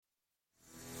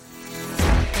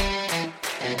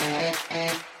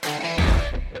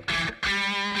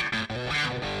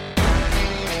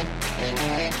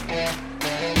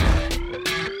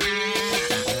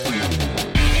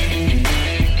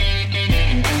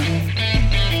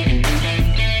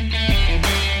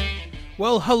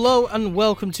Well, hello and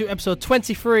welcome to episode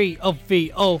 23 of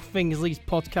the All Things Leeds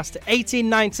podcast, the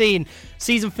 18-19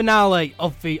 season finale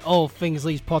of the All Things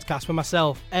Leeds podcast with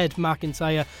myself, Ed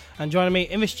McIntyre, and joining me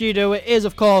in the studio is,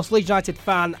 of course, Leeds United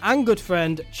fan and good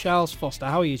friend, Charles Foster.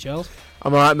 How are you, Charles?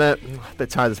 I'm alright, mate. A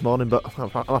bit tired this morning, but I'm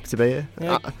happy to be here.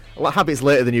 Yeah. I'm happy it's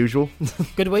later than usual.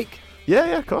 Good week?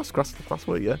 Yeah, of course. Class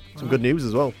week, yeah. Some good news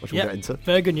as well, which we'll get into.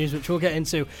 Very good news, which we'll get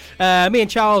into. Me and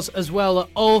Charles as well are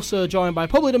also joined by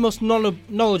probably the most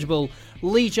knowledgeable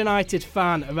Leeds United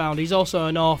fan around. He's also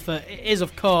an author. It is,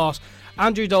 of course,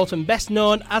 Andrew Dalton, best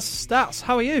known as Stats.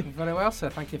 How are you? Very well,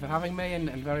 sir. Thank you for having me, and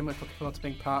very much looking forward to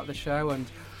being part of the show. And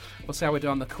we'll see how we do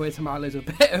on the quiz. I might lose a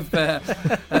bit of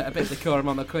decorum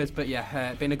on the quiz, but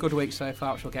yeah, been a good week so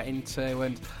far, which we'll get into.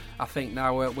 And I think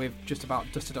now we've just about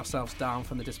dusted ourselves down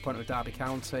from the disappointment of Derby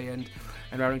County and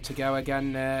raring to go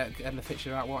again. And the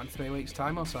fixture out in 3 weeks'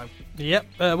 time or so. Yep.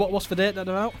 What's the date that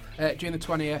they're out? June the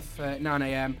 20th, 9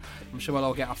 a.m. I'm sure we'll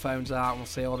all get our phones out and we'll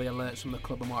see all the alerts from the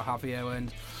club and what have you.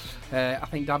 And I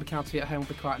think Derby County at home would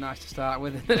be quite nice to start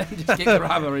with and just keep the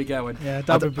rivalry going. Yeah,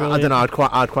 that'd be brilliant. I don't know,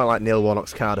 I'd quite like Neil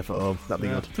Warnock's Cardiff at home. That'd be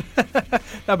good.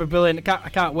 That'd be brilliant. I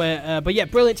can't wait. But yeah,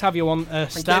 brilliant to have you on,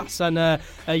 Stats. And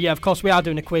yeah, of course, we are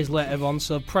doing a quiz later on,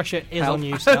 so pressure is on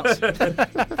you, Stats.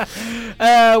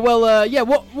 Yeah,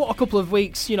 what a couple of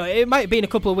weeks. You know, it might have been a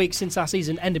couple of weeks since our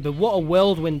season ended, but what a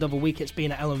whirlwind of a week it's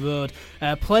been at Ellen Road.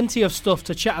 Plenty of stuff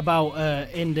to chat about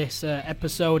in this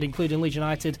episode, including Leeds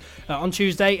United on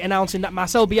Tuesday announcing that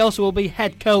Marcel Bielsa will be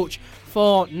head coach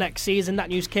for next season. That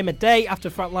news came a day after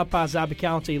Frank Lampard's Derby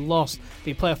County lost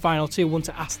the playoff final 2-1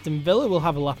 to Aston Villa. We'll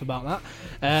have a laugh about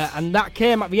that. And that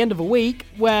came at the end of a week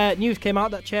where news came out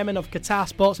that chairman of Qatar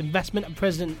Sports Investment and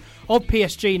president of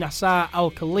PSG, Nasser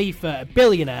Al Khalifa, a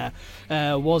billionaire,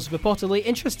 was reportedly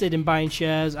interested in buying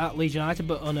shares at Leeds United,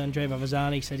 but Andre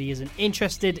Vavazani said he isn't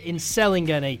interested in selling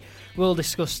any. We'll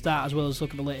discuss that as well as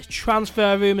look at the latest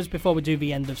transfer rumours before we do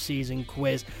the end of season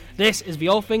quiz. This is the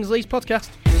All Things Leeds podcast.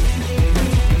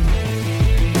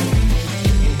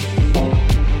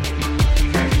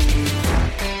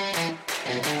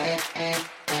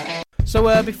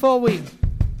 So before we...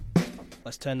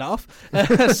 Let's turn that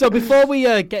off. So before we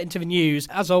get into the news,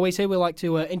 as always here we like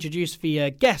to introduce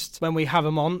the guests when we have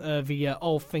them on the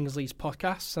All Things Leeds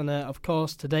podcast. And of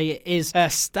course today it is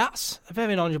Stats, a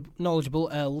very knowledgeable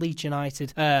Leeds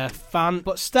United fan.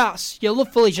 But Stats, your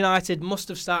love for Leeds United must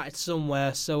have started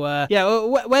somewhere. So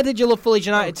where did your love for Leeds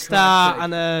United start?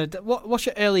 And what's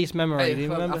your earliest memory? Do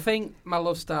you remember? I think my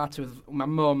love started with my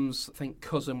mum's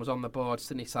cousin was on the board,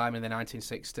 Sidney Simon, in the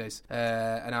 1960s.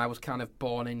 And I was kind of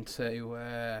born into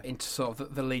sort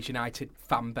of the Leeds United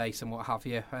fan base and what have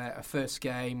you. Our first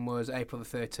game was April the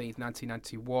 13th,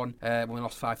 1991, when we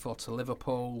lost 5-4 to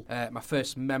Liverpool. My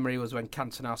first memory was when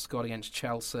Cantona scored against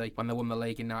Chelsea when they won the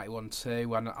league in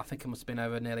 91-2, and I think it must have been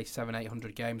over nearly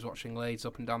 700-800 games watching Leeds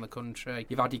up and down the country.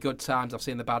 You've had your good times, I've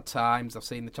seen the bad times, I've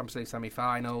seen the Champions League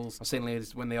semi-finals, I've seen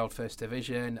Leeds win the old First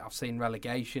Division, I've seen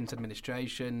relegations,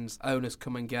 administrations, owners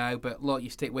come and go, but look, you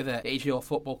stick with it. It is your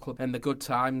football club, and the good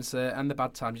times and the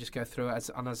bad times, you just go through it,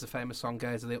 as the famous song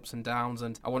goes, the ups and downs,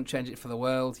 and I wouldn't change it for the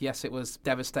world. Yes, it was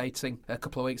devastating a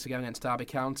couple of weeks ago against Derby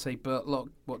County, but look,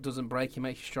 what doesn't break you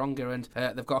makes you stronger, and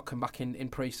they've got to come back in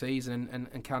pre-season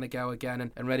and kind of go again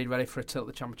and ready for a tilt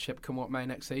the Championship come what May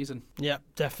next season. Yeah,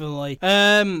 definitely.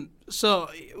 So,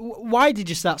 why did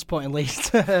you start supporting Leeds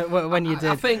when you did?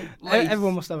 I think Leeds,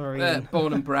 everyone must have a reason.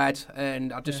 Born and bred,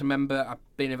 and I just remember I've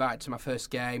been invited to my first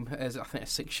game as I think a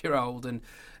 6-year-old, and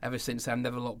ever since then, I've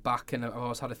never looked back, and I've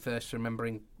always had a thirst for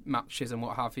remembering matches and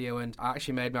what have you. And I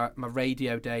actually made my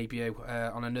radio debut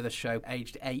on another show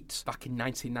aged 8 back in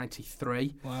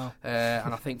 1993. Wow.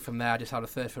 And I think from there I just had a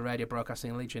thirst for radio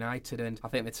broadcasting in Leeds United, and I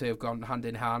think the two have gone hand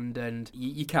in hand, and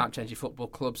you can't change your football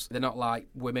clubs. They're not like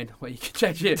women where you can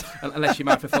change it unless you're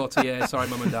married for 40 years. Sorry,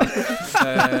 mum and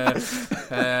dad.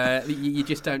 You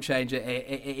just don't change it.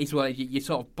 It is well, you're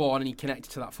sort of born and you're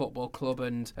connected to that football club,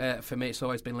 and for me it's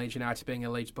always been Leeds United, being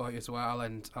a Leeds boy as well,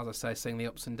 and as I say, seeing the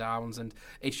ups and downs, and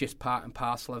it's just part and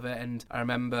parcel of it. And I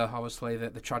remember obviously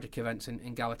the tragic events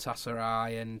in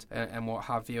Galatasaray and what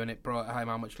have you, and it brought home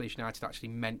how much Leeds United actually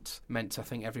meant to I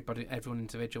think everyone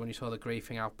individual when you saw the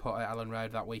griefing output at Ellen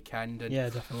Road that weekend. And yeah,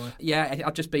 definitely. Yeah,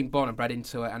 I've just been born and bred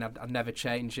into it, and I've never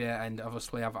changed it. And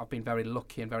obviously I've been very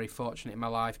lucky and very fortunate in my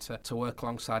life to work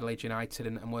alongside Leeds United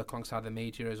and work alongside the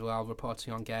media as well,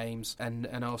 reporting on games, and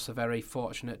also very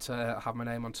fortunate to have my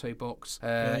name on 2 books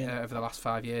over the last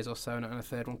 5 years or so, and a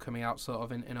third one coming out sort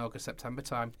of in August, September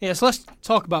time. Yeah, so let's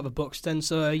talk about the books then.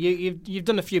 So you've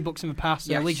done a few books in the past.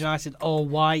 Yes. Leeds United All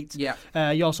White. Yeah.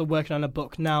 You're also working on a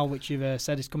book now, which you've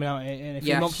said is coming out in a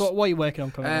few months. What are you working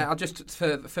on currently? I'll just,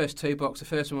 for the first 2 books, the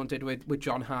first one I did with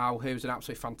John Howe, who's an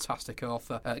absolutely fantastic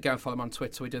author. Go and follow him on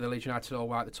Twitter. We did the Leeds United All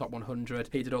White, the top 100.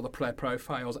 He did all the player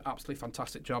profiles. Absolutely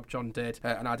fantastic job, John did.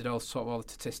 And I did all the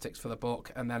statistics for the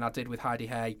book. And then I did with Heidi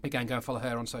Hay. Again, go and follow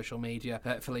her on social media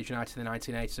for Leeds United in the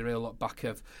 1980s. A real look back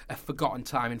of a forgotten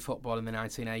time in football in the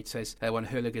 1980s when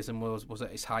hooliganism was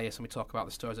at its highest. And we talk about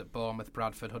the stories at Bournemouth,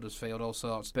 Bradford, Huddersfield, all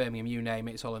sorts. Birmingham, you name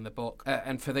it, it's all in the book.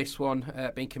 And for this one,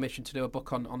 being commissioned to do a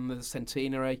book on the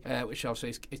centenary, which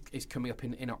obviously is coming up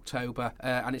in October.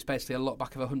 And it's basically a look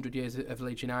back of 100 years of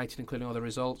Leeds United, including all the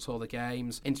results, all the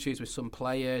games, interviews with some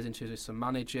players, interviews with some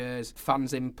managers,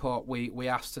 fans' input. We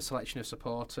asked a selection of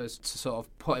supporters to sort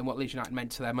of put in what Leeds United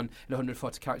meant to them and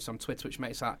 140 characters on Twitter, which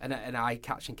makes that an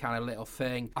eye-catching kind of little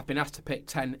thing. I've been asked to pick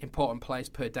 10 important players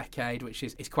per decade, which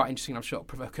is quite interesting. I'm sure it'll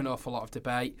provoke an awful lot of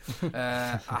debate.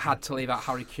 I had to leave out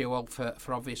Harry Kewell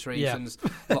for obvious reasons.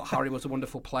 Yeah. Look, Harry was a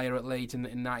wonderful player at Leeds in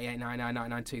 98, 99,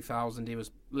 99, 2000. He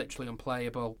was literally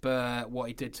unplayable, but what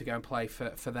he did to go and play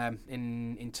for them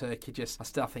in Turkey, I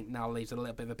still think now leaves a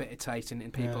little bit of a bitter taste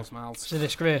in people's mouths. It's a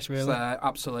disgrace, really. So,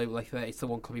 absolutely, it's the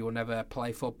one club he will never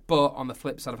play for. But on the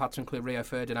flip side, I've had to include Rio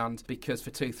Ferdinand because for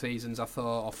 2 seasons I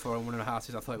thought, or for 1.5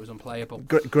 seasons, I thought it was unplayable.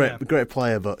 Great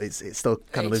player, but it's still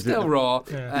kind of still raw.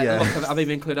 Yeah. Look, I've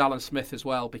even included Alan Smith as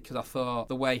well because I thought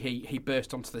the way he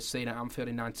burst onto the scene at Anfield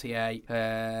in '98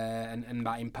 and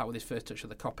that impact with his first touch at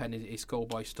the Kop end, his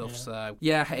schoolboy stuff. So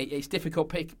it's difficult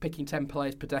picking 10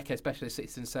 players per decade, especially the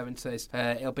 60s and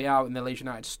 70s. It'll be out in the Leeds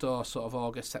United store sort of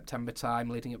August, September time,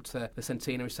 leading up to the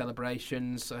centenary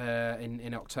celebrations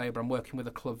in October. I'm working with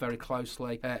the club very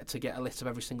closely to get a list of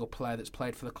every single player that's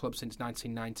played for the club since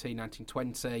 1919,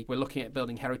 1920. We're looking at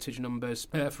building heritage numbers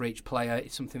for each player.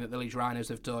 It's something that the Leeds Rhinos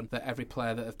have done, that every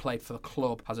player that have played for the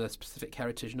club has a specific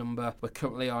heritage number. We're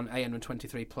currently on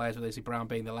 823 players, with Izzy Brown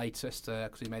being the latest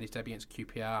because he made his debut against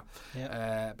QPR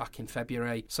back in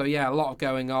February. So a lot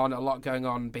going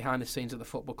on behind the scenes at the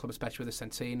football club, especially with the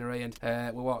centenary, and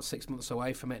we're 6 months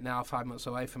away from it now, 5 months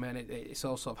away from it, and it's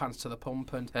all sort of hands to the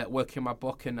pump and working on my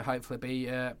book and hopefully be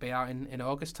out in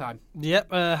August time.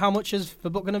 Yep. How much is the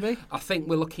book going to be? I think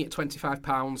we're looking at £25.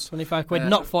 £25,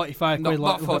 not £45.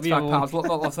 Not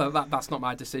 £45. That's not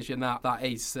my decision. That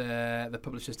is the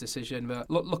publisher's decision. But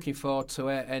looking forward to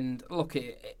it. And look,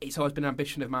 it's always been an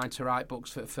ambition of mine to write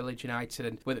books for Leeds United,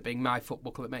 and with it being my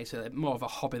football club, it makes it more of a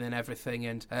hobby than everything.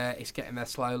 And it's getting there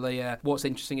slowly. What's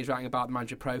interesting is writing about the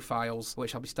manager profiles,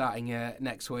 which I'll be starting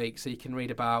next week, so you can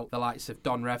read about the likes of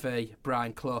Don Revie,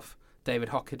 Brian Clough, David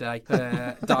Hockaday,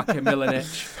 Darko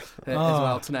Milanic as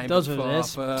well, to name those before.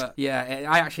 But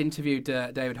I actually interviewed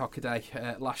David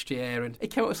Hockaday last year, and he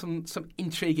came up with some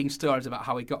intriguing stories about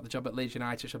how he got the job at Leeds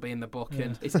United, which will be in the book.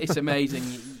 And it's amazing.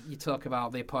 You talk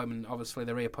about the appointment, obviously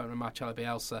the reappointment of Marcelo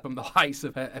Bielsa, from the likes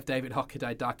of David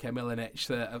Hockaday, Darko Milanic,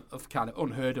 of kind of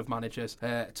unheard of managers,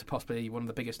 to possibly one of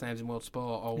the biggest names in world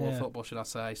sport, or world football, should I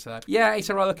say. So it's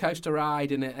a roller coaster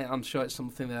ride, and I'm sure it's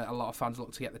something that a lot of fans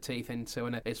look to get the teeth into,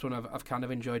 and it's one I've kind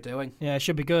of enjoyed doing. Yeah, it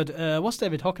should be good. What's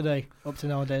David Hockaday up to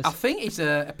nowadays? I think he's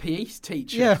a PE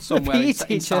teacher somewhere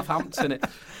in Southampton.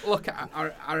 Look,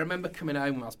 I remember coming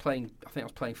home. I think I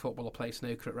was playing football or playing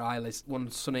snooker at Riley's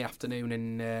one sunny afternoon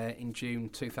in June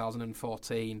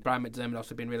 2014. Brian McDermott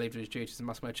also been relieved of his duties, and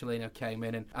Massimo Cellino came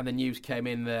in, and the news came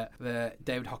in that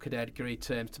David Hockaday had agreed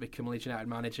terms to become Leeds United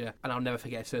manager. And I'll never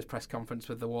forget his first press conference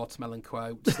with the watermelon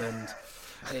quotes and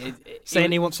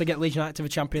saying he wants to get Leeds United to the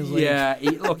Champions League. Yeah,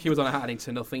 he was on a heading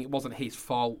to nothing. It wasn't his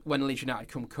fault. When Leeds United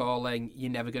come calling,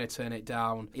 you're never going to turn it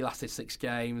down. He lasted 6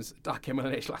 games. Darko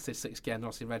Milanic lasted 6 games.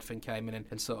 Obviously, Redfern came in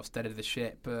and sort of steadied the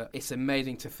ship. But it's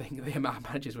amazing to think the amount of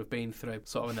managers we've been through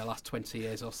sort of in the last 20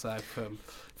 years or so,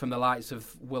 from the likes of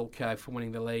Wilco from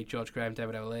winning the league, George Graham,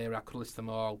 David O'Leary, I could list them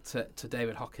all, to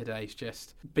David Hockaday. It's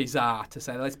just bizarre to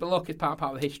say the least. But look, it's part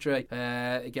of the history.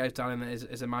 It goes down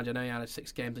as a manager. I know he had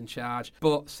 6 games in charge,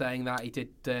 but saying that, he did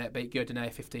beat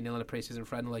Gordonay 15-0 in a pre-season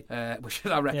friendly, which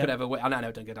is our record ever. I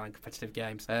know don't go down in competitive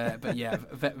games,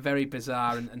 but very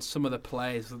bizarre. And some of the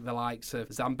players, the likes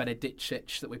of Zan Benedicic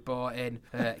that we bought in,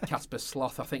 Kasper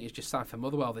Sloth, I think he's just signed for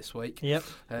Motherwell this week. Yep,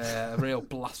 a real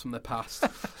blast from the past.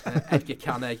 Edgar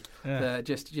Canny,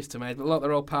 just amazing. Look,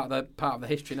 they're all part of the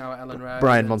history now at Ellen Road.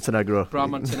 Brian Montenegro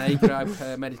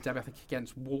made his debut, I think,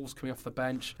 against Wolves coming off the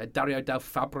bench. Dario Del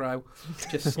Fabro,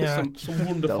 just some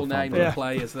wonderful names of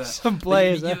players. Some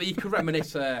players you could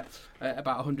reminisce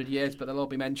about 100 years, but they'll all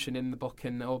be mentioned in the book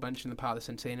and all mentioned in the part of the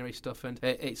centenary stuff, and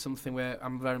it's something where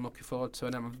I'm very looking forward to.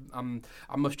 And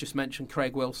I must just mention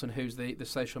Craig Wilson, who's the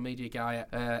social media guy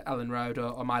at Ellen Road,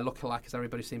 or my lookalike, as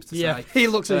everybody seems to say. He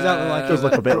looks exactly like does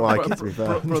look a bit like it, to be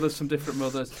fair. Brothers from different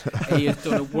mothers. He has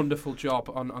done a wonderful job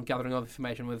on gathering all the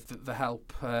information with the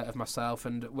help of myself,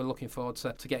 and we're looking forward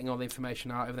to getting all the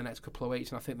information out over the next couple of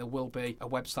weeks. And I think there will be a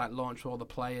website launch with all the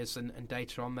players and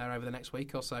data on there over the next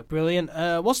week or so. Brilliant.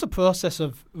 What's the process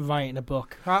of writing a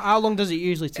book? How long does it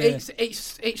usually take?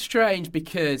 It's strange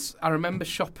because I remember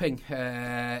shopping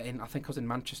I think I was in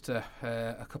Manchester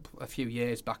a few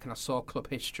years back, and I saw club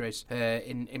histories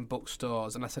in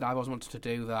bookstores, and I said I always wanted to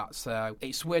do that. So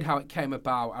it's weird how it came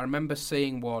about. I remember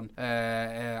seeing one.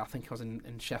 I think I was in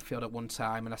Sheffield at one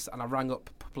time, and I rang up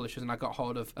publishers, and I got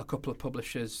hold of a couple of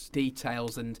publishers'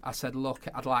 details, and I said, look,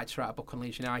 I'd like to write a book on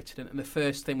Leeds United, and the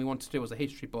first thing we wanted to do was a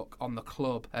history book on the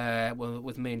club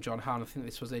with me and John Hahn. I think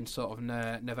this was in sort of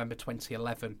November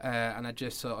 2011, and I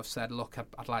just sort of said, look,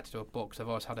 I'd like to do a book, because I've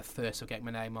always had a thirst of getting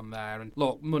my name on there, and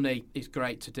look, money is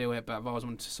great to do it, but I've always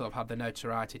wanted to sort of have the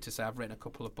notoriety to say I've written a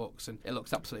couple of books, and it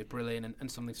looks absolutely brilliant,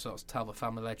 and something to sort of tell the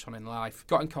family later on in life.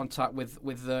 Got in contact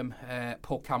with them.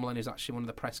 Paul Camlin is actually one of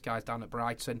the press guys down at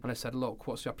Brighton, and I said, look,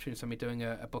 what's the opportunity of me doing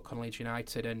a book on Leeds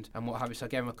United and what have you? So I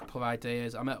gave him a couple of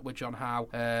ideas. I met up with John Howe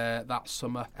that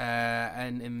summer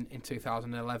and in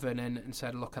 2011 and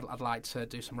said, look, I'd like to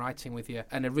do some writing with you.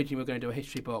 And originally we were going to do a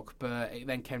history book, but it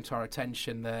then came to our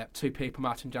attention that two people,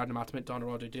 Martin Jarrett and Martin McDonough, were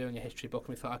already doing a history book,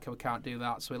 and we thought, okay, we can't do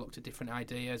that. So we looked at different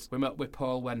ideas. We met up with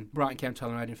Paul when Brighton came to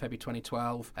Ellen Road in February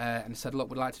 2012 and said, look,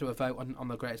 we'd like to do a vote on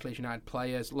the greatest Leeds United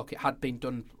players. Look, it had been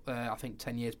done, I think,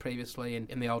 10 years previously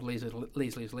in the old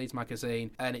Leeds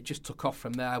magazine, and it just took off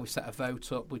from there. We set a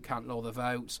vote up, we counted all the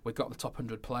votes, we got the top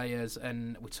 100 players,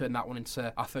 and we turned that one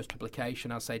into our first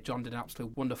publication. I'd say John did an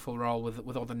absolutely wonderful role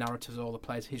with all the narratives of all the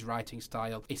players. His writing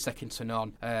style is second to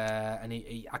none, and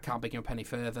I can't big him up any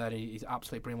further. He's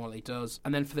absolutely brilliant what he does.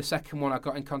 And then for the second one, I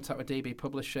got in contact with DB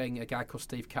Publishing, a guy called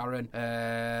Steve Carron,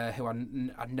 who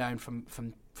I'd known from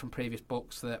previous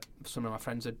books that some of my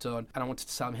friends had done, and I wanted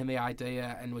to sell him the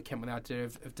idea, and we came up with the idea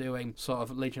of doing sort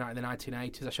of Leeds United in the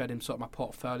 1980s. I showed him sort of my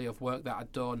portfolio of work that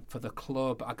I'd done for the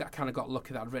club. I kind of got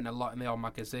lucky that I'd written a lot in the old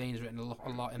magazines, written a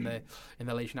lot in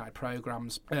the Leeds United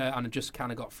programmes, and I just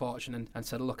kind of got fortunate and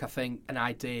said, look, I think an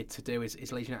idea to do is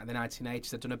Leeds United in the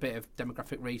 1980s. I've done a bit of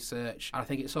demographic research, and I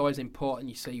think it's always important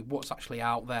you see what's actually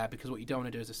out there, because what you don't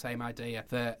want to do is the same idea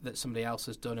that somebody else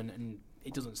has done and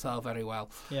it doesn't sell very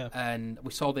well. Yeah. And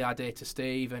we sold the idea to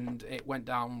Steve, and it went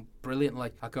down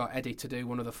brilliantly. I got Eddie to do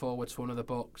one of the forwards for one of the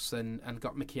books, and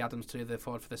got Mickey Adams to do the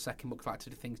forward for the second book. I like to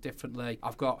do things differently.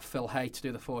 I've got Phil Hay to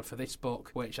do the forward for this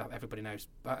book, which everybody knows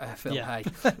Phil Hay.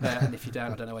 And if you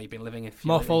don't, I don't know where you've been living.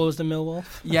 More followers than Millwall.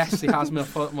 Yes, he has more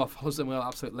followers than Millwall.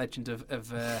 Absolute legend of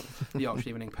the Yorkshire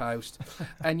Evening Post.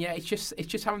 And yeah, it's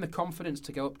just having the confidence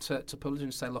to go up to publishers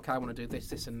and say, look, I want to do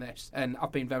this and this. And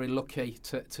I've been very lucky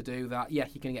to do that. Yeah,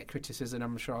 you're going to get criticism.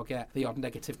 I'm sure I'll get the odd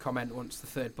negative comment once the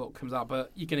third book comes out, but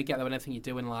you're going to get that with anything you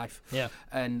do in life. Yeah.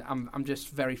 And I'm just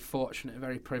very fortunate,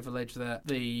 very privileged that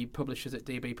the publishers at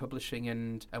DB Publishing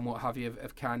and what have you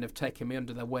have kind of taken me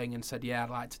under their wing and said, yeah, I'd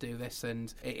like to do this.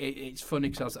 And it's funny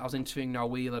because I was interviewing Noel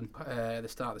Whelan at the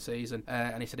start of the season,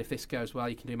 and he said, if this goes well,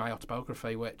 you can do my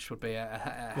autobiography, which would be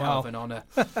a hell of an honour.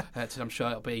 I'm sure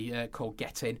it'll be called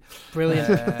Get In. Brilliant.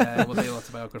 We'll do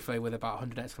autobiography with about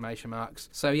 100 exclamation marks.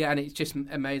 So yeah, and it's just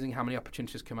amazing how many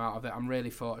opportunities come out of it. I'm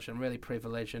really fortunate, I'm really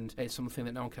privileged, and it's something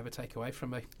that no one can ever take away from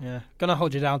me. Yeah, gonna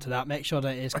hold you down to that. Make sure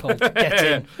that it is called Get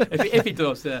In. if he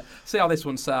does, see how this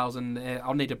one sells, and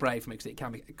I'll need a break from it because it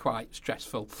can be quite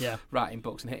stressful. Yeah. Writing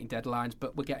books and hitting deadlines,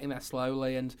 but we're getting there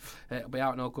slowly, and it'll be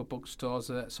out in all good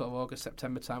bookstores at sort of August,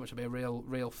 September time, which will be a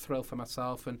real thrill for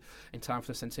myself, and in time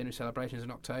for the centenary celebrations in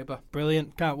October.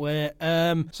 Brilliant, can't wait.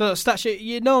 So Statue,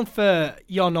 you're known for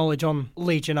your knowledge on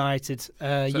Leeds United. So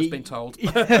it's been told.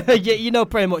 You know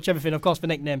pretty much everything, of course, the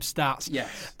nickname Stats.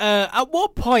 Yes. At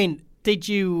what point did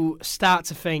you start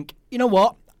to think, you know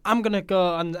what, I'm going to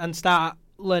go and start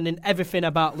learning everything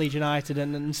about Leeds United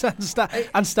and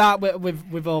start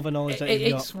with all the knowledge that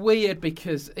you've got? It's weird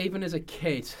because even as a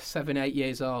kid, 7, 8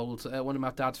 years old, one of my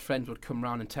dad's friends would come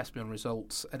round and test me on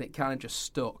results, and it kind of just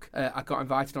stuck. I got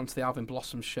invited onto the Alvin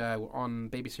Blossom show on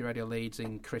BBC Radio Leeds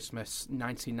in Christmas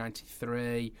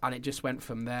 1993, and it just went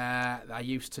from there. I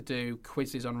used to do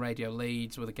quizzes on Radio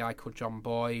Leeds with a guy called John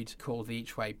Boyd called the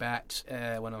Each Way Bet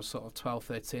when I was sort of 12,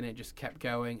 13. It just kept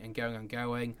going and going and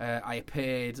going. I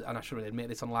appeared, and I should really admit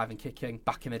this on Live and Kicking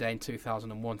back in the day in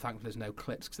 2001. Thankfully there's no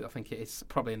clips because I think it is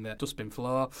probably in the dustbin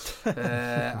floor.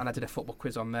 And I did a football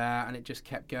quiz on there, and it just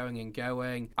kept going and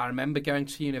going. I remember going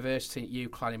to university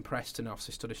at UCLan in Preston,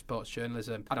 obviously studied sports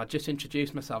journalism, and I just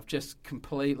introduced myself just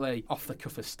completely off the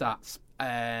cuff of stats.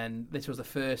 And this was the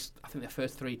first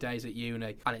 3 days at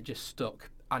uni, and it just stuck.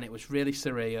 And it was really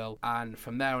surreal, and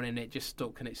from there on in it just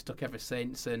stuck, and it's stuck ever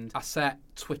since. And I set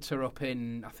Twitter up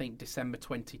in, I think, December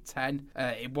 2010.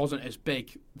 It wasn't as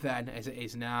big then as it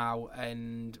is now,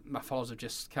 and my followers have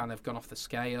just kind of gone off the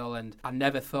scale, and I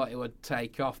never thought it would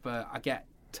take off, but I get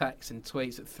texts and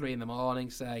tweets at 3 a.m.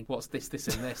 saying, what's this, this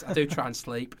and this. I do try and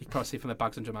sleep. You can probably see from the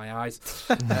bags under my eyes.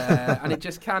 And it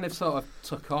just kind of sort of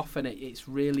took off, and it's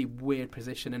really weird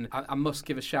position. And I must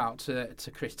give a shout to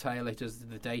Chris Taylor, who does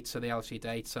the data, the LSU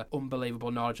data.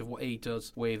 Unbelievable knowledge of what he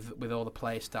does with all the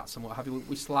player stats and what have you.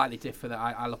 We slightly differ that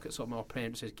I look at sort of more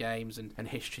appearances, games and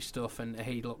history stuff, and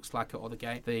he looks like at all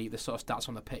the sort of stats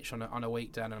on the pitch on a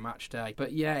weekday and a match day.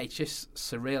 But yeah, it's just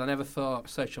surreal. I never thought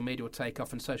social media would take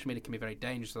off, and social media can be very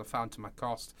dangerous, as I found to my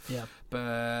cost. Yeah.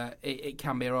 But it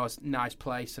can be a nice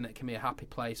place, and it can be a happy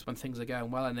place when things are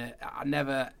going well. And I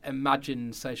never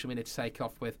imagined social media to take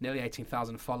off with nearly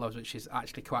 18,000 followers, which is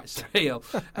actually quite surreal.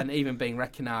 And even being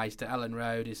recognised at Ellen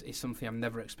Road is something I've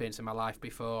never experienced in my life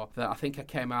before. That I think I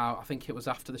came out, I think it was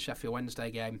after the Sheffield Wednesday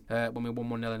game when we won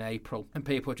 1-0 in April, and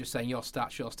people were just saying, your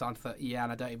stats. I thought, yeah,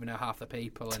 and I don't even know half the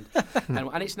people. And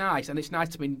and it's nice,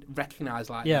 to be recognised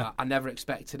like that. I never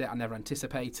expected it, I never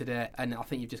anticipated it, and I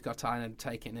think you've just got time and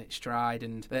take it in its stride.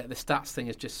 And the stats thing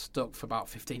has just stuck for about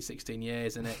 15-16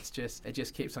 years, and it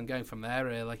just keeps on going from there,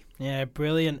 really. Yeah,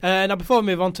 brilliant. Now before we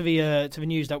move on to the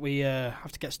news that we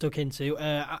have to get stuck into,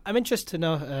 I'm interested to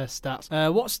know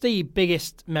Stats. What's the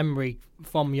biggest memory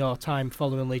from your time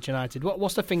following Leeds United?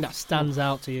 What's the thing that stands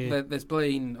out to you? There's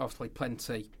been obviously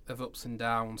plenty of ups and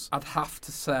downs. I'd have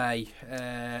to say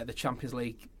the Champions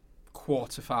League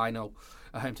quarter-final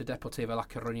home to Deportivo La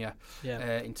Coruña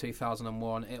in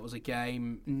 2001. It was a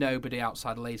game nobody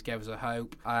outside Leeds gave us a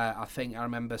hope. I think I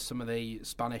remember some of the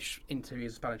Spanish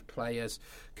interviews, Spanish players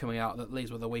coming out that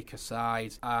Leeds were the weaker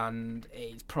side, and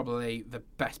it's probably the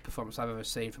best performance I've ever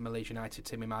seen from a Leeds United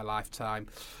team in my lifetime.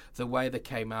 The way they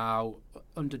came out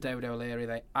under David O'Leary,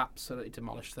 they absolutely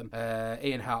demolished them.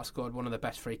 Ian Hart scored one of the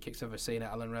best free kicks I've ever seen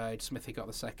at Ellen Road. Smithy got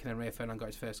the second, and Rio Ferdinand got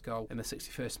his first goal in the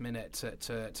 61st minute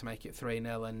to make it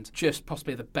 3-0, and just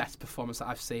possibly the best performance that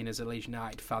I've seen as a Leeds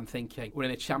United fan, thinking we're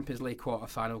in a Champions League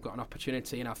quarter-final, we've got an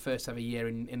opportunity in our first ever year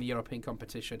in the European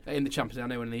competition. In the Champions League,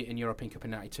 I know in European Cup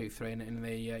in 92-3 and in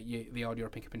the old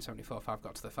European Cup in 74-5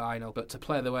 got to the final, but to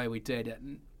play the way we did, it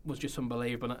was just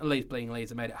unbelievable. And Leeds being Leeds,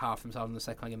 they made it half themselves in the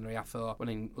second leg in the Rio, I thought,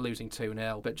 losing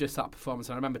 2-0. But just that performance,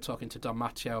 and I remember talking to Don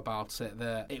Matteo about it,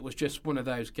 that it was just one of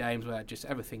those games where just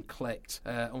everything clicked.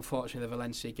 Unfortunately, the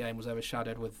Valencia game was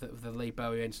overshadowed with the Lee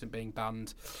Bowie incident being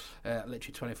banned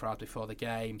literally 24 hours before the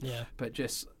game. Yeah. But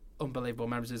just unbelievable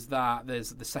memories is that.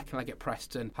 There's the second leg at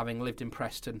Preston, having lived in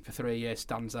Preston for 3 years,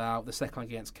 stands out. The second leg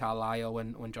against Carlisle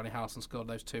when Johnny Howson scored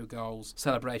those 2 goals.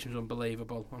 Celebration was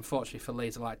unbelievable. Unfortunately for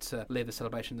Leeds, I like to leave the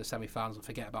celebration to the semi-finals and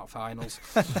forget about finals.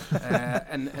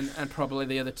 and probably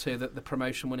the other two, the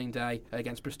promotion winning day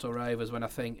against Bristol Rovers, when I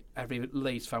think every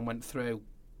Leeds fan went through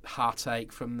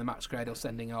heartache from the Max Gradle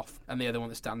sending off. And the other one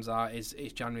that stands out is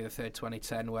January the 3rd,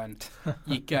 2010, when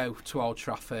you go to Old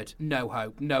Trafford, no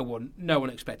hope, no one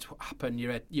expects what happened.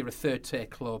 You're a third tier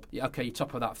club. Okay, you're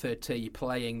top of that third tier. You're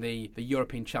playing the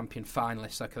European champion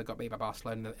finalists. Okay, they got beat by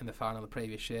Barcelona in the final the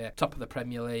previous year. Top of the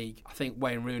Premier League. I think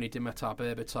Wayne Rooney, Dimitar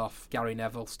Berbatov, Gary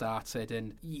Neville started,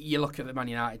 and you look at the Man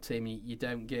United team, you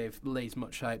don't give Leeds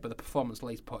much hope, but the performance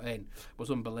Leeds put in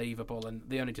was unbelievable. And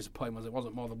the only disappointment was it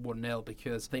wasn't more than 1-0,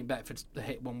 because I think Bedford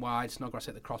hit one wide, Snodgrass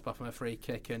hit the crossbar from a free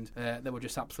kick, and they were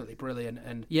just absolutely brilliant.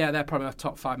 And yeah, they're probably my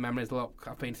top 5 memories. Look,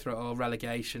 I've been through it all.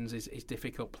 Relegations is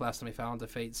difficult. Playoff semi-final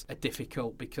defeats are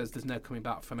difficult because there's no coming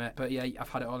back from it. But yeah, I've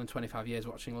had it all in 25 years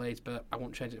watching Leeds, but I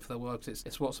won't change it for the world, because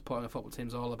it's what supporting a football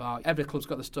team's all about. Every club's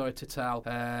got the story to tell,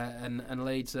 and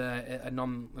Leeds are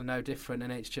no different.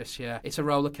 And it's just, it's a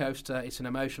roller coaster. It's an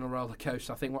emotional roller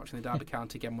coaster. I think watching the Derby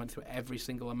County game went through every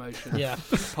single emotion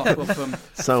possible, from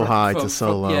so high to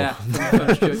so low. Yeah,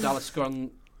 from Stuart Dallas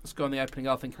scoring the opening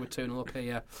goal, thinking we're 2-0 up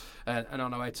here, and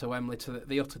on our way to Wembley, to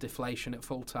the utter deflation at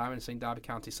full time, and seeing Derby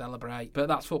County celebrate. But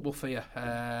that's football for you,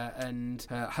 and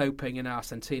hoping in our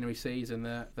centenary season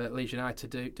that Leeds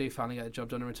United do finally get the job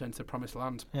done and return to the promised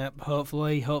land. Yep,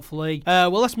 hopefully.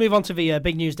 Well, let's move on to the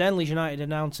big news then. Leeds United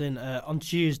announcing on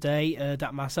Tuesday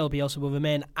that Marcelo Bielsa will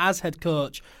remain as head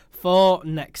coach for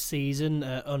next season.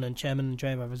 And Chairman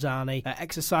Andrea Mazzani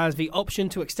exercised the option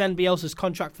to extend Bielsa's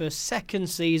contract for a second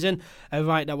season.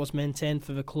 Right that was maintained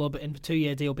for the club. In the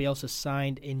 2-year deal, Bielsa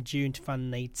signed in June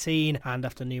 2018, and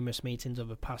after numerous meetings over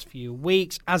the past few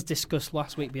weeks, as discussed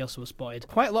last week, Bielsa was spotted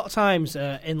quite a lot of times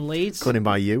in Leeds. Including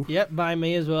by you. Yep, by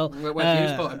me as well. Where did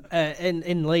you spot him?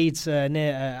 In Leeds,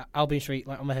 near Albion Street,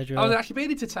 like on the hedgerow. I was actually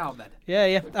been into town then.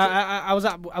 Yeah. I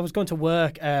was going to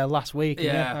work last week.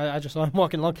 Yeah. I just saw him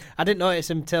walking along. I didn't notice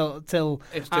him till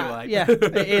it was too late. Yeah,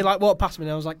 he like walked past me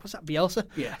and I was like, "Was that Bielsa?"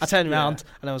 Yes. I turned around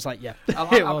and I was like, "Yeah."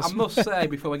 I must say,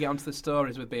 before we get onto the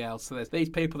stories with Bielsa, there's these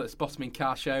people that spot him in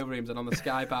car showrooms and on the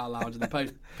Sky Bar Lounge, and they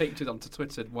post pictures onto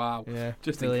Twitter. Wow,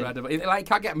 just brilliant. incredible. Like, he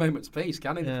can't get a moment's peace,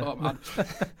 can he? Yeah. Oh, man.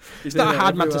 It's not a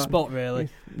hard man to spot, really.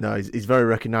 No, he's very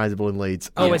recognisable in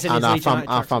Leeds. Oh, it's in his Leeds United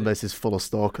our fan tracksuit. base is full of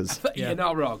stalkers. You're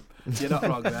not wrong. You're not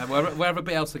wrong there. Wherever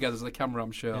Bielsa goes, there's a camera,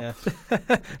 I'm sure. Yeah.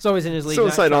 It's always in his Leeds.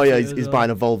 Someone saying, "Oh yeah, he's well.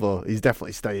 buying a Volvo. He's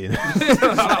definitely staying."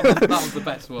 that was the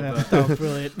best one. Yeah, There. that was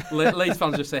brilliant. Leeds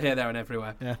fans just say here, there, and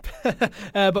everywhere. Yeah.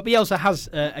 But Bielsa has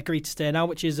agreed to stay now,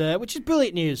 which is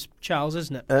brilliant news, Charles,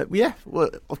 isn't it? Yeah,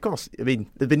 well, of course. I mean,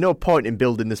 there's been no point in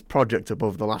building this project up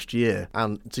over the last year,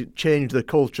 and to change the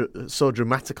culture so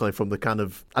dramatically from the kind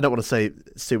of, I don't want to say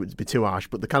it would be too harsh,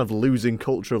 but the kind of losing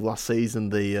culture of last season,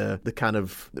 the kind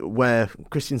of where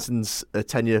Christensen's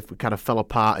tenure kind of fell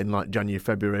apart in like January,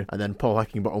 February, and then Paul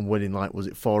Heckingbottom winning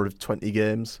 4 of 20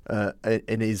 games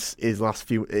in his last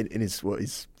few in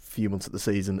his few months of the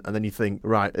season, and then you think,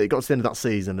 right, it got to the end of that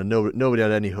season and nobody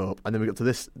had any hope, and then we got to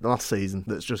the last season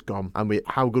that's just gone, and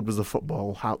how good was the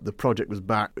football, how the project was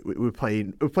back, we were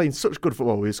playing such good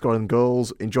football, we were scoring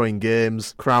goals, enjoying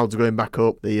games, crowds were going back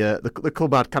up, the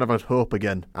club had kind of had hope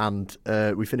again, and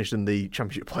we finished in the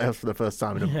Championship playoffs for the first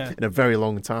time in a very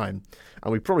long time,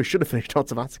 and we probably should have finished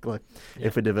automatically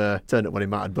if we'd have turned up when it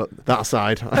mattered, but that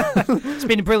aside. It's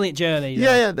been a brilliant journey.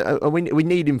 Yeah, we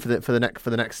need him for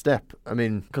the next step. I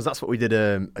mean, because that's what we did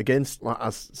against,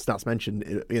 as Stats mentioned,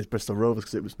 against Bristol Rovers.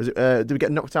 Because did we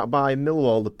get knocked out by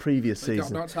Millwall the previous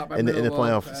season in the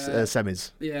playoff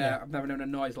semis? Yeah, I've never known a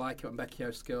noise like it when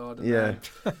Becchio scored.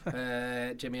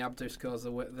 And Jimmy Abdu scores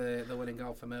the winning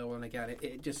goal for Millwall, and again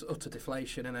it just utter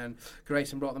deflation. And then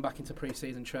Grayson brought them back into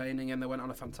pre-season training, and they went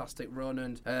on a fantastic run.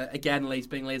 And again, Leeds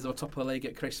being Leeds, they were top of the league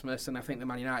at Christmas, and I think the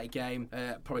Man United game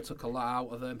probably took a lot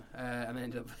out of them, and they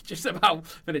ended up just about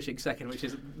finishing second, which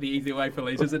is the easy way for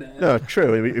Leeds, isn't it? No,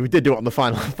 true. We did do it on the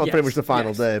final, pretty much the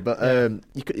final day. But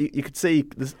you could see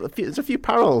there's a few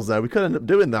parallels there. We could end up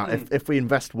doing that if we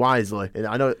invest wisely.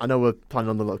 I know we're planning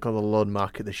on the loan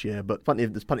market this year, but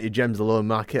there's plenty of gems in the loan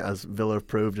market, as Villa have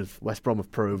proved, as West Brom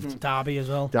have proved, Derby as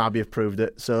well. Derby have proved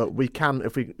it. So we can,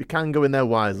 if we can go in there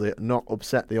wisely, not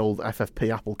upset the old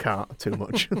FFP apple cart too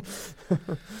much.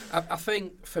 I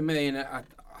think for me, and I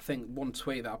think one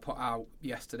tweet that I put out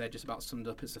yesterday just about summed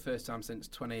up, it's the first time since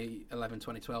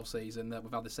 2011-2012 season that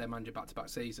we've had the same manager back-to-back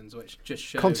seasons, which just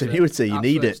shows continuity. You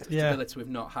need it. Stability we've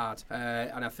not had,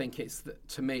 and I think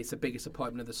to me it's the biggest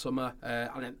appointment of the summer.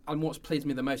 And what's pleased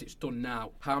me the most, it's done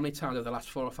now. How many times over the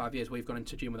last 4 or 5 years we've gone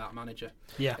into June without a manager?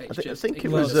 Yeah, I think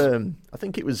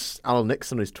it was Alan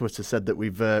Nixon on his Twitter said that we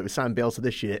signed Bielsa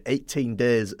this year 18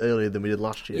 days earlier than we did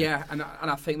last year. Yeah, and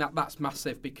I think that's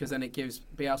massive, because then it gives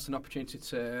Bielsa an opportunity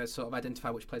to sort of identify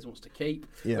which players he wants to keep,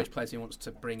 which players he wants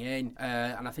to bring in,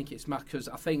 and I think it's mad because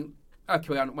I think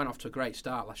we went off to a great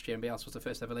start last year, and Bielsa was the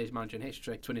first ever Leeds manager in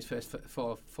history to win his first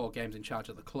four games in charge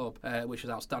of the club, which was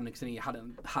outstanding because he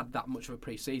hadn't had that much of a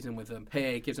pre-season with them. Here,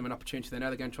 it gives them an opportunity. They know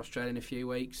they're going to Australia in a few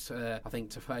weeks. I think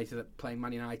to face playing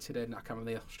Man United and I can't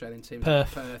remember the Australian team.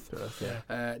 Perth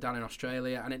down in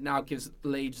Australia, and it now gives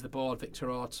Leeds, the board,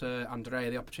 Victor Orta, Andrea,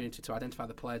 the opportunity to identify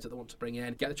the players that they want to bring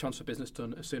in, get the transfer business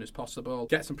done as soon as possible,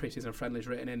 get some pre-season friendlies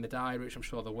written in the diary, which I'm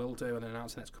sure they will do, and then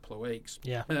announce the next couple of weeks.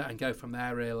 And go from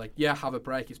there, really. Have a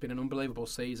break. It's been an unbelievable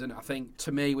season. I think,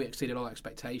 to me, we exceeded all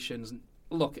expectations.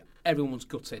 Look, everyone was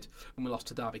gutted when we lost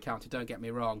to Derby County, don't get me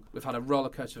wrong. We've had a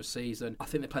rollercoaster of a season. I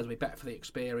think the players will be better for the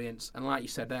experience. And like you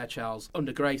said there, Charles,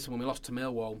 under Grayson, when we lost to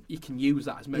Millwall, you can use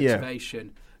that as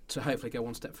motivation to hopefully go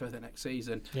one step further next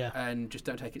season, and just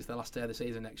don't take it to the last day of the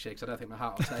season next year, because I don't think my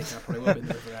heart will take it. I probably will be in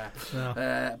the other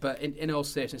air. But in all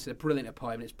seriousness, it's a brilliant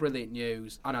appointment. It's brilliant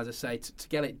news, and as I say, to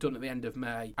get it done at the end of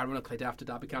May, ironically after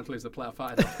Derby County lose the playoff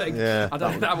final, I think. I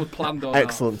don't think that was planned or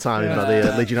excellent timing by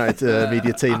the Leeds United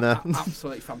media team there.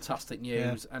 Absolutely fantastic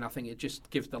news, and I think it just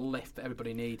gives the lift that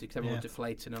everybody needed, because everyone was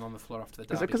deflating and on the floor after the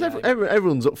Derby game. Because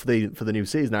everyone's up for the new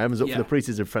season now. Everyone's up for the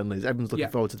pre-season friendlies. Everyone's looking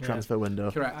forward to the transfer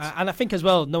window. Correct. And I think as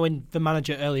well, no knowing the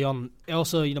manager early on, it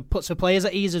also puts the players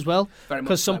at ease as well.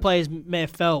 Because some players may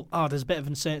have felt, there's a bit of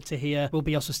uncertainty here. Will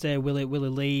Bielsa stay? Will he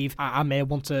leave? I may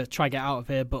want to try get out of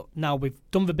here. But now we've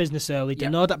done the business early. They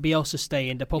know that Bielsa's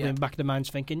staying. They're probably in the back of their minds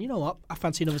thinking, you know what, I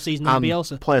fancy another season under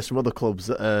Bielsa. Players from other clubs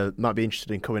that might be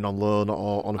interested in coming on loan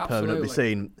or on a permanent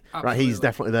scene. Right, he's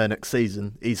definitely there next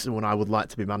season. He's someone I would like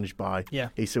to be managed by. Yeah.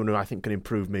 He's someone who I think can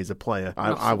improve me as a player.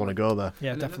 I want to go there.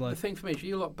 Yeah, definitely. The thing for me is, if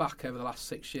you look back over the last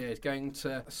 6 years, going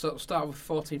to sort of start with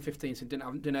 14-15, so didn't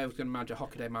know who was going to manage, a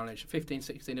Hockey Day managed.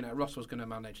 15-16, didn't know Ross was going to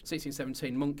manage.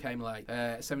 16-17, Monk came late.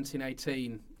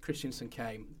 17-18, Christensen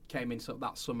came in sort of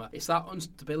that summer. It's that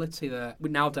instability that we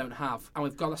now don't have, and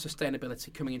we've got that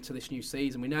sustainability coming into this new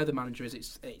season. We know the manager is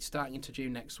it's starting into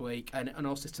June next week, and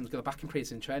all systems go back in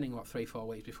pre-season training 3-4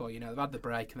 weeks before they've had the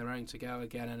break and they're ready to go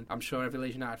again. And I'm sure every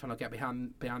Leeds United fan will get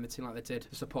behind the team like they did.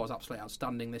 The support is absolutely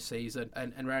outstanding this season,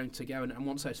 and ready to go. And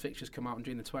once those fixtures come out on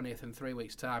June the 20th in 3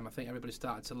 weeks' time, I think everybody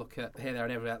started to look at here, there,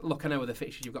 and everywhere. Look, I know with the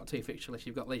fixtures you've got 2 fixture lists.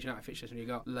 You've got Leeds United fixtures and you've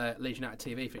got Leeds United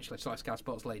TV fixture list. Sorry, Sky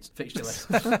Sports Leeds fixture list.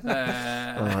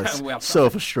 So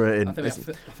frustrating. I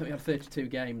think we had 32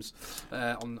 games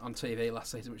on TV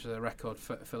last season, which is a record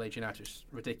for Leeds United, which is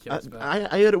ridiculous.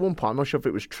 I heard at one point, I'm not sure if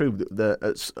it was true,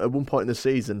 that at one point in the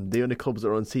season, the only clubs that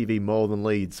were on TV more than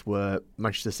Leeds were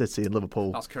Manchester City and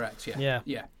Liverpool. That's correct, yeah.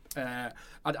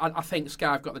 I think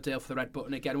Sky have got the deal for the red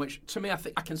button again, which to me I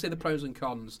think I can see the pros and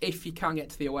cons. If you can't get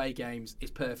to the away games,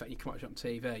 it's perfect. You can watch it on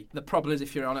TV. The problem is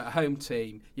if you're on a home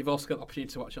team, you've also got the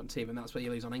opportunity to watch it on TV, and that's where you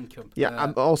lose on income. Yeah,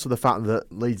 and also the fact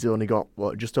that Leeds only got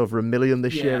just over $1 million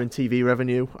this year in TV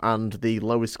revenue, and the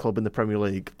lowest club in the Premier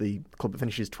League, the club that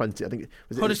finishes 20, I think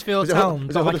Huddersfield Town,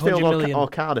 was it Huddersfield or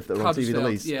Cardiff that were on TV the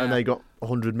least, and they got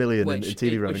 100 million in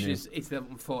TV revenue. Which is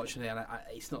unfortunately, and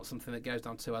it's not something that goes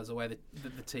down to as the way the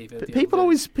TV.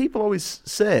 People always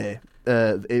say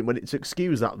when it's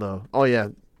excuse that though. Oh yeah,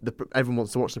 everyone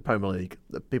wants to watch the Premier League.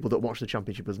 The people don't watch the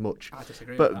Championship as much. I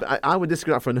disagree. But I would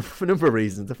disagree with that for a number of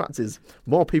reasons. The fact is,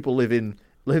 more people live in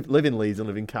Leeds and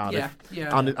live in Cardiff,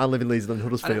 and live in Leeds than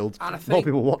Huddersfield. And I think more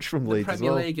people watch from Leeds as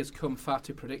well. The Premier League has come far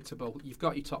too predictable. You've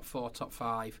got your top 4, top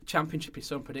 5. Championship is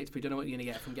so unpredictable. You don't know what you're going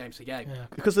to get from game to game. Yeah.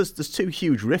 Because there's 2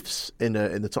 huge rifts in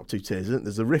the top 2 tiers, isn't there?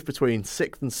 There's a rift between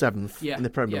 6th and 7th in the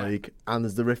Premier League, and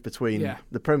there's the rift between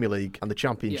the Premier League and the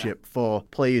Championship for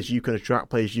players you can attract,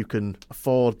 players you can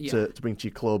afford to bring to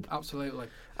your club. Absolutely.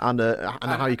 And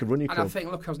how you can run your club. And I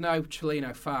think, look, I was no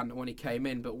Cellino fan when he came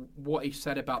in, but what he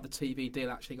said about the TV deal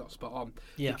actually got spot on.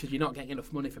 Yeah. Because you're not getting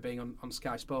enough money for being on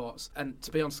Sky Sports. And to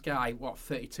be on Sky,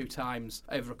 32 times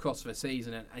over a course of a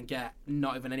season and get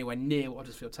not even anywhere near what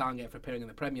Huddersfield Town get for appearing in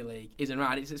the Premier League isn't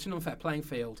right. It's an unfair playing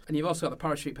field. And you've also got the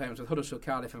parachute payments with Huddersfield,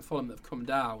 Cardiff and Fulham that have come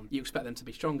down. You expect them to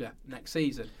be stronger next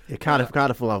season. Yeah,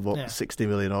 Cardiff will have, 60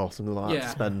 million or something like that to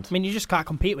spend. I mean, you just can't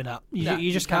compete with that.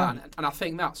 You just can't. And I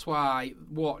think that's why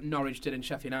what Norwich did and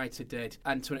Sheffield United did,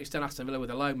 and to an extent Aston Villa with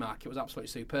a low mark, it was absolutely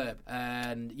superb.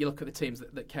 And you look at the teams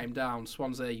that came down,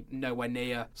 Swansea nowhere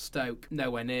near, Stoke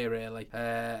nowhere near really.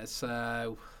 It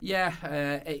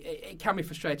can be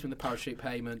frustrating with the parachute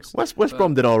payments. West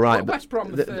Brom did all right, West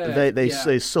Brom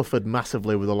they suffered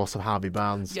massively with the loss of Harvey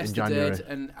Barnes in January. Yes, they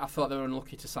did, and I thought they were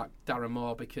unlucky to sack Darren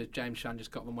Moore because James Shan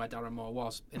just got them where Darren Moore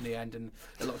was in the end, and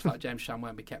it looks like James Shan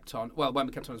won't be kept on. Well, won't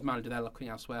be kept on as manager. They're looking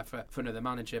elsewhere for another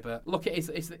manager. But look, it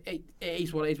is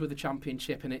what it is with the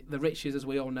Championship, and the riches, as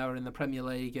we all know, are in the Premier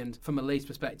League. And from a Leeds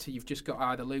perspective, you've just got to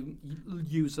either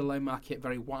use the loan market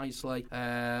very wisely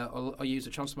or use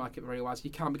the transfer market very wisely.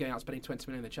 You can't be going out spending 20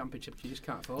 million in the Championship because you just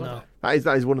can't afford it.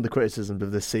 That is one of the criticisms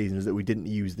of this season, is that we didn't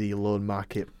use the loan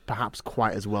market perhaps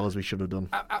quite as well as we should have done.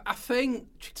 I think,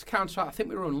 to counter, I think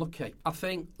we were unlucky. I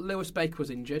think Lewis Baker was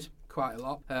injured quite a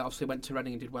lot. Obviously went to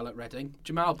Reading and did well at Reading.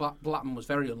 Jamal Blackman was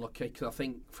very unlucky because I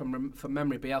think from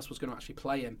memory Bielsa was going to actually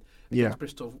play him against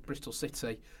Bristol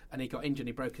City, and he got injured.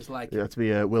 He broke his leg. Yeah, to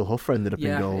be Will Huffer ended up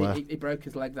in goal there. He broke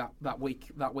his leg that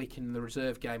week in the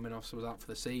reserve game, and obviously was out for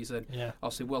the season. Yeah.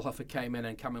 Obviously Will Huffer came in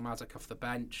and Cameron Mazak off the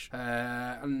bench,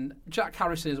 and Jack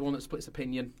Harrison is one that splits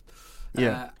opinion.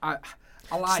 Yeah.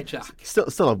 I like Jack.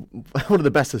 Still one of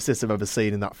the best assists I've ever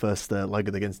seen in that first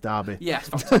leg against Derby. Yes,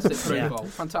 fantastic through ball.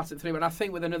 Fantastic through. And I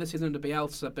think with another season under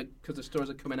Bielsa, because the stories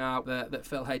are coming out that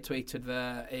Phil Hay tweeted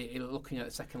looking at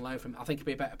the second low from, I think he'd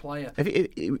be a better player.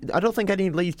 I don't think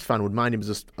any Leeds fan would mind him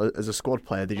as a squad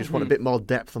player. They just want a bit more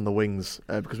depth on the wings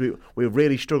because we were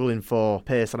really struggling for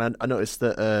pace. And I noticed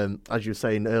that, as you were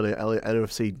saying earlier,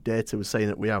 LFC data was saying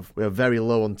that we are very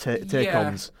low on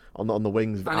take-ons. on the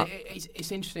wings. And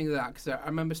it's interesting that, because I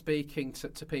remember speaking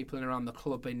to people in around the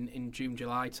club in June,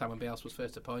 July time when Bielsa was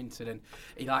first appointed, and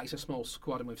he likes a small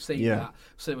squad, and we've seen that.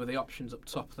 So with the options up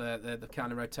top, the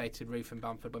kind of rotated Roofe and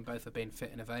Bamford when both have been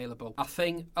fit and available. I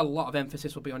think a lot of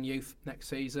emphasis will be on youth next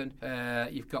season.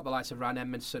 You've got the likes of Ryan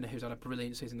Edmondson, who's had a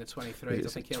brilliant season in the 23s. I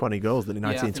think 20 goals, didn't he?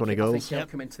 19, 20 goals. I think he'll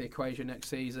come into the equation next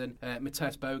season.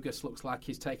 Mateus Bogus looks like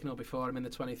he's taken all before him in the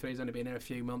 23s, only been here a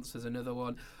few months. There's another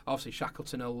one. Obviously,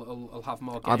 Shackleton will have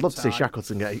more game I'd love to see time.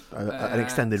 Shackleton get an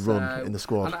extended run in the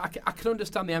squad. And I can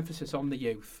understand the emphasis on the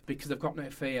youth because they've got no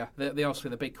fear. Obviously,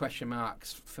 the big question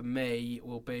marks for me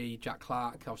will be Jack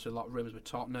Clarke. Obviously, a lot of rumours with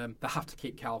Tottenham. They have to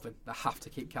keep Calvin. They have to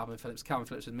keep Calvin Phillips. Calvin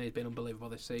Phillips with me has been unbelievable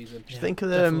this season. Do you think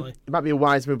it might be a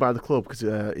wise move by the club, because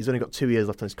he's only got 2 years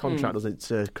left on his contract, doesn't it?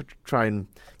 To try and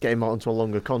get him onto a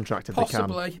longer contract if they can.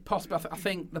 Possibly. I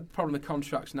think the problem with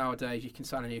contracts nowadays, you can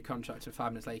sign a new contract and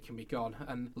 5 minutes later you can be gone.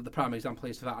 And the prime example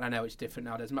is for that, and I know it's different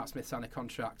nowadays. Matt Smith signed a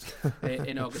contract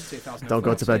in August 2014. Don't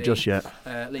go to bed just yet.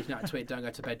 Leeds United tweet, don't go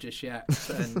to bed just yet.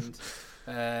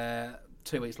 And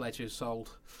 2 weeks later he was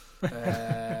sold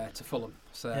to Fulham.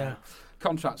 So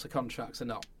contracts are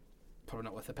not probably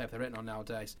not worth the paper they're written on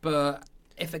nowadays. But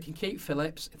if they can keep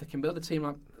Phillips, if they can build a team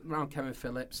around Kevin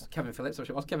Phillips, Calvin Phillips,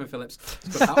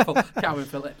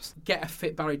 get a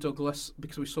fit Barry Douglas,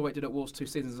 because we saw what he did at Wolves 2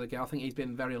 seasons ago. I think he's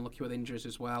been very unlucky with injuries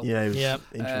as well. Yeah, he was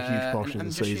injured huge portions and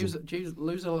of the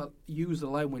season. Use the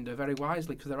loan window very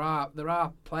wisely, because there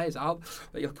are players out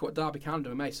that you look at what Derby can do,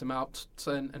 and Mason Mount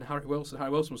and Harry Wilson.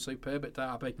 Harry Wilson was superb at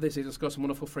Derby. This season scored some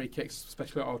wonderful free kicks,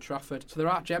 especially at Old Trafford. So there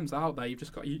are gems out there. You've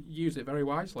just got to use it very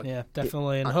wisely. Yeah,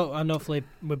 definitely. And hopefully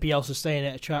with Bielsa staying,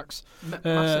 it attracts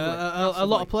massively. A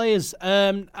lot of players.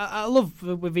 I love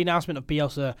with the announcement of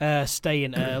Bielsa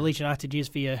staying. Leeds United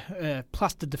used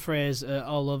plastered the phrase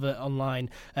all over online.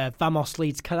 Vamos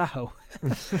Leeds Carajo.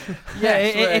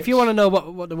 If you want to know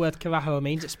what the word Carajo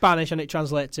means, it's Spanish and it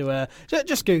translates to.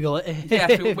 Just Google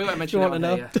it. We won't mention it on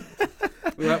here.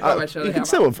 You can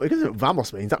say what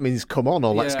Vamos means. That means come on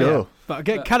or let's go. But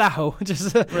Carajo,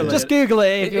 just Google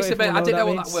it. I didn't know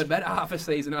what that word meant half a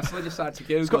season. I still decided to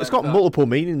Google it. It's got multiple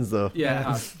meanings though. Yeah, it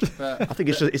has. I think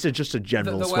it's just a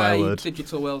general swear word. The way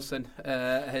Digital Wilson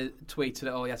tweeted it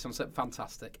all yesterday, so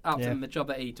fantastic. The job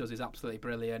that he does is absolutely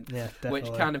brilliant. Yeah, definitely.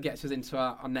 Which kind of gets us into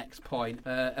our next point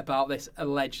about this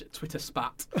alleged Twitter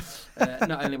spat,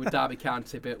 not only with Derby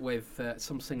County but with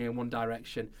some singing in One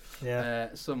Direction.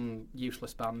 Some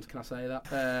useless band. Can I say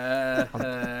that?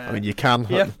 I mean, you can.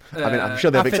 Yeah. I'm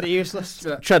sure they've useless.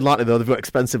 Tread lightly though. They've got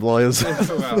expensive lawyers.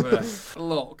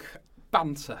 Look,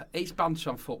 banter. It's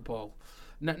banter on football.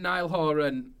 Niall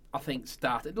Horan, I think,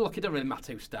 started. Look, it doesn't really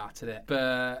matter who started it,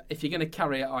 but if you're going to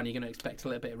carry it on, you're going to expect a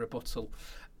little bit of rebuttal.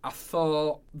 I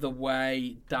thought the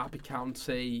way Derby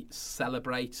County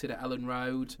celebrated at Ellen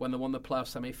Road when they won the playoff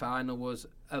semi-final was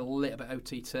a little bit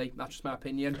OTT. That's just my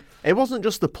opinion. It wasn't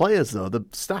just the players, though. The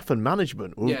staff and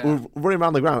management were running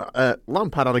around the ground.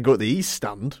 Lampard had to go at the East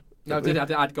Stand. No,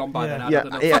 I'd gone by then.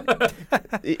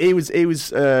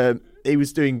 He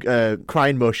was doing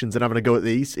crying motions and having a go at the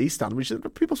East Stand, which is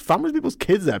people's families, people's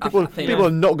kids there. People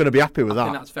are not going to be happy with that. I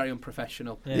think that's very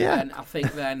unprofessional. Yeah. And I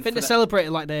think then... they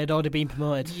celebrated like they had already been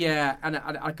promoted. Yeah, and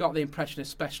I got the impression,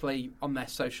 especially on their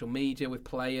social media with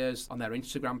players, on their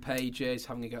Instagram pages,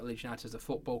 having a go at Leeds United as a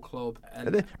football club.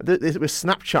 And they were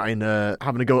Snapchatting,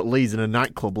 having a go at Leeds in a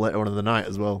nightclub later on in the night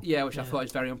as well. Yeah, which I thought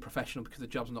was very unprofessional because the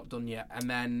job's not done yet. And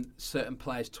then certain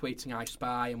players tweeting I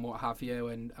spy and what have you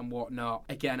and whatnot.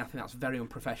 Again, I think that's very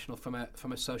unprofessional from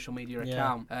a social media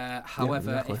account.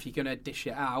 However, if you're going to dish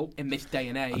it out in this day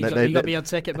and age, you've got to be able to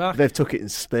take it back. They've took it in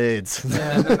spades.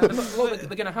 They're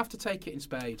going to have to take it in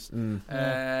spades.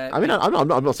 I mean, I'm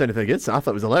not saying anything against it. I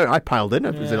thought it was hilarious. I piled in.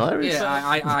 It was hilarious. Yeah,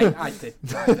 I did.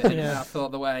 I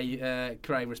thought the way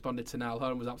Craig responded to Niall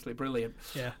Horan was absolutely brilliant.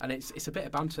 Yeah. And it's a bit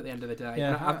of banter at the end of the day.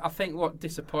 Yeah. And I think what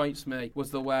disappoints me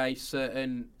was the way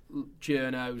certain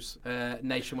journos,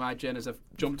 nationwide journos, have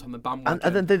jumped on the bandwagon.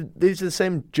 And then these are the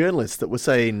same journalists that were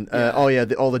saying,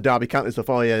 all the Derby County stuff,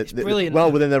 brilliant.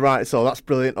 Well within their rights, so that's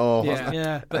brilliant.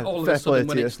 But all of a sudden,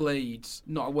 when it's Leeds,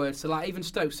 not a word. So, like, even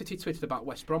Stoke City tweeted about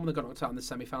West Brom when they got knocked out in the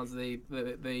semi-finals of the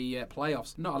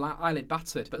playoffs. Not an eyelid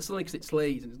battered, but suddenly because it's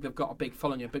Leeds and they've got a big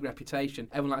following, a big reputation,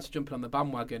 everyone likes to jump on the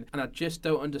bandwagon. And I just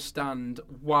don't understand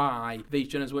why these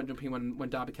journalists weren't jumping when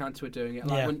Derby County were doing it.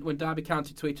 Like when Derby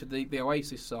County tweeted the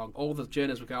Oasis song, song, all the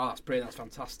journalists would go, "Oh, that's brilliant, that's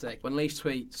fantastic." When Leeds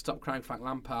tweet, "Stop crying, Frank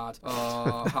Lampard,"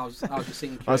 or "How's your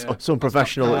sinker?" Some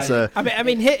professional. It's I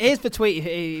mean, here's the tweet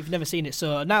if you've never seen it.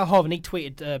 So Niall Horan, he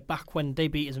tweeted back when they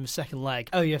beat us in the second leg.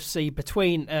 OUFC,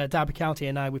 between Derby County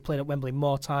and I, we played at Wembley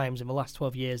more times in the last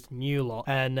 12 years than you lot.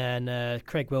 And then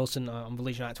Craig Wilson on the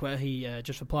Leeds United Twitter, he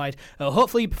just replied,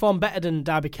 "Hopefully you perform better than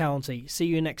Derby County. See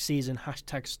you next season.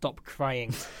 #stop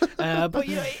crying." But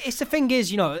it's the thing is,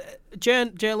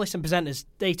 journalists and presenters,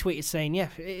 they tweeted saying, "Yeah,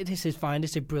 this is fine.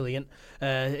 This is brilliant.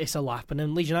 It's a laugh." And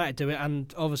then Leeds United do it,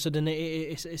 and all of a sudden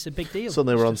it's a big deal.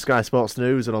 Suddenly we're on Sky Sports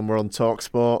News and we're on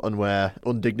TalkSport and we're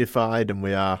undignified and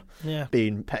we are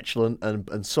being petulant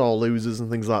and sore losers and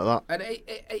things like that. And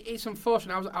it's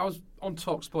unfortunate. I was on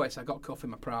TalkSport, so I got cuff in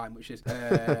my prime, which is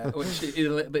a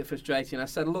little bit frustrating. I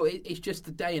said, look, it's just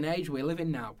the day and age we live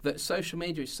in now, that social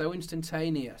media is so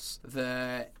instantaneous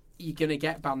that you're going to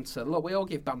get banter. Look, we all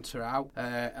give banter out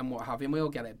and what have you, and we all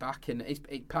get it back, and it's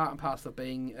part and parcel of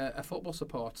being a football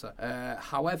supporter.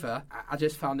 However, I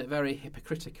just found it very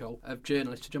hypocritical of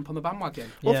journalists to jump on the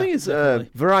bandwagon. Well, the thing is,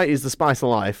 variety is the spice of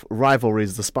life, rivalry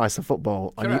is the spice of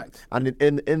football. Correct. And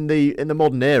in the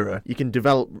modern era, you can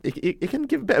develop, you can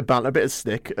give a bit of banter, a bit of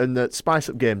stick, and spice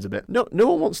up games a bit. No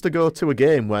one wants to go to a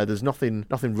game where there's nothing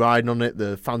riding on it.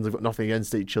 The fans have got nothing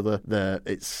against each other.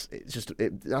 That's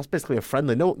basically a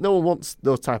friendly. No one wants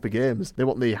those type of games. They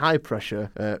want the high pressure,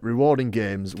 rewarding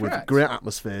games with great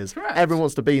atmospheres. Correct. Everyone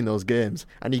wants to be in those games,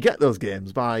 and you get those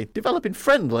games by developing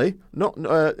friendly. Not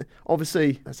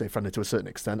obviously, I say friendly to a certain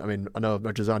extent. I mean, I know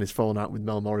Rajazani's fallen out with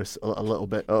Mel Morris a little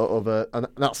bit over, and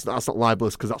that's not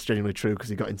libelous because that's genuinely true because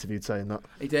he got interviewed saying that.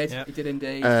 He did. He did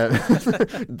indeed.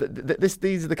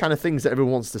 These are the kind of things that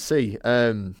everyone wants to see.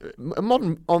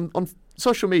 Modern on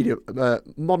social media,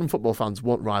 modern football fans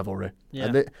want rivalry. Yeah.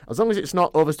 And as long as it's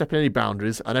not overstepping any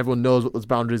boundaries and everyone knows what those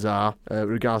boundaries are with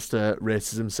regards to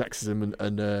racism, sexism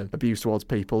and abuse towards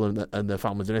people and their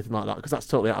families and anything like that, because that's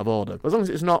totally out of order. But as long as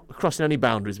it's not crossing any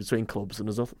boundaries between clubs and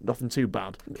there's nothing too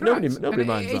bad, nobody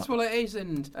minds that. It is what it is,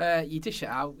 and you dish it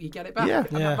out, you get it back. Yeah.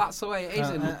 And that's the way it is.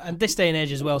 And this day and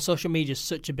age as well, social media is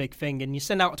such a big thing, and you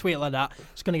send out a tweet like that,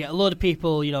 it's going to get a load of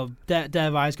people,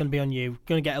 their eyes going to be on you,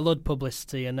 going to get a load of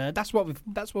publicity, and that's what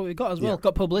we've got as well.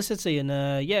 Got publicity, and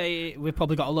we've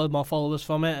probably got a load more followers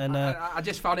from it. And I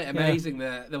just found it amazing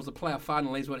that there was a playoff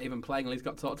final. Leeds weren't even playing. Leeds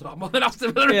got talked about more than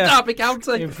Aston Villa and Derby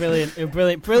County.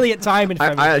 Brilliant timing.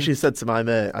 I actually said to my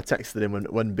mate, I texted him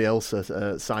when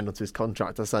Bielsa signed onto his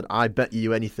contract. I said, I bet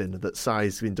you anything that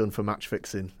Sai's been done for match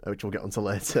fixing, which we'll get onto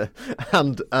later,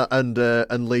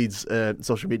 and Leeds'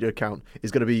 social media account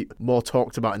is going to be more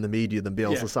talked about in the media than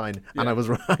Bielsa sign. And I was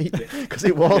right because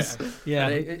it was. Yeah.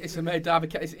 It's a made Derby.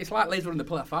 It's like Leeds were in the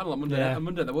playoff final on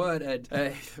Monday. The word.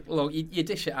 Look, you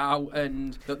dish it out,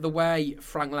 and the way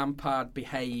Frank Lampard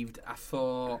behaved, I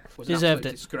thought was an absolute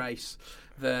disgrace.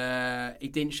 He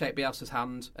didn't shake Bielsa's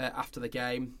hand after the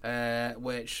game,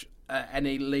 which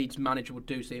any Leeds manager would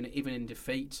do. So even in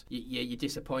defeat, you're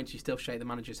disappointed. You still shake the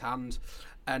manager's hand.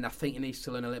 And I think he needs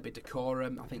to learn a little bit of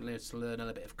decorum. I think he needs to learn a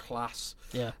little bit of class.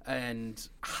 Yeah. And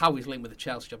how he's linked with the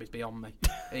Chelsea job is beyond me.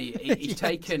 He's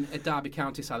taken a Derby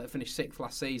County side that finished 6th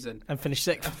last season. And finished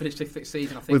 6th. Finished 6th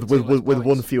season, I think. With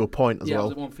one fewer point as well. Yeah,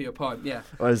 with one fewer point, yeah.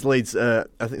 Whereas Leeds, I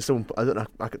think someone, I don't know,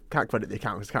 I can't credit the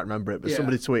account because I can't remember it, but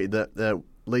somebody tweeted that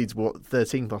Leeds were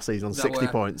 13th last season on 60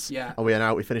 points,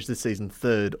 and we finished this season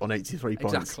 3rd on 83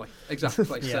 points.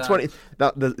 Exactly. Yeah. 20.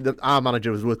 Our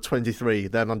manager was worth 23.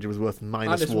 Their manager was worth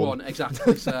minus one.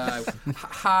 Exactly. So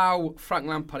how Frank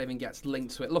Lampard even gets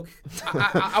linked to it? Look,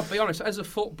 I'll be honest. As a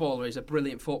footballer, he's a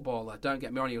brilliant footballer. Don't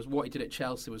get me wrong. What he did at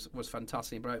Chelsea was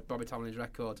fantastic. He broke Bobby Tamlin's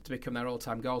record to become their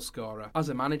all-time goal scorer. As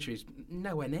a manager, he's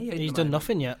nowhere near. He's done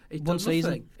nothing yet. One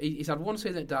season. He's had one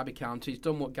season at Derby County. He's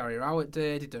done what Gary Rowett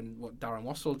did. He's done what Darren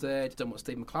Wassell did. He's done what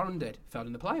Steve McLaren did. Failed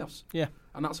in the playoffs. Yeah.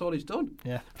 And that's all he's done.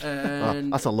 Yeah.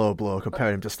 That's a low blow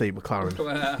comparing him to Steve McLaren.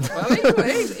 Well,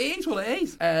 it is what it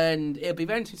is. And it'll be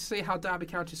very interesting to see how Derby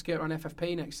County skirt around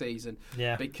FFP next season.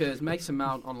 Yeah. Because Mason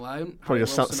Mount on loan. Probably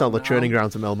just sell the training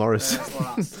ground to Mel Morris.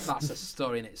 Well, that's a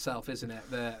story in itself, isn't it?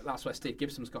 That's where Steve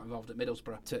Gibson's got involved at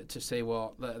Middlesbrough to see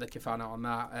what they can find out on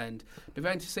that. And it'll be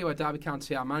very interesting to see where Derby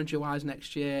County are manager-wise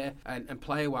next year and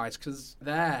player-wise, because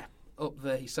they're up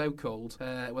the so-called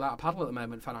without a paddle at the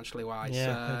moment, financially wise.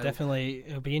 Yeah, definitely.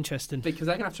 It'll be interesting. Because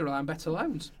they're going to have to rely on better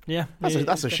loans. Yeah.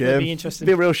 That's a shame. Be interesting.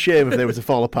 It'd be a real shame if they were to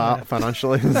fall apart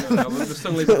financially. The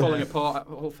Stunleys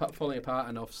are falling apart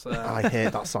enough. So. I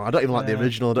hate that song. I don't even like the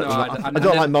original. I I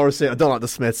don't like Morrissey. I don't like the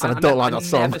Smiths. And I don't like that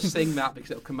song. I never sing that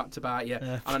because it'll come back to bite you.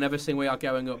 Yeah. And I never sing We Are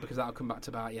Going Up because that'll come back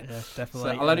to bite you. Yeah,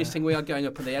 definitely. So I'll only sing We Are Going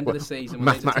Up at the end of the season.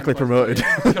 Mathematically promoted.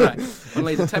 Correct. When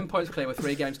Leeds are 10 points clear with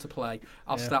 3 games to play,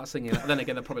 I'll start singing it. And then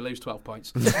again, they'll probably lose 12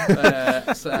 points. The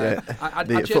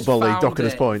just Football League found docking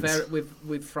us points.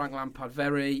 With Frank Lampard,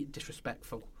 very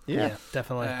disrespectful. Yeah,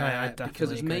 definitely. I because definitely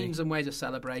there's agree. means and ways of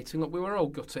celebrating. Look, we were all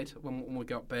gutted when we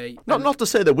got beat. Not to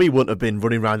say that we wouldn't have been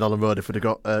running around Allen Road if we'd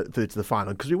have got through to the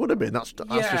final, because we would have been. That's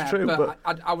just true. But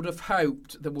I would have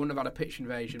hoped they wouldn't have had a pitch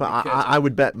invasion. But I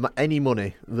would bet any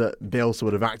money that Bielsa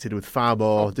would have acted with far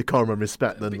more decorum and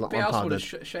respect than Lampard Bielsa would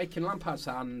did. have shaken Lampard's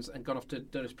hands and gone off to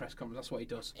do his press conference. That's what he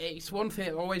does. It's one thing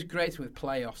that always grates with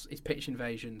playoffs is pitch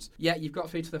invasions. Yeah, you've got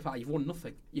through to the final. You've won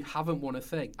nothing. You haven't won a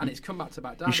thing, and it's come back to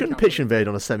back. You shouldn't pitch invade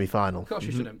on a semi-final. Of course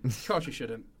you shouldn't. Of course you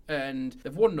shouldn't. And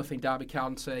they've won nothing, Derby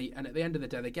County, and at the end of the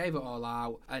day they gave it all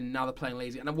out, and now they're playing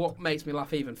Leeds. And what makes me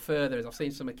laugh even further is I've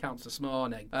seen some accounts this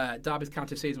morning. Derby's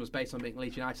County season was based on beating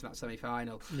Leeds United in that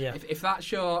semi-final. Yeah. If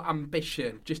that's your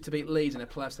ambition, just to beat Leeds in a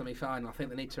playoff semi-final, I think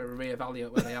they need to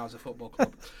reevaluate where they are as a football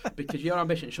club, because your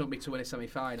ambition shouldn't be to win a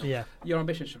semi-final. Yeah. Your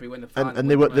ambition should be win the final. And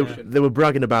they were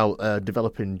bragging about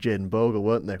developing Jane Bogle,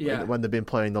 weren't they? Yeah. When they've been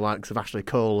playing the likes of Ashley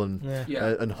Cole and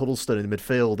Huddleston in the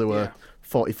midfield, they were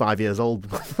 45 years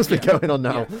old. Must be going on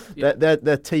now. Yeah.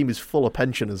 Their team is full of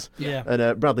pensioners. Yeah.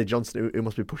 And Bradley Johnson, who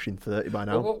must be pushing 30 by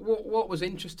now. Well, what was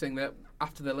interesting that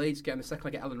after the Leeds game, the second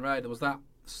leg at Ellen Road, there was that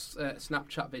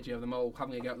Snapchat video of them all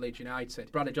having a go at Leeds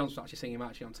United. Bradley Johnson was actually singing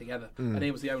Marching On Together, and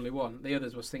he was the only one. The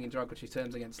others were singing derogatory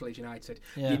terms against Leeds United.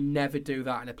 Yeah. You never do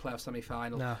that in a playoff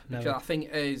semi-final. No, because never. I think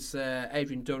as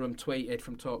Adrian Durham tweeted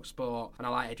from TalkSport, and I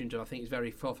like Adrian Durham, I think he's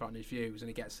very forthright in his views, and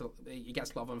he gets a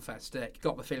lot of unfair stick.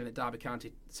 Got the feeling that Derby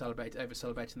County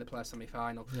over-celebrating the playoff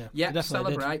semi-final. Yeah,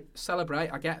 celebrate,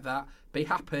 I get that. Be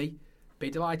happy. Be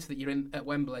delighted that you're in at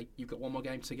Wembley. You've got one more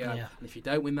game to go, and if you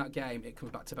don't win that game, it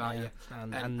comes back to bite you.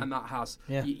 And that has.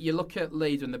 Yeah. You look at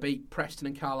Leeds when they beat Preston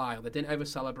and Carlisle. They didn't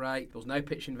over-celebrate. There was no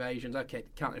pitch invasions. Okay,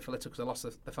 counted for little because they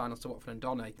lost the finals to Watford and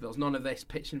Donny. There was none of this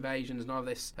pitch invasions, none of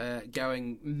this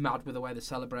going mad with the way they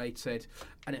celebrated.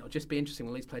 And it'll just be interesting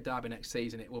when Leeds play Derby next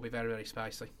season. It will be very, very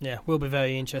spicy. Yeah, will be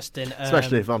very interesting.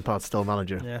 Especially if Lampard's still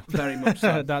manager. Yeah, very much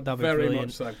so. That'll be very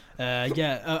brilliant. much so.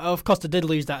 Of course, they did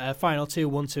lose that final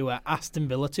 2-1 to Aston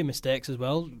Villa. 2 mistakes as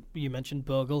well. You mentioned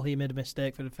Bogle. He made a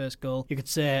mistake for the first goal. You could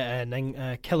say and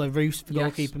then Keller Roos, the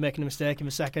goalkeeper, making a mistake in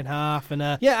the second half. And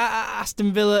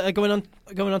Aston Villa are going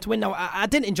on to win. Now, I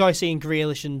didn't enjoy seeing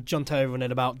Grealish and John Terry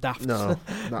running about daft. No,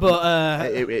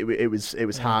 but it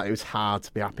was hard. It was hard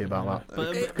to be happy about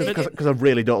that because I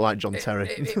really don't like John Terry.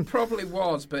 It probably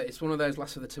was, but it's one of those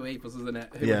lesser of the two evils, isn't it?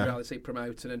 Who would rather see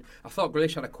promoted? And I thought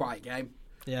Grealish had a quiet game.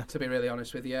 Yeah, to be really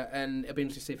honest with you, and it'll be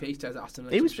interesting to see if he stays at Aston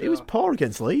Villa. He was poor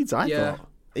against Leeds. I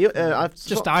thought.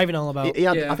 Just diving all about.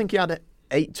 I think he had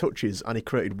 8 touches and he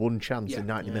created 1 chance in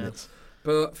 90 minutes.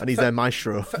 And he's their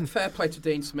maestro. Fair play to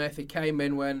Dean Smith. He came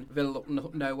in when Villa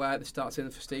looked nowhere at the start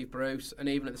season for Steve Bruce, and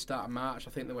even at the start of March,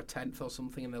 I think they were 10th or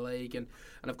something in the league, and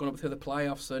have gone up through the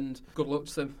playoffs. And good luck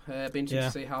to them. Be interesting to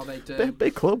see how they do.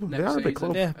 Big club. They are a big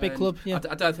club. Yeah, big club. Yeah.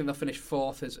 I don't think they'll finish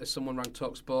 4th as someone ranked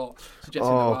TalkSport.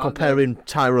 Comparing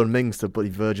Tyrone Mings to bloody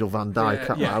Virgil van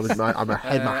Dijk. I'm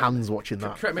ahead my hands watching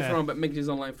that. Correct me if I'm wrong, but Mings is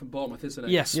on loan from Bournemouth, isn't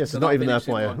it? Yes, he's not even their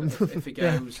player. If he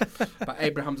goes, but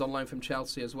Abraham's on loan from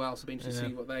Chelsea as well. So it'll be interesting to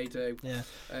see what they do.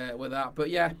 With that, but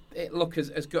it look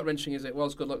as gut wrenching as it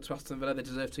was. Good luck to Aston Villa. They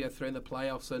deserve to go through in the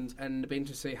playoffs, and it'll be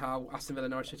interesting to see how Aston Villa,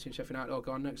 Norwich City, and Sheffield United all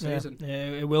go on next season.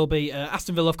 Yeah, it will be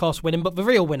Aston Villa, of course, winning, but the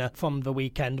real winner from the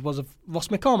weekend was Ross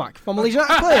McCormack, former Leeds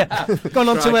United player, gone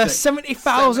on to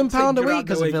 £70,000 a week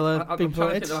as a Villa being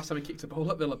promoted. The last time he kicked a ball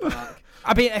at Villa Park.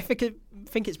 I mean, I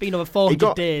think it's been over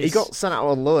 400 days. He got sent out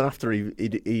on loan after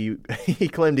he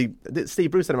claimed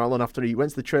Steve Bruce sent him out on loan after he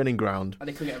went to the training ground. And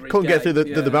he couldn't get through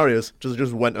the barriers.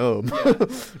 Just went home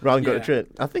rather than go to train.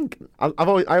 I think I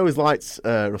always liked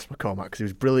Ross McCormack because he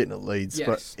was brilliant at Leeds,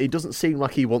 but he doesn't seem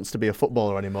like he wants to be a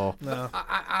footballer anymore. No.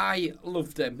 I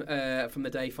loved him from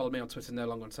the day he followed me on Twitter, no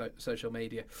longer on social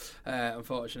media,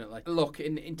 unfortunately. Look,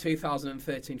 in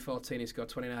 2013-14 he scored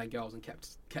 29 goals and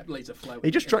kept Leeds afloat.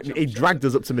 He dragged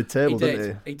us up to mid-table,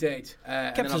 didn't he? He did.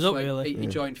 Kept us up, really. He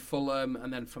joined Fulham,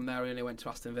 and then from there he only went to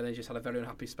Aston Villa. He just had a very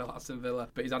unhappy spell at Aston Villa,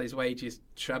 but he's had his wages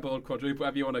trebled, quadruple,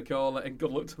 whatever you want to call it, and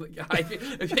good luck to the guy.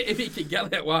 if he can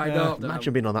get it, why not?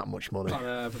 Imagine being on that much money.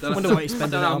 I wonder what he's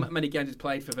spending I don't know on. how many games he's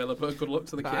played for Villa, but good luck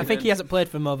to the kid. I think he hasn't played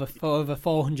for over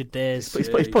 400 days. But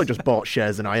he's probably just bought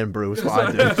shares in Iron Brew, is what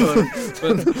I do.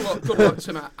 But look, good luck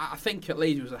to him. I think at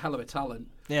Leeds he was a hell of a talent.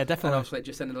 Yeah, And definitely. obviously it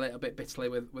just ended a little bit bitterly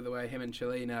with the way him and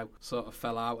Chilino sort of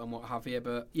fell out and what have you.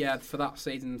 But yeah, for that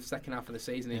season, second half of the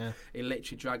season, he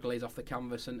literally dragged Leeds off the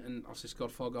canvas and obviously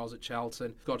scored 4 goals at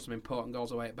Charlton, scored some important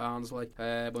goals away at Barnsley,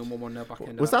 when 1-1 back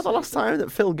end. Was that the last time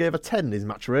that Phil gave a 10 in his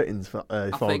match ratings for 4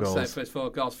 goals? I think so, for his 4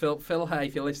 goals. Phil Hay,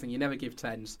 if you're listening, you never give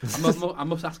 10s. I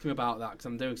must ask him about that because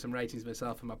I'm doing some ratings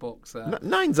myself in my books.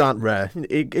 9s aren't rare.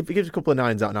 He gives a couple of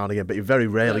 9s out now and again, but he very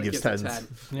rarely gives 10s.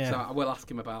 10. Yeah. So I will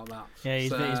ask him about that. Yeah,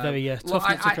 he's very tough Look,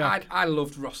 nut to crack. I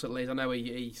loved Ross at Leeds. I know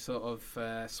he sort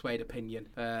of swayed opinion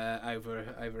over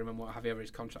him and what have you over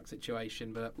his contract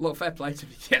situation. But look, fair play to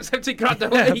him. He gets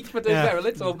 $70,000 a week for doing very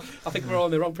little. I think we're all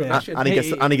in the wrong profession. And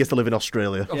he gets to live in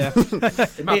Australia. Yeah.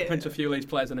 He might print a few Leeds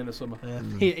players in the summer. Yeah.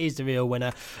 He's the real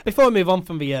winner. Before we move on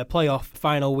from the playoff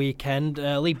final weekend,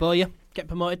 Lee Bowyer get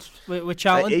promoted with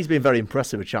Charlton. He's been very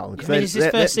impressive with Charlton. I mean, it's his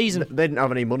first season. They didn't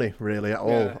have any money really at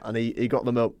all, and he got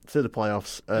them up to the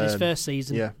playoffs. His first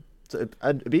season. Yeah. So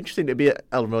it'd be interesting to be at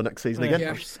Elland Road next season again.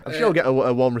 Yes. I'm sure he'll get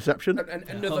a warm reception. And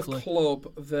another hopefully.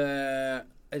 club that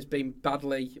has been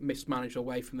badly mismanaged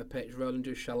away from the pitch. Roland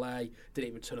Duchalet didn't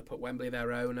even turn up at Wembley,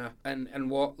 their owner. And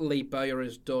what Lee Bowyer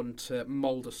has done to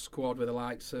mould a squad with the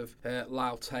likes of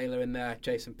Lyle Taylor in there,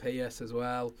 Jason Pearce as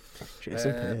well,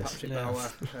 Patrick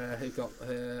Bauer, who got,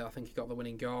 I think he got the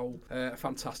winning goal.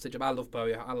 Fantastic job. I love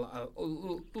Bowyer.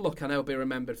 Look, I know he'll be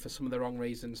remembered for some of the wrong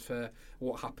reasons for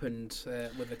what happened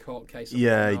with the court case.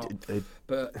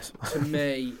 But to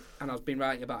me, and I've been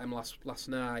writing about him last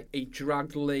night, he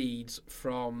dragged Leeds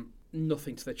from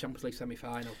nothing to the Champions League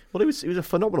semi-final. Well, he was a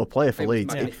phenomenal player for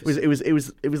Leeds. He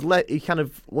kind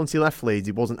of once he left Leeds,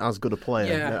 he wasn't as good a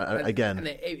player again. And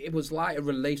it was like a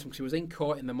release because he was in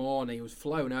court in the morning, he was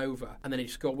flown over, and then he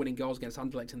scored winning goals against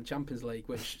Anderlecht in the Champions League,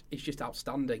 which is just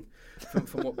outstanding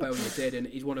from what Bowyer did. And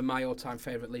he's one of my all-time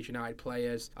favourite Leeds United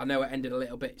players. I know it ended a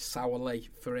little bit sourly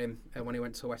for him when he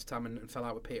went to West Ham and fell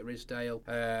out with Peter Ridsdale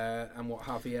and what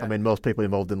have you. I mean, most people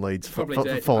involved in Leeds probably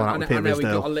did. falling out with Peter Ridsdale. I know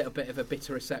he got a little bit of a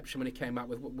bitter reception when he came back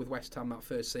with West Ham that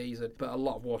first season, but a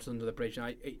lot of water under the bridge.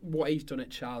 Now, what he's done at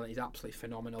Charlton is absolutely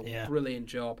phenomenal. Yeah. Brilliant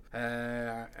job,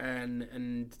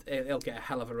 and he'll get a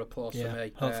hell of a applause for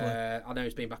me. I know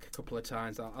he's been back a couple of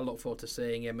times. I look forward to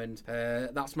seeing him, and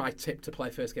that's my tip to play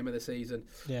first game of the season.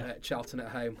 Charlton at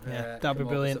home. That'd be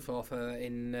brilliant. The 4th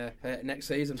in next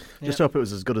season. Just hope it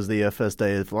was as good as the first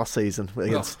day of last season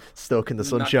against Stoke in the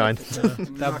sunshine.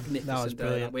 Magnificent. That was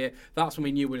brilliant. That's when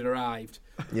we knew we'd arrived.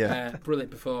 Yeah, brilliant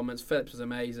performance. Phillips was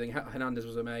amazing. Hernandez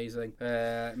was amazing.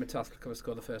 Metalska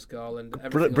scored the first goal, and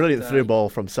brilliant through ball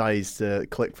from Saiz to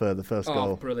Click for the first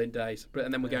goal. Brilliant days.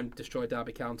 And then we're going to destroy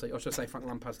Derby County, or should I say Frank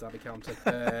Lampard's Derby County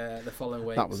the following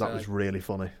week. That was really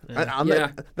funny. And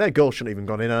their goal shouldn't have even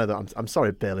gone in either. I'm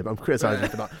sorry, Bailey, but I'm criticising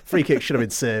for that. Free kick should have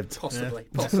been saved. Possibly.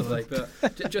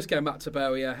 But just going back to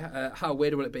Bowyer, how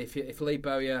weird will it be if Lee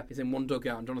Bowyer is in one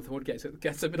dugout and Jonathan Wood gets a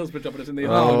Middlesbrough job and is in the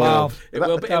other? Oh wow! It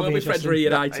will be Fred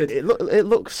reunited. It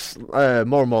looks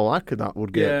more and more like that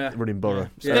Woodgate running Borough.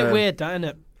 It's a bit weird, that, isn't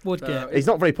it? Woodgate. He's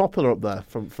not very popular up there,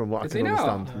 from what I can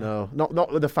understand. No,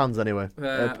 not with the fans anyway.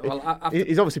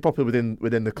 He's obviously popular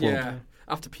within the club. Yeah.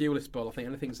 After Pulis Ball, I think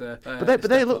anything's but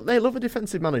they love a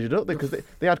defensive manager, don't they? Because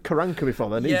they had Karanka before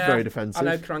then. He's very defensive. I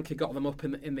know Karanka got them up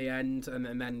in the end,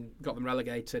 and then got them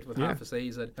relegated with half a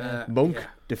season. Monk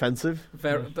defensive,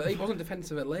 but he wasn't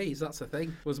defensive at Leeds. That's the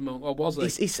thing. Was Monk, or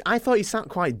was he? I thought he sat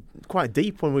quite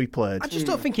deep when we played. I just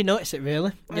don't think he noticed it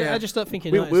really. I just don't think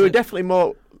he noticed it. We were definitely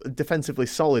more defensively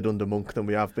solid under Monk than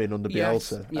we have been under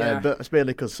Bielsa. But it's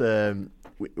mainly because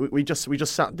we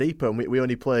just sat deeper, and we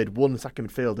only played one second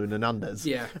midfielder in Hernandez.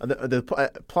 Yeah. And the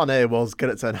plan A was get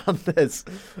it to Hernandez,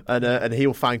 and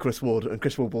he'll find Chris Wood, and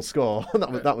Chris Wood will score.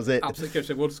 that was it. Absolutely,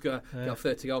 Chris Wood got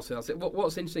 30 goals. So that's it.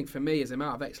 What's interesting for me is the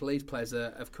amount of ex-Leeds players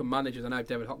that have come managers. I know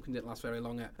David Hopkins didn't last very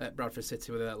long at Bradford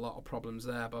City with a lot of problems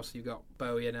there. But also you've got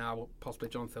Bowyer now, possibly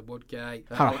Jonathan Woodgate.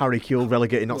 Harry Kewell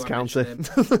relegated Notts County.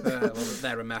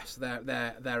 They're a mess.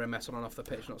 They're a mess on and off the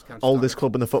pitch. Notts County. Oldest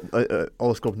club in the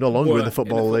oldest club no longer in the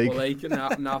Football League. Now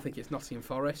I think it's Nottingham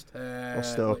Forest. Or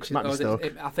Stoke. Stoke.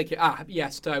 I think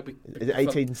Stoke. Is it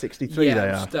 1863 they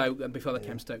are? Stoke, and before they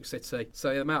came Stoke City.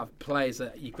 So the amount of players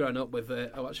that you've grown up with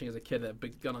watching as a kid that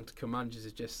have gone on to become managers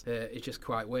is just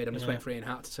quite weird. I'm just waiting for Ian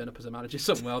Hart to turn up as a manager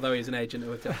somewhere, although he's an agent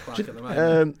with Jeff Clark at the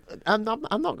moment. I'm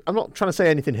not trying to say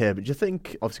anything here, but do you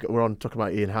think, obviously we're on talking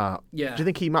about Ian Hart, do you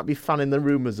think he might be fanning the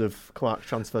rumours of Clark's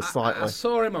transfer transfer slightly. I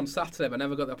saw him on Saturday, but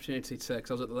never got the opportunity to,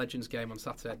 because I was at the Legends game on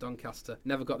Saturday at Doncaster.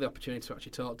 Never got the opportunity to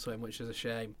actually talk to him, which is a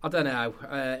shame. I don't know.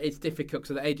 It's difficult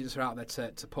because the agents are out there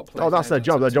to put players. Oh, that's their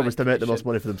job. Their job is to make the commission. most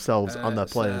money for themselves and their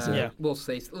players. Yeah. We'll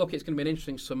see. Look, it's going to be an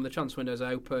interesting summer. The transfer window's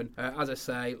open. As I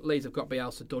say, Leeds have got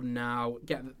Bielsa done now.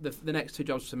 Get the next two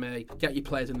jobs for me. Get your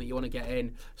players in that you want to get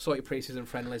in. Sort your pre-season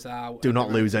friendlies out. Do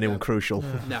not lose anyone crucial.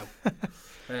 No.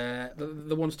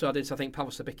 The ones to add is, I think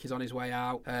Pavel Sabicki's on his way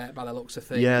out by the looks of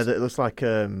things. Yeah, it looks like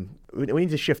we need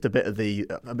to shift a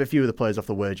few of the players off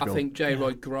the wage bill. I think J.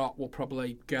 Roy Grott will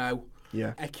probably go.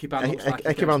 Yeah, Ekiban looks like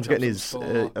Ekiban's getting his.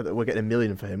 We're getting $1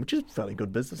 million for him, which is fairly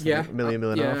good business. Yeah, $1 million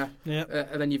and a half. Yeah.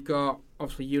 And then you've got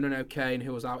obviously Yunan O'Kane,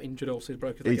 who was out injured also. He's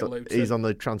broken his leg at Luton. He's on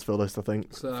the transfer list, I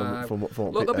think. So, from what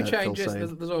look, there'll be changes.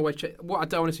 There's always what I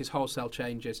don't want to see is wholesale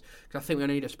changes, because I think we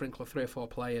need a sprinkle of 3 or 4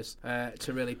 players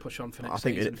to really push on for next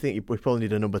season. I think we probably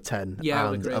need a number 10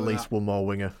 and at least one more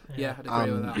winger. Yeah, I'd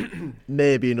agree with that.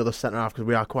 Maybe another centre half, because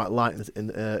we are quite light in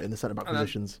the centre back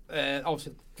positions.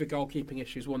 Obviously, the goalkeeping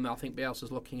issue is one that I think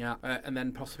Bielsa's looking at, and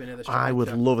then possibly another. I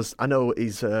would love us. I know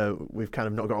we've kind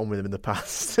of not got on with him in the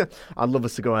past. I'd love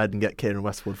us to go ahead and get Kieran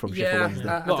Westwood from Sheffield Wednesday.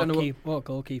 I don't know what a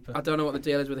goalkeeper. I don't know what the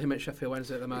deal is with him at Sheffield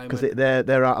Wednesday at the moment.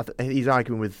 Because he's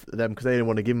arguing with them because they didn't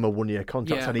want to give him a 1-year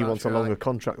contract, and he wants a longer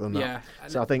contract than that. Yeah.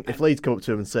 So I think if Leeds come up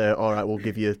to him and say, "All right, we'll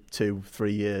give you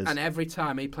 2-3 years," and every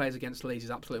time he plays against Leeds,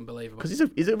 he's absolutely unbelievable. Because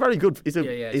he's a very good. He's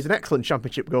an excellent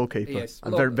Championship goalkeeper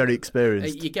and very very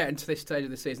experienced. You get into this stage of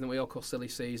the season that we all call silly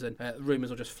season. Rumours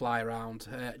will just fly around.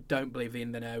 Don't believe the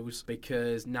in the knows,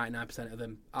 because 99% of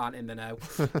them aren't in the know.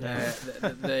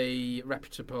 The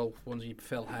reputable ones,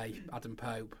 Phil Hay, Adam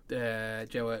Pope,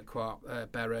 Joe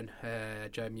Urquhart, Berron,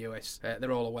 Joe Mewis,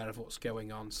 they're all aware of what's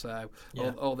going on. So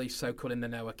all these so-called in the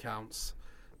know accounts,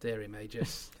 dearie me,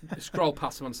 just scroll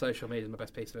past them on social media is my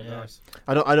best piece of advice.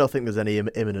 I don't think there's any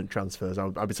imminent transfers.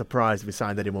 I'd be surprised if we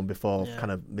signed anyone before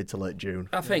kind of mid to late June.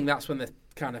 I think that's when the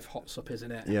kind of hots up, isn't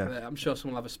it? Yeah. I'm sure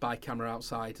someone will have a spy camera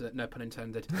outside, no pun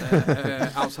intended,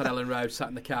 outside Ellen Road, sat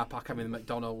in the car park having the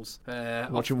McDonald's.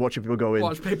 Watching people go in.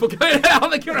 Watch people going out on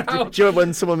the ground. Do you remember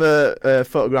when someone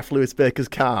photographed Lewis Baker's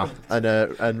car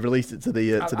and released it to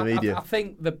the media? I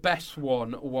think the best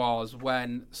one was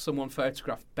when someone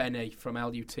photographed Benny from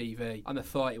LUTV, and they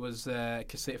thought it was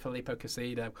Filippo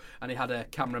Casido, and he had a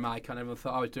camera mic on, and everyone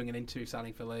thought I was doing an interview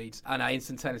signing for Leeds, and I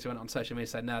instantaneously went on social media and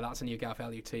said, no, that's a new guy for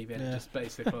LUTV, and it just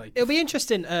basically. It'll be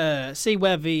interesting see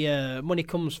where the money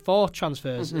comes for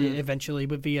transfers eventually,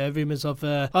 with the rumours of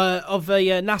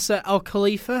Nasser Al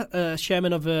Khalifa,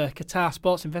 chairman of Qatar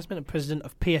Sports Investment and president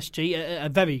of PSG, a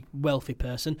very wealthy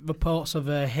person. Reports of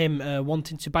him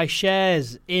wanting to buy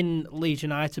shares in Leeds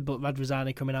United, but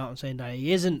Radrizzani coming out and saying that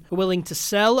he isn't willing to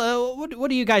sell. What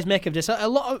do you guys make of this? A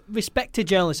lot of respected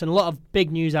journalists and a lot of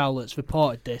big news outlets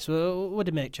reported this. What do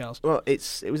you make, Charles? Well,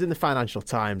 it was in the Financial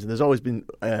Times, and there's always been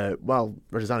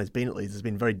Radrizzani's been at Leeds, there's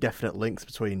been very definite links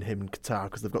between him and Qatar,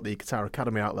 because they've got the Qatar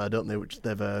Academy out there, don't they, which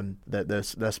they're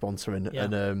sponsoring,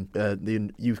 and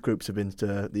the youth groups have been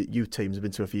to, the youth teams have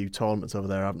been to a few tournaments over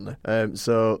there, haven't they?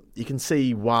 So you can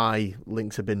see why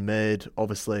links have been made.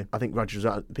 Obviously, I think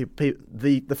Radrizzani,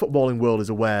 the footballing world is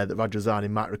aware that Radrizzani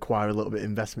might require a little bit of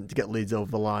investment to get Leeds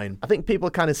over the line. I think people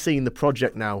are kind of seeing the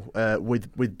project now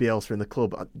with Bielsa in the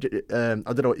club. I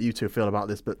don't know what you two feel about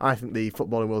this, but I think the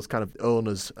footballing world's kind of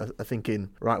owners are thinking,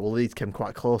 right, well, Leeds came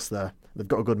quite close there. They've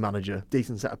got a good manager,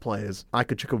 decent set of players. I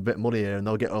could chuck up a bit of money here and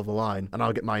they'll get over the line, and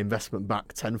I'll get my investment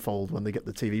back tenfold when they get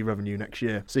the TV revenue next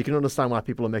year. So you can understand why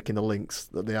people are making the links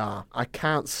that they are. I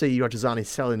can't see Radrizzani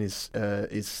selling his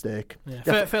stake.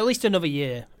 Yeah. For at least another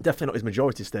year. Definitely not his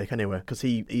majority stake anyway, because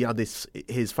he had his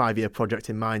 5-year project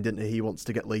in mind, didn't he? He wants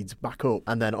to get Leeds back up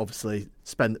and then obviously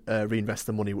reinvest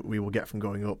the money we will get from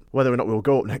going up. Whether or not we'll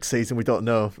go up next season, we don't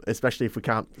know, especially if we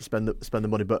can't spend the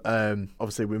money. But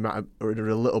obviously we might are in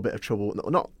a little bit of trouble.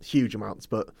 Not huge amounts,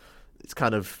 but it's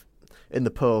kind of in the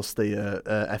post, the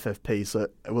FFP. So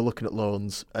we're looking at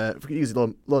loans. If we use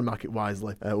the loan market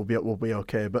wisely, we'll be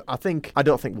okay. But I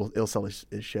don't think he'll sell his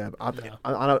share.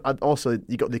 I'd also,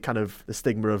 you got the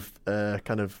stigma of don't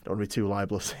want to be too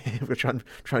libelous. We're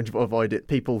trying to avoid it.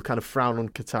 People kind of frown on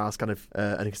Qatar's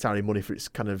and Qatari money for its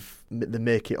they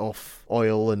make it off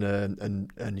oil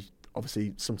and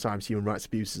obviously sometimes human rights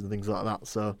abuses and things like that.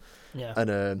 So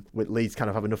with Leeds kind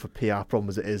of have enough of PR problem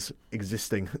as it is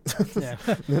existing. So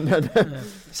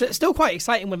it's still quite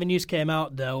exciting when the news came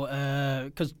out, though,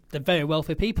 because they're very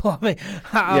wealthy people. I mean,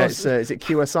 is it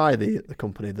QSI the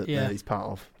company that he's part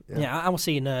of? Yeah, I was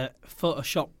seeing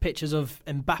Photoshop pictures of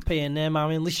Mbappe and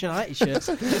Neymar in Leeds United shirts.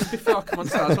 Just before I come on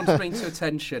to that, I just want to bring to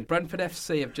attention, Brentford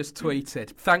FC have just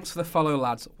tweeted, "Thanks for the follow,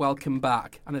 lads. Welcome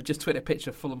back." And they've just tweeted a picture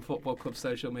of Fulham Football Club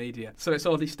social media. So it's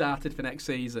already started for next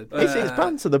season. It's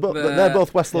banter. They're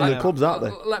both West London clubs, aren't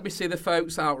they? Let me see the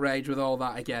folks outraged with all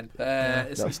that again. There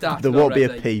won't be a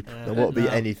peep. There won't be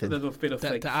anything. There'll be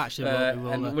nothing.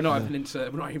 And we're not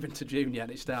even to June yet.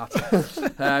 It started.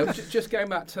 Just going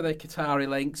back to the Qatari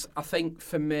links, I think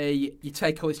for me, you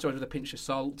take all these stories with a pinch of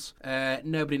salt.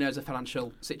 Nobody knows the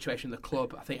financial situation of the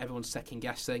club. I think everyone's second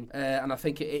guessing, and I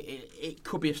think it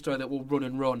could be a story that will run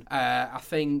and run. I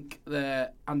think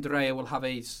that Andrea will have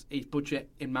his budget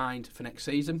in mind for next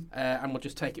season, and we'll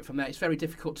just take it from there. It's very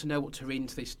difficult to know what to read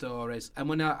into these stories, and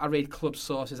when I read club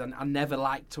sources, and I never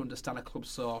like to understand a club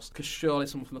source, because surely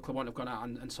someone from the club won't have gone out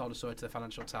and sold a story to the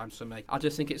Financial Times for me. I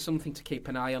just think it's something to keep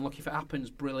an eye on. Look, if it happens,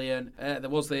 brilliant. There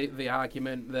was the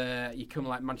argument that you come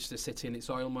like Manchester City and it's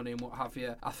oil money and what have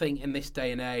you. I think in this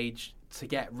day and age, to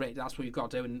get rich, that's what you've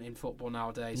got to do in football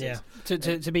nowadays. Yeah,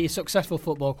 to be a successful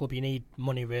football club, you need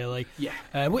money, really.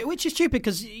 Yeah, which is stupid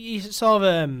because you saw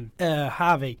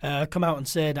Harvey come out and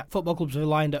say that football clubs are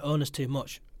relying on owners too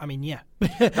much. I mean, yeah,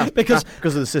 because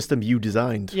of the system you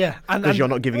designed. Yeah, because you're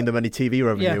not giving them any TV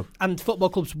revenue. Yeah, and football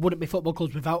clubs wouldn't be football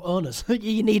clubs without owners.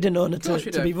 You need an owner to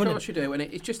be running. Of course you do, and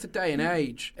it's just a day and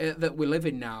age that we live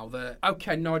in now. That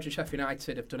Norwich and Sheffield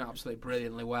United have done absolutely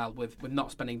brilliantly well with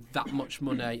not spending that much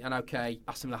money, and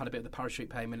Aston Villa had a bit of the parachute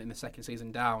payment in the second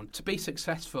season down. To be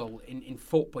successful in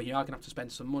football, you are going to have to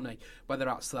spend some money, whether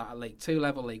that's at League 2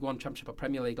 level, League 1, Championship or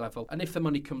Premier League level. And if the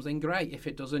money comes in, great. If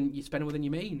it doesn't, you spend it within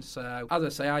your means. So, as I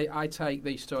say, I take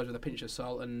these stories with a pinch of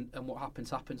salt, and what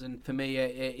happens. And for me,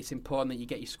 it's important that you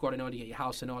get your squad in order, you get your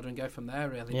house in order, and go from there,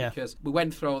 really. Yeah. Because we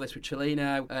went through all this with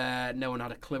Chilino. No one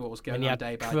had a clue what was going on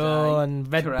day by day. And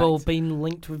Red Bull being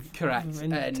linked with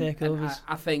takeovers.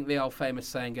 I think the old famous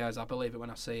saying goes, I believe it when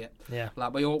I see it. Yeah.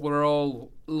 Like we're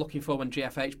all looking for when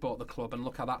GFH bought the club, and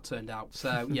look how that turned out.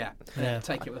 So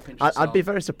take it with a pinch of salt. I'd be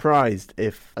very surprised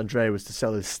if Andrea was to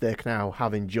sell his stake now,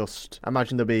 having just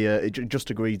imagine just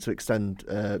agreed to extend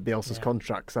Bielsa's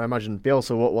contract. So I imagine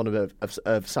Bielsa won't want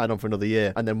to sign on for another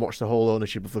year and then watch the whole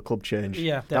ownership of the club change.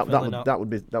 Yeah, definitely not. That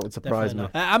would surprise me.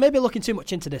 I may be looking too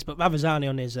much into this, but Ravazani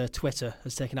on his Twitter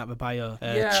has taken out the bio,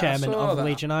 chairman of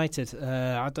Leeds United.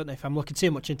 I don't know if I'm looking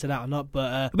too much into that or not,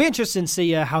 but it'll be interesting to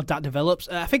see how that develops.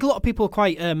 I think a lot of people are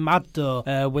quite mad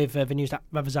though with the news that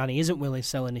Ravazani isn't willing to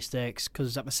sell any stakes,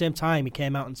 because at the same time he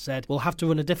came out and said we'll have to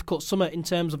run a difficult summer in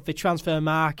terms of the transfer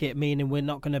market, meaning we're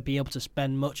not going to be able to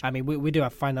spend much. I mean, we do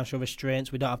have financial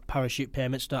restraints, we don't have parachute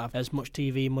payments, don't have as much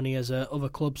TV money as other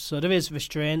clubs, so there is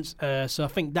restraints. So I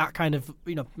think that kind of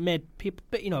made people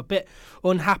a bit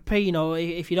unhappy.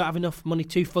 If you don't have enough money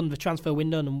to fund the transfer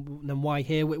window, then why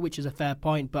here? Which is a fair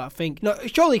point. But I think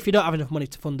surely if you don't have enough money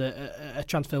to fund a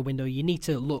transfer window, you need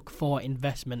to look for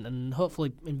investment, and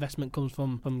hopefully investment comes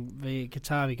from the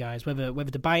Qatari guys, whether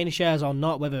to buy any shares or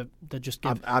not, whether they just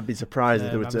give. I'd be surprised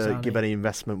if they were to give any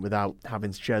investment without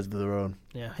having shares of their own.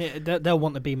 Yeah, they'll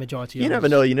want to be majority owners. You never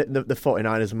know. The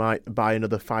 49ers might buy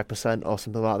another 5% or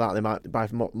something like that. They might buy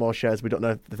more shares. We don't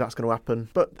know if that's going to happen.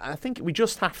 But I think we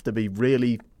just have to be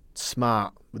really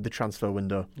smart with the transfer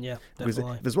window. Yeah, definitely.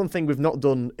 Because there's one thing we've not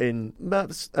done in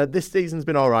this season's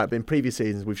been all right, but in previous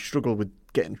seasons we've struggled with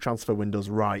getting transfer windows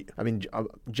right. I mean,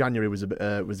 January was a bit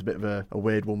of a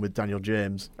weird one with Daniel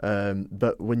James,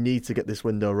 but we need to get this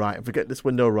window right. If we get this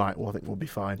window right, well, I think we'll be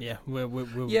fine. Yeah,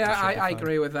 I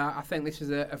agree with that. I think this is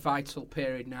a vital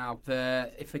period now.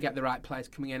 If they get the right players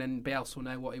coming in, and Bielsa will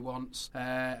know what he wants,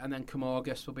 and then come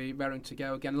August we'll be raring to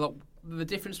go again. Look, the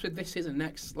difference with this season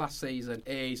and last season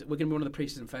is we're going to be one of the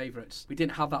pre-season favourites. We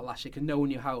didn't have that last year because no one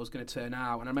knew how it was going to turn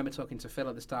out. And I remember talking to Phil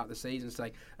at the start of the season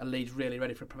saying, are Leeds really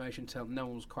ready for promotion? Till no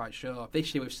one was quite sure.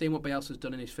 This year we've seen what Bielsa's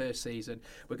done in his first season.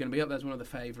 We're going to be up there as one of the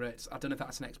favourites. I don't know if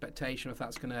that's an expectation, or if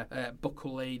that's going to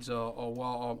buckle Leeds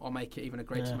or make it even a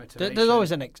greater motivation. There's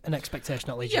always an expectation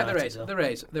at Leeds. Yeah, there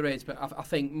is. But I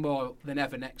think more than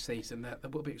ever next season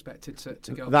that will be expected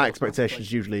to go. That expectation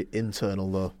is usually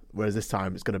internal though, whereas this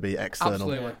time it's going to be external.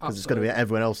 Absolutely. It's going to be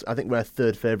everyone else. I think we're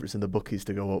third favourites in the bookies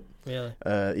to go up. Really?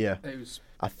 Yeah.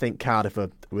 I think Cardiff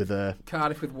with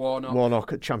Warnock.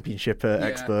 Warnock, Championship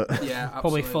expert. Yeah,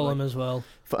 probably Fulham as well.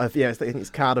 I think it's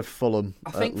Cardiff, Fulham.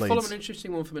 I think Fulham an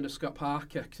interesting one for me to Scott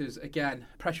Parker, because again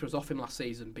pressure was off him last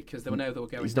season because they know they were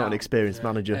going. He's not an experienced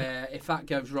manager. If that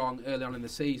goes wrong early on in the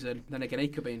season, then again he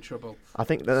could be in trouble. I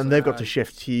think they've got to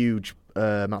shift huge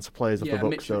amounts of players off the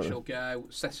books. Mitchell will go,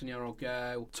 Sessegnon will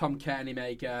go, Tom Kearney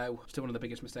may go. Still one of the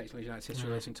biggest mistakes in Leeds United's history,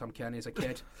 releasing Tom Kearney as a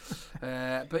kid.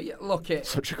 But yeah, look,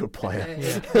 such a good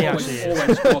player.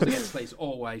 Always scores against Leeds,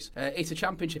 always. It's a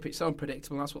championship, it's so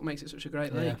unpredictable, and that's what makes it such a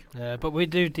great league. But we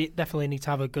do definitely need to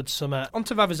have a good summer. On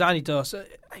to Vavazzani, though. So,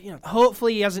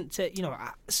 hopefully he hasn't.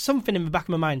 Something in the back of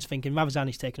my mind's thinking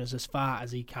Vavazzani's taken us as far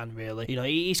as he can. Really,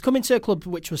 he's come into a club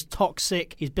which was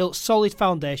toxic. He's built solid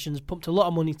foundations, pumped a lot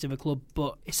of money into the club,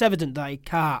 but it's evident that he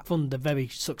can't fund a very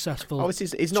successful.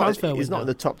 Obviously, he's not in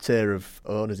the top tier of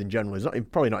owners in general. He's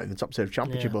probably not in the top tier of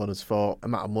Championship owners for the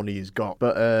amount of money he's got.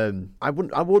 But I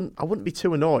wouldn't be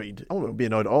too annoyed. I wouldn't be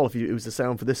annoyed at all if it was the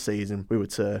same for this season. We were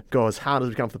to go as hard as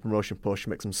we can for the promotion push,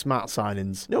 make some smart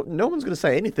signings. No one's going to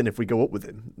say anything if we go up with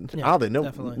him, are they? No,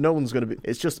 definitely. No one's going to be.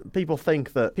 It's just people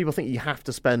think you have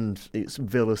to spend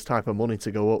Villa's type of money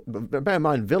to go up. But bear in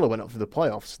mind, Villa went up for the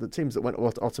playoffs. The teams that went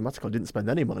automatically didn't spend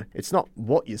any money. It's not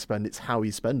what you spend; it's how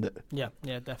you spend it. Yeah,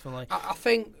 definitely. I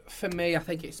think for me,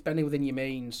 it's spending within your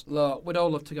means. Look, we'd all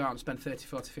love to go out and spend 30,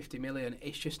 40, 50 million.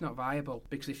 It's just not viable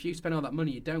because if you spend all that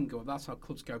money, you don't go up. That's how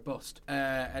clubs go bust.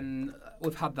 And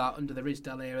we've had that under the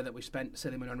Rizdal era that we spent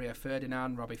silly money on Rio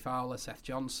Ferdinand, Robbie Fowler, Seth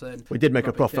Johnson. We did make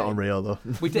a profit on Rio, though.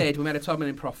 We did. We made a 12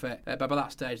 million profit. But by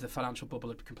that stage, the financial bubble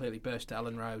had completely burst at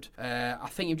Ellen Road. I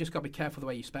think you've just got to be careful the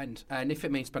way you spend. And if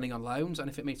it means spending on loans, and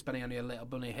if it means spending only a little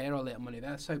money here or a little money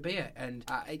there, so be it. And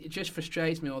it just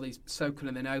frustrates me, all these so-called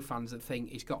in the know fans that think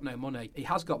he's got no money. He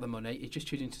has got the money. He's just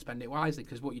choosing to spend it wisely,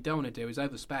 because what you don't want to do is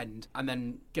overspend and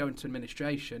then go into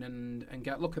administration and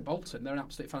get. Look at Bolton. They're an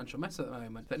absolute financial mess at the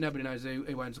moment. That nobody knows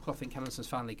who owns the club. I think Henderson's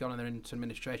finally gone and they're into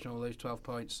administration and will lose 12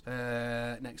 points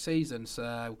next season.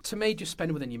 So to me, just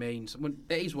spend within your means.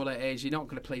 It is what it is. You're not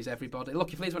going to please everybody.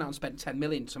 Look, if Leeds went out and spent 10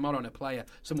 million tomorrow on a player,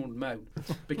 someone would moan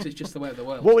because it's just the way of the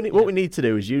world. What we need to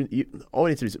do is all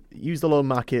we need to do is use the loan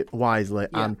market wisely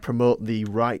and promote the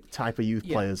right type of youth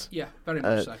players. Yeah, very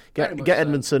much so. Get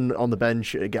Edmondson on the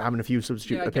bench, having a few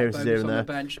substitute appearances here and there.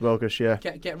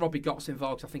 Get Robbie Gotts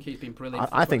involved. I think he's been brilliant.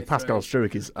 I think Pascal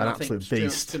Struijk is an absolute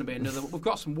beast. Going to be another. We've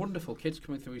got some wonderful kids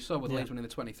coming through. We saw with Leeds winning the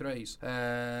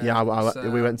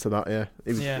 23s. We went to that.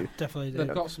 Definitely.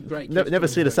 They've got some great kids. Never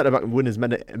seen a centre back win as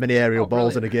many aerial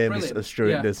balls in a game as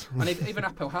Struijk does. And even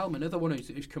Apo Helm, another one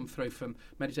who's come through from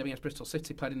Mediterranean against Bristol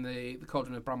City, played in the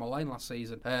Cauldron of Bramall Lane last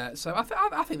season. So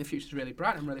I think the future's really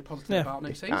bright. I'm really positive about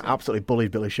next season. Absolutely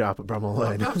bullied Billy Sharp at Bramall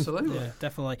Lane. Absolutely. Yeah,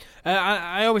 definitely.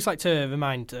 I always like to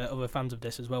remind other fans of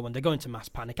this as well when they go into mass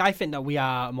panic. I think that we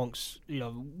are amongst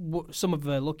some of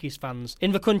the luckiest fans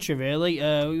in the country, really.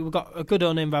 We've got a good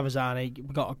owner in Vavazzani,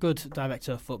 we've got a good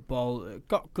director of football,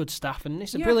 got good staff, and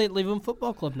it's a brilliantly run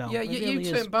football club now. Yeah, you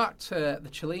turn back to the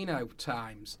Cellino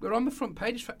times. We're on the front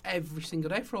pages for every single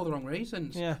day for all the wrong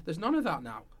reasons. Yeah. There's none of that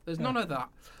now. There's none of that.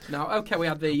 Now, okay, we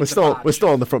had the we're still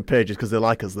on the front pages because they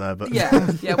like us there, but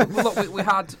look,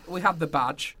 we had the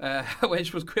badge,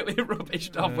 which was quickly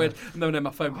rubbished off with. No, my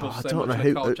phone buzzed so much.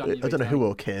 I don't know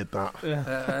who okayed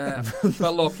that.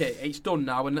 But look, it's done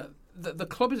now, and the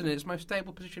club is in its most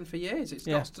stable position for years. It's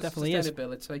got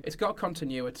sustainability, it's got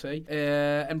continuity,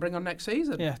 and bring on next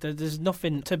season. Yeah, there's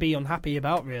nothing to be unhappy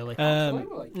about, really.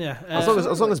 Absolutely.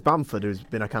 As long as Bamford, who's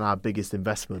been our biggest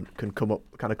investment, can come up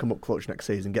clutch next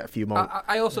season, get a few more.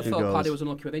 I also thought Paddy was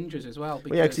unlucky with injuries as well.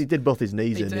 Because he did both his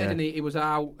knees in. And he was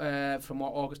out from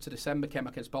August to December. Came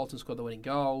back against Bolton, scored the winning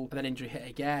goal, and then injury hit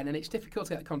again. And it's difficult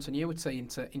to get continuity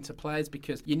into players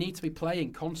because you need to be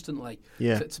playing constantly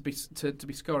to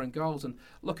be scoring goals. And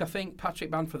look, I think Patrick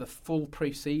Bamford for the full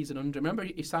pre-season remember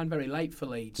he signed very late for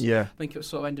Leeds. I think it was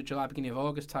sort of end of July, beginning of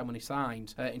August time when he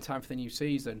signed in time for the new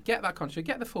season. Get that contract,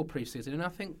 get the full pre-season, and I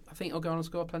think he'll go on and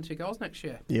score plenty of goals next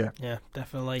year. Yeah,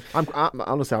 definitely.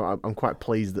 Honestly, I'm quite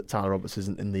pleased that Tyler Roberts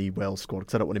isn't in the Wales squad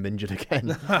because I don't want him injured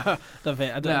again. I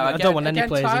don't want any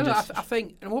players Tyler, injured. I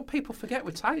think, and what people forget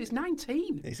with Tyler, he's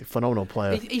 19. He's a phenomenal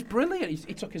player. He's brilliant.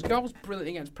 He took his goals brilliant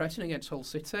against Preston, against Hull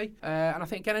City, and I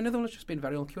think again another one has just been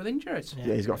very unlucky with injuries.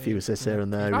 Yeah, he's got a few assists here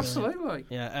and there. Absolutely.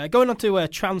 Yeah. Going on to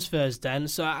transfers then.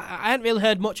 So I hadn't really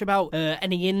heard much about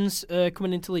any ins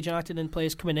coming into Leeds United and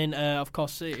players coming in. Of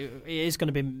course, it is going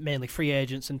to be mainly free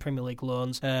agents and Premier League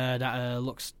loans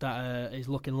that is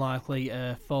looking likely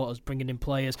for us bringing in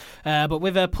players. But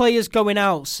with players going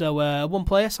out, so one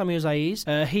player, Samuel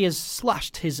Zaiz, he has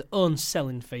slashed his own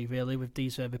selling fee really with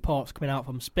these reports coming out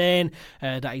from Spain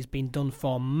that he's been done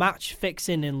for match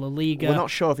fixing in La Liga. We're not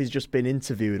sure if he's just been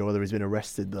interviewed or whether he's been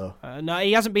arrested, though. No,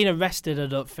 he hasn't been arrested, I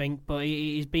don't think, but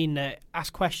he's been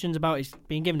asked questions about. He's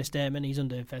been given a statement. He's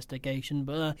under investigation,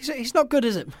 but it's not good,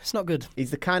 is it? It's not good.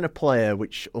 He's the kind of player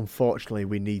which, unfortunately,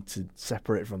 we need to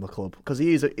separate from the club, because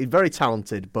he's very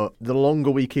talented, but the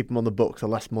longer we keep him on the books, the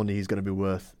less money he's going to be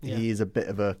worth. Yeah. He is a bit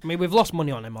of a... I mean, we've lost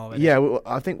money on him already. Yeah,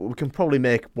 I think we can probably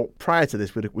make... prior to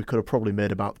this, we could have probably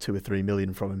made about 2 or 3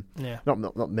 million from him. Yeah.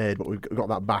 Not made, but we've got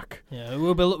that back. Yeah,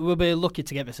 we'll be lucky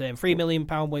to get the same. £3 million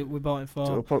we bought him for.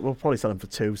 So we'll probably sell him for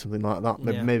 2, something like that.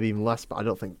 Maybe even less, but I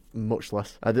don't think much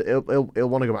less. He'll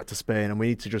want to go back to Spain, and we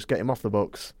need to just get him off the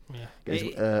books.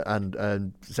 Yeah.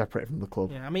 And separate from the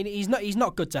club. Yeah, I mean, he's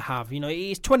not good to have.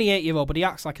 He's 28-year-old, but he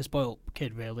acts like a spoiled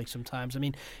kid, really, sometimes. I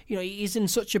mean, he's in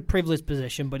such a privileged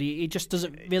position, but he just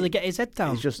doesn't really get his head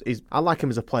down. I like him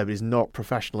as a player, but he's not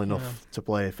professional enough to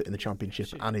play in the Championship,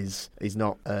 and he's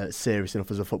not serious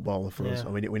enough as a footballer for us.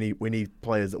 And we need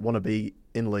players that want to be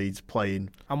in Leeds playing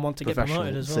and want to get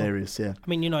promoted as well. Serious, yeah. I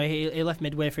mean, he left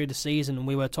midway through the season, and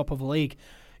we were top of the league.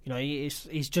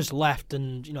 He's just left,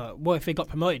 and what if he got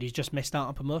promoted? He's just missed out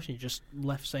on promotion. He just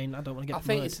left saying, "I don't want to get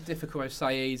promoted." I think it's a difficult way to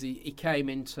say. He came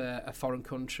into a foreign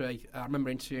country. I remember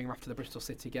interviewing him after the Bristol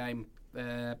City game.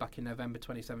 Back in November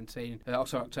 2017,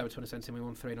 October 2017, we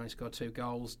won 3-0. He scored 2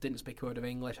 goals. Didn't speak a word of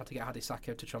English. Had to get Hadi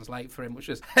Sacco to translate for him, which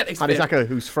was Hadi Sacco,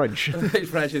 who's French. He's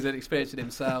French, is an experience in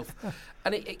himself,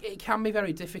 and it can be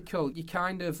very difficult. You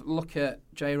kind of look at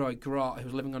J. Roy Grott, who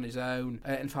was living on his own,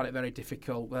 and found it very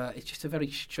difficult. It's just a very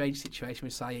strange situation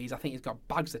with Saiz. I think he's got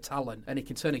bags of talent, and he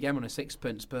can turn a game on a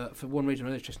sixpence, but for one reason or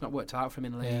another, it's just not worked out for him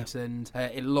in Leeds. Yeah. And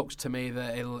it looks to me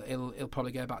that he'll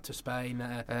probably go back to Spain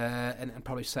and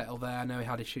probably settle there. I know he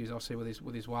had issues obviously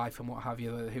with his wife and what have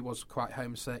you. He was quite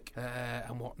homesick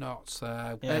and whatnot.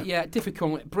 So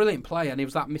difficult, brilliant player, and he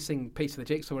was that missing piece of the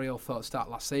jigsaw we all thought at the start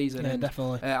last season. Yeah,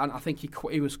 definitely. And I think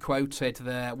he was quoted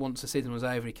that once the season was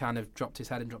over, he kind of dropped his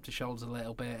head and dropped his shoulders a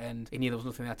little bit, and he knew there was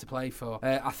nothing there to play for.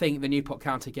 I think the Newport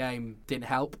County game didn't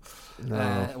help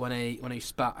when he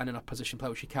spat in an opposition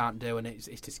player, which you can't do, and it's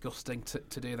disgusting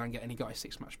to do that. And he got a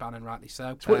 6-match ban, and rightly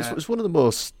so. It's one of the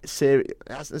most serious,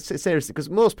 because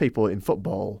most people in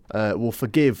football will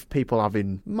forgive people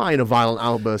having minor violent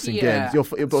outbursts in games.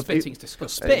 Spitting's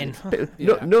disgusting. Spitting.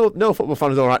 No football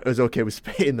fan is okay with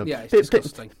spitting them. Yeah, it's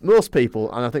disgusting. Most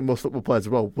people, and I think most football players as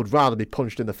well, would rather be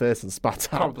punched in the face and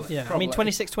spat out. Probably. I mean,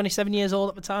 26, 27 years old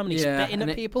at the time, and he's spitting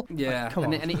at people. Yeah, come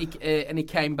on. And he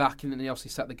came back, and he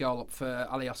obviously set the goal up for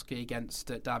Alioski against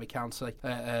Derby County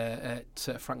at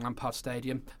Frank Lampard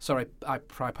Stadium. Sorry,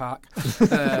 Pride Park.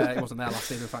 He wasn't there last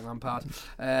season, Frank Lampard.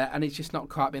 And it's just not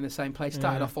quite been the same place.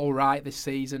 Started off all right this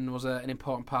season, was an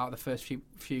important part of the first few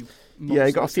months. Yeah,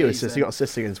 he got a few assists. He got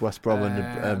assists against West Brom and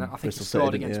I think Bristol he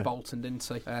scored City, against Bolton, didn't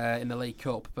he, in the League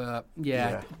Cup? But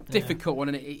difficult one,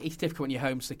 and it's difficult when you're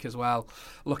homesick as well.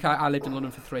 Look, I lived in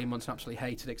London for 3 months and absolutely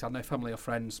hated it because I had no family or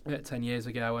friends 10 years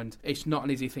ago, and it's not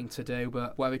an easy thing to do.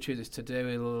 But whatever he chooses to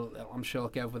do, I'm sure he'll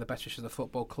go with the best wishes of the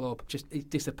football club. Just it's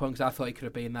disappointing because I thought he could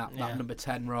have been that number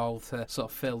 10 role to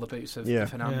sort of fill the boots of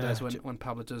Fernandes when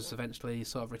Pablo does eventually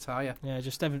sort of retire. Yeah,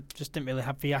 just didn't really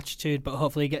have the attitude, but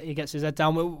hopefully he gets his head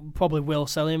down. We probably will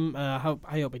sell him. I hope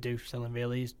we do sell him,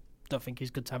 really. Don't think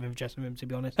he's good to have him in the dressing room, to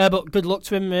be honest. But good luck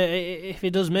to him if he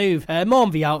does move. More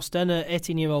on the outs then.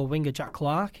 18-year-old winger Jack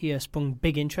Clarke. He sprung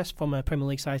big interest from Premier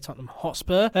League side Tottenham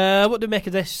Hotspur. What do you make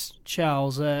of this,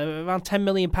 Charles? Around £10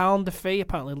 million the fee.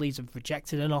 Apparently Leeds have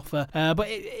rejected an offer. But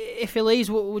if he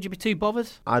leaves, would you be too bothered?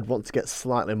 I'd want to get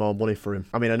slightly more money for him.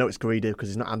 I mean, I know it's greedy because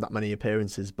he's not had that many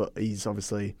appearances, but he's got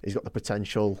the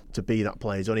potential to be that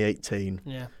player. He's only 18.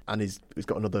 Yeah. And he's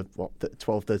got another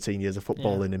 12, 13 years of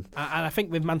football in him. And I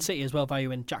think with Man City as well,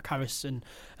 valuing Jack Harrison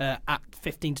at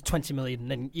 15 to 20 million,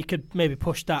 then you could maybe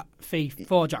push that fee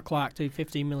for Jack Clarke to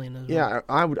 15 million as well. Yeah,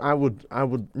 I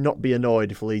would not be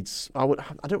annoyed if Leeds. I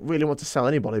don't really want to sell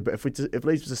anybody, but if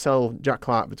Leeds was to sell Jack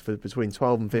Clarke for between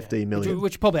 12 and 15 million,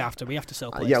 which probably have to. We have to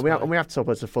sell players. We have to sell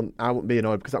players to fund. I wouldn't be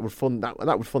annoyed because that would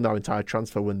fund our entire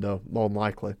transfer window more than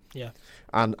likely. Yeah,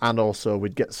 and also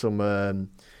we'd get some.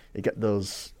 You get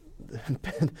those.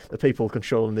 The people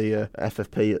controlling the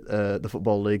FFP at the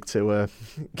Football League to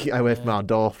get away from our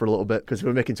door for a little bit, because if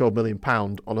we're making £12 million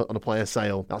on a player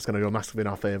sale, that's going to go massively in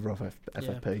our favour of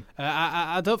FFP.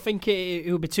 I don't think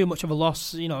it would be too much of a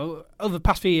loss. Over the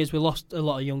past few years we lost a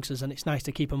lot of youngsters, and it's nice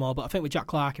to keep them all. But I think with Jack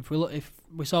Clarke, if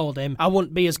we sold him, I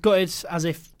wouldn't be as gutted as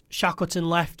if Shackleton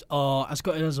left, or as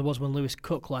good as it was when Lewis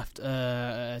Cook left,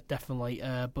 definitely.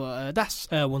 But that's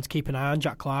one to keep an eye on,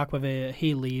 Jack Clark, whether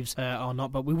he leaves or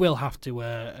not. But we will have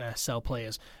to sell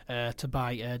players to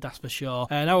buy, that's for sure.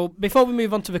 Now, before we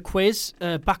move on to the quiz,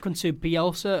 back onto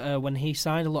Bielsa, when he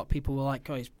signed, a lot of people were like,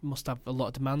 he must have a lot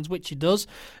of demands, which he does.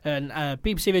 And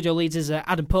BBC Radio Leeds'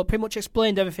 Adam Pope pretty much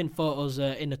explained everything for us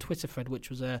in a Twitter thread, which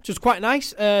was quite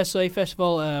nice. So he first of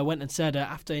all went and said,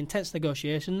 after intense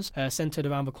negotiations centred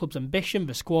around the club's ambition,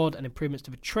 the squad and improvements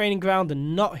to the training ground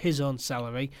and not his own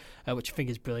salary, which I think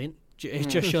is brilliant. It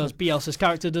just shows Bielsa's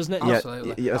character, doesn't it? Yeah,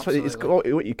 Absolutely. Yeah, Absolutely. it's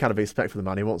what you kind of expect from the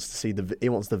man. He wants to see he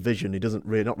wants the vision. He doesn't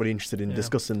really, not really interested in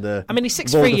discussing the. I mean, he's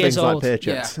 6'3" years old. Like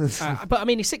paychecks. But I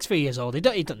mean, he's 6'3" years old. He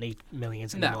don't need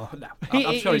millions anymore. No.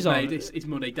 I'm sure he's made on. his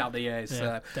money down the years.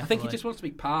 Yeah, I think he just wants to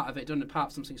be part of it, doesn't it? Part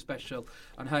of something special,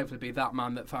 and hopefully be that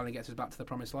man that finally gets us back to the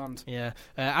promised land. Yeah.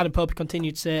 Adam Pope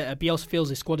continued to say Bielsa feels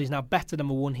his squad is now better than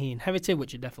the one he inherited,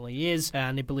 which it definitely is,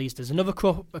 and he believes there's another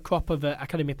crop of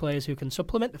academy players who can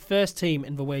supplement the first team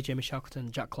in the way Jamie Shackleton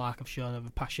and Jack Clark have shown over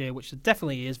the past year, which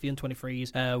definitely is the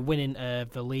under-23s winning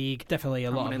the league. Definitely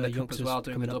a lot of the youngsters as well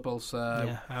doing the doubles.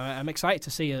 Yeah, I'm excited to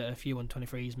see a few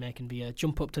under-23s making the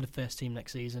jump up to the first team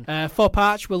next season. Thorpe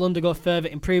Arch will undergo further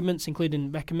improvements, including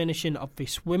recommission of the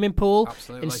swimming pool,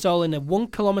 installing a 1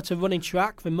 kilometre running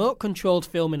track, remote-controlled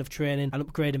filming of training, and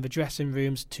upgrading the dressing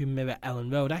rooms to mirror Ellen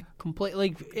Road. I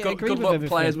completely agree with everything.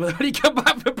 Players will only come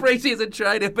back for pre-season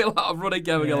training. There'll be a lot of running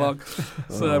going along.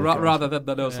 So rather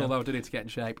than us, although I do need to get in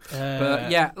shape. But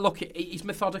yeah, look, he's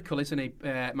methodical, isn't he,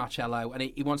 Marcello? And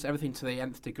he wants everything to the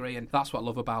nth degree, and that's what I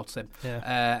love about him.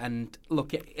 And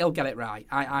look, he'll get it right.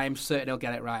 I am certain he'll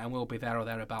get it right, and we'll be there or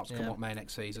thereabouts come what May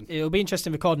next season. It'll be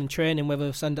interesting recording training whether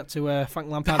we'll send up to Frank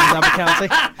Lampard in Derby County.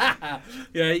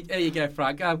 Yeah, there you go,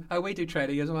 Frank. We do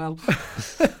training as well.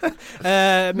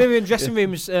 Mirroring dressing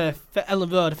rooms for Ellen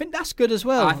Road, I think that's good as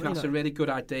well. I think that's a really good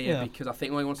idea because I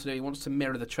think what he wants to do, he wants to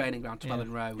mirror the training ground to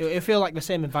Ellen Road. It'll feel like the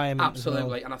same environment.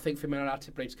 Absolutely, and I think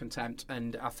familiarity breeds contempt,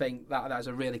 and I think that is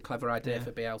a really clever idea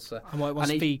for Bielsa. And what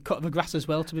wants the cut of the grass as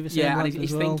well to be the same. Yeah, and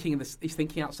he's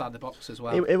thinking outside the box as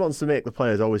well. He wants to make the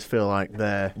players always feel like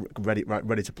they're ready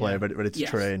to play, ready to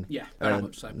train. Yeah, very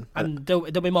much so. And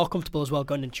they'll be more comfortable as well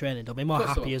going in training. They'll be more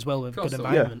happy as well with good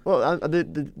environment. Yeah. Well,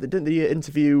 didn't they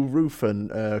interview Roof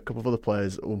and a couple of other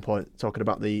players at one point talking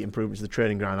about the improvements to the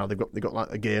training ground? How they've got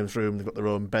like a games room, they've got their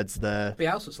own beds there.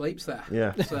 Bielsa sleeps there.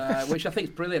 Yeah, which I think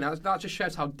is brilliant. That just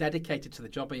shows how dedicated to the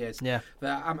job he is. Yeah,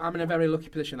 I'm in a very lucky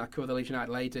position. I cover the Leeds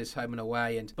United ladies home and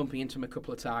away, and bumping into him a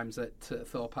couple of times at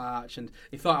Thorpe Arch, and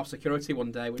he thought I was security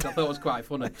one day, which I thought was quite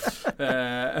funny.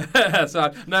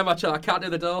 So no, Marcello, I can't do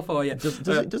the door for you.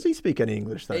 Does he speak any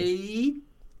English then?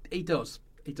 He does.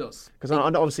 He does. Because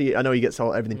obviously I know he gets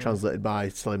everything translated by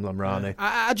Salim Lamrani.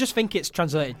 I just think it's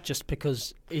translated just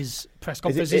because his press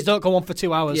conferences don't go on for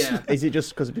 2 hours. Yeah. Is it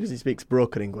just because he speaks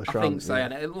broken English? I think so.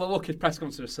 And look, his press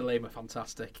conferences with Salim are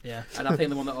fantastic. Yeah. And I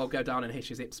think the one that will go down in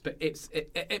history is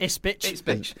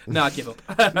Ipswich. No, I give up.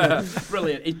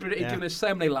 Brilliant. He's given us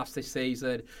so many laughs this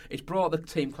season. He's brought the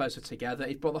team closer together.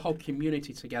 He's brought the whole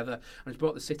community together, and he's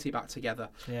brought the city back together.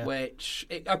 Yeah. Which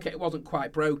it wasn't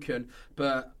quite broken,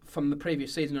 but from the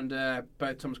previous season under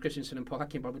both Thomas Christensen and Paul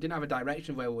Heckingbottom, we didn't have a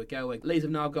direction of where we were going. Leeds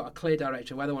have now got a clear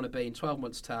direction where they want to be in 12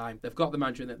 months' time. They've got the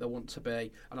manager that they want to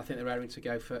be, and I think they're aiming to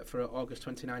go for August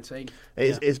 2019.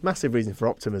 It's massive reason for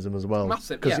optimism as well.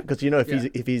 Massive, because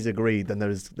if he's agreed, then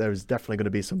there's definitely going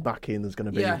to be some backing. There's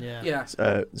going to be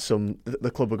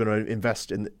the club are going to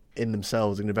invest in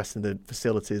themselves, they're going to invest in the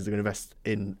facilities, they're going to invest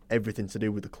in everything to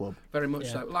do with the club. Very much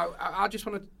so. Like, I just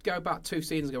want to go back 2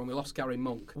 seasons ago when we lost Gary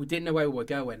Monk. We didn't know where we were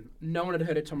going. No one had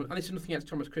heard of Thomas, and this is nothing against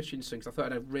Thomas Christensen, because I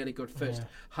thought I had a really good first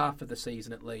half of the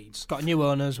season at Leeds. Got a new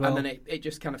owner as well. And then it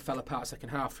just kind of fell apart second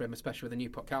half for him, especially with the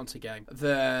Newport County game.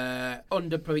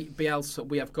 Under Bielsa,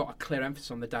 we have got a clear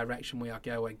emphasis on the direction we are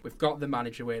going. We've got the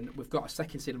manager in, we've got a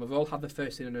second season, we've all had the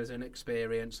first season as an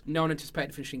experience. No one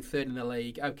anticipated finishing third in the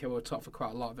league. Okay, we were top for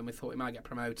quite a lot of them. We thought we might get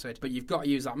promoted, but you've got to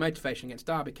use that motivation against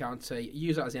Derby County,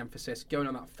 use that as the emphasis, going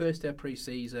on that first day of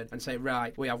pre-season and say,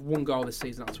 right, we have one goal this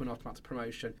season, that's to win automatic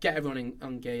promotion. Get everyone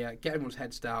on gear, get everyone's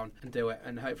heads down and do it,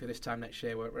 and hopefully this time next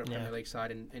year we're a Premier League side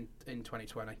in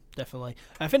 2020. Definitely.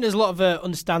 I think there's a lot of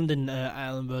understanding at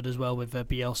Ellen Road as well with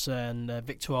Bielsa and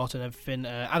Victor Orta and everything.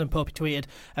 Adam Pope tweeted,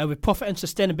 with profit and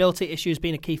sustainability issues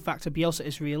being a key factor, Bielsa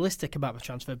is realistic about the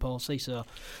transfer policy, so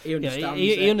he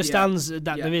understands that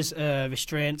there is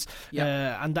restraint Giants,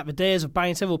 and that the days of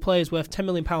buying several players worth £10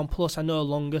 million plus are no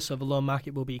longer, so the loan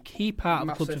market will be a key part of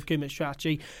the club's recruitment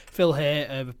strategy. Phil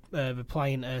Hay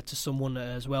replying to someone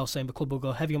as well, saying the club will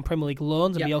go heavy on Premier League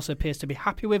loans, and he also appears to be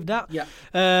happy with that.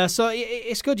 So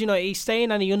it's good, he's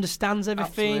staying and he understands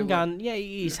everything, and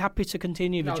he's happy to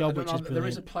continue the job, which is brilliant. There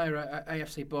is a player at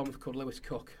AFC Bournemouth called Lewis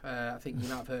Cook. I think you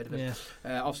might have heard of him.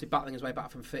 Obviously battling his way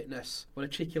back from fitness. What a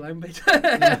cheeky loan bid for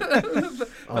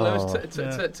Lewis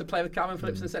to play with Calvin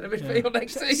Phillips in the centre midfield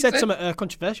next season. He said something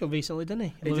controversial recently, didn't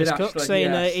he? He Lewis did Cook, actually,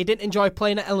 saying he didn't enjoy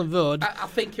playing at Ellen Road. I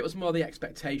think it was more the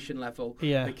expectation level,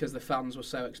 because the fans were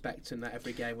so expecting that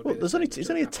every game would be. It's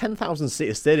only a 10,000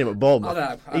 seater stadium at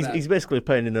Bournemouth. I know. He's basically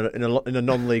playing in a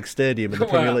non-league stadium in the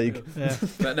Premier League.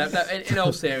 But no, in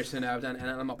all seriousness, and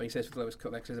I'm not being serious with Lewis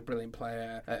Cook because he's a brilliant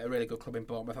player, a really good club in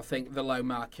Bournemouth. I think the loan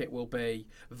market will be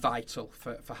vital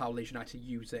for how Leeds United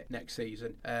use it next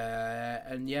season.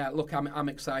 And look, I'm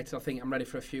excited. I think I'm ready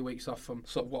for a few weeks off from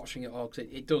sort of watching it all,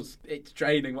 because it's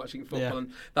draining watching football,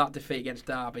 and that defeat against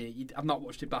Derby, I've not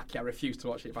watched it back yet. I refuse to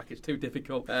watch it back. It's too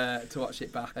difficult to watch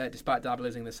it back, despite Derby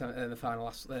losing the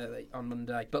final on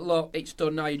Monday. But look, it's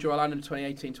done now. You draw a line in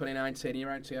 2018, 2019, you're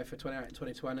out to go for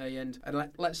 2020, and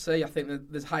let's see. I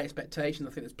think there's high expectations.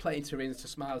 I think there's plenty of reasons to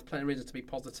smile, there's plenty of reasons to be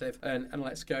positive, and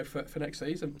let's go for next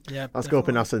season. Let's go up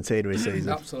in our centenary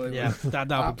season. Absolutely. Yeah, that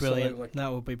would be brilliant.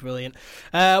 That would be brilliant.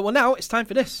 Well, now it's time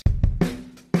for this.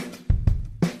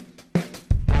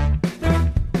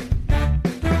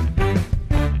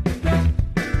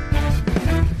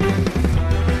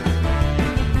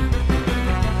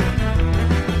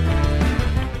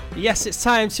 Yes, it's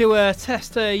time to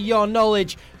test your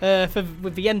knowledge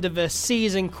with the end of the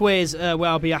season quiz, where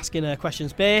I'll be asking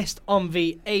questions based on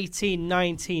the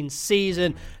 18-19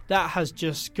 season that has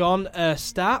just gone.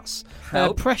 Stats,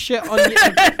 pressure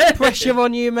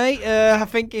on you, mate. I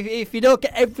think if you don't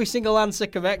get every single answer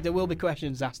correct, there will be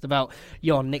questions asked about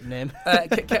your nickname.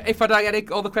 If I don't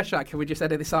get all the questions right, can we just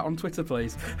edit this out on Twitter,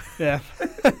 please? Yeah.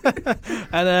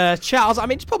 And Charles, I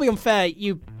mean, it's probably unfair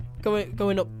you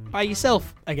going up by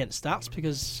yourself against Stats,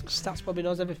 because Stats probably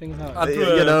knows everything about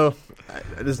it.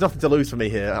 There's nothing to lose for me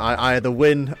here. I either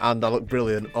win and I look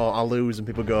brilliant, or I lose and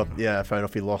people go, yeah, fair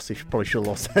enough, he lost. He probably should have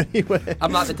lost anyway.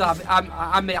 I'm like the Derby.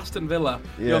 I'm the Aston Villa.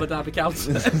 You're the Derby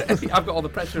County. I've got all the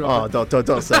pressure on.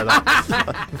 Don't say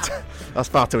that. That's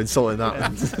far too insulting,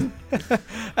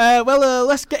 that. Well,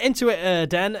 let's get into it,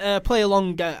 Dan. Play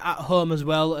along at home as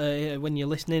well when you're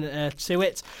listening to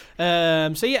it.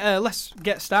 Let's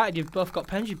get started. You've both got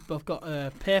pens, you've both got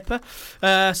paper.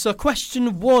 So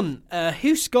question 1.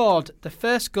 Who scored the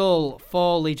first goal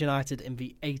for Leeds United in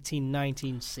the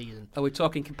 18-19 season? Are we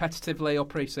talking competitively or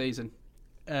pre-season?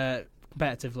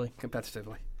 Competitively.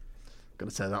 I'm going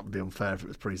to say that would be unfair if it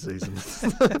was pre-season.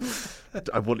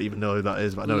 I wouldn't even know who that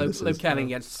is, but I know this is. Luke Canning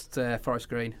against Forest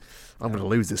Green. I'm going to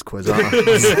lose this quiz, aren't I?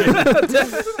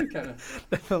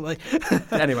 Definitely.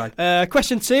 Anyway.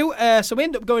 Question 2. So we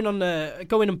end up going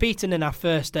unbeaten in our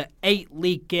first 8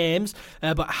 league games.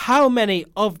 But how many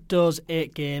of those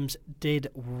 8 games did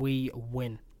we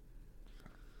win?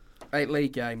 8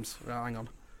 league games. Right, hang on.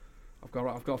 I've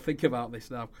got to think about this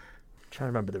now. Trying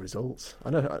to remember the results. I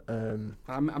know.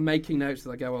 I'm making notes as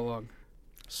I go along.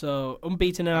 So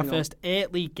unbeaten in our first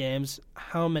 8 league games.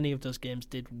 How many of those games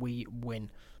did we win?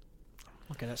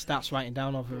 Looking at Stats, writing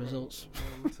down all the results.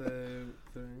 1, 2,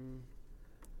 3.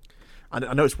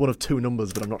 I know it's one of 2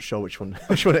 numbers, but I'm not sure which one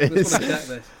it is.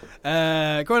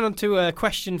 Going on to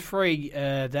question 3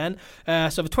 then.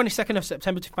 So the 22nd of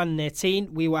September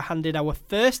 2018, we were handed our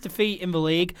first defeat in the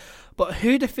league. But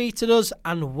who defeated us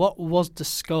and what was the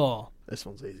score? This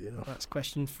one's easy enough. That's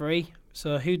question 3.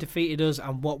 So who defeated us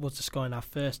and what was the score in our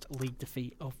first league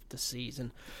defeat of the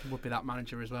season? Would be that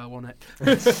manager as well, wouldn't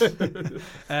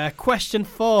it? Question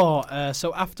 4.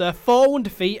 So after a 4-1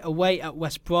 defeat away at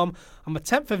West Brom on the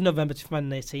 10th of November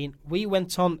 2018, we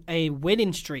went on a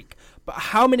winning streak. But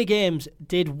how many games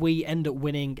did we end up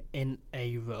winning in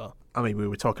a row? I mean, we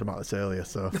were talking about this earlier,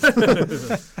 so...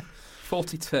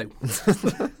 42.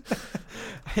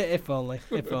 If only.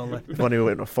 If only we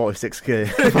went on a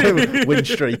 46k win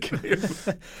streak.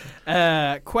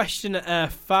 Question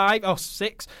 5 or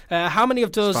 6. How many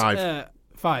of those? 5.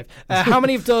 5. How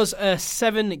many of those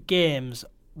 7 games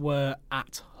were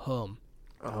at home?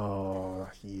 Oh,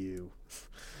 you.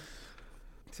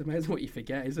 It's amazing what you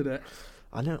forget, isn't it?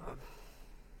 I know.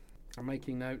 I'm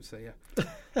making notes here.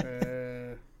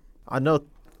 I know.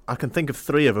 I can think of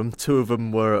 3 of them. 2 of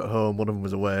them were at home. 1 of them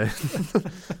was away.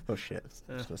 Oh shit!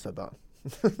 I should have said that.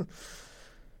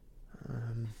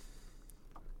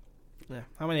 Yeah.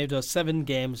 How many of those 7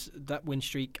 games that win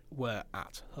streak were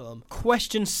at home?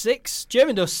 Question 6.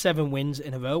 During those 7 wins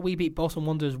in a row, we beat Bolton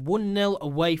Wanderers 1-0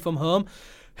 away from home.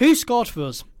 Who scored for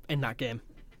us in that game?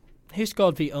 Who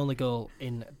scored the only goal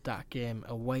in that game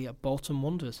away at Bolton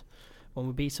Wanderers when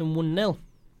we beat them 1-0?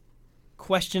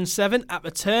 Question 7. At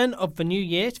the turn of the new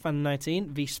year,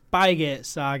 2019, the Spygate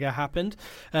saga happened,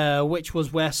 which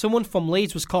was where someone from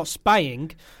Leeds was caught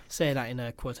spying, say that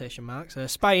in quotation marks,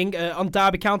 spying on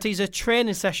Derby County's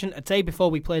training session a day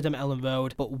before we played them at Ellen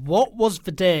Road. But what was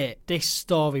the date this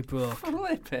story broke?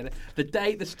 Flipping. The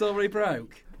date the story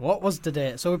broke? What was the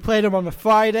date? So we played them on a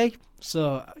Friday,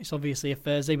 so it's obviously a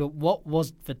Thursday, but what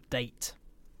was the date?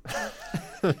 I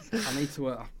need to...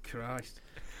 Oh, Christ.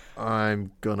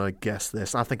 I'm gonna guess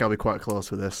this. I think I'll be quite close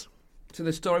with this. So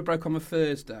the story broke on a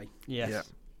Thursday?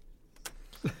 Yes.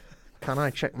 Yeah. Can I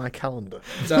check my calendar?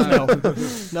 No.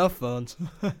 No phones.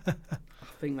 I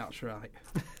think that's right.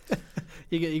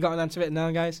 You got an answer it now,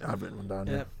 guys? I've written one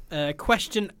down, yeah.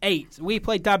 Question 8. We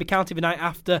played Derby County the night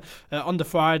after on the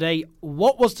Friday.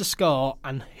 What was the score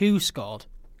and who scored?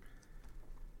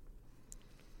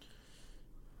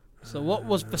 So what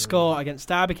was the score against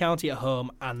Derby County at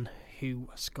home and who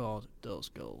scored those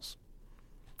goals?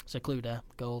 It's a clue there.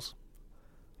 Goals.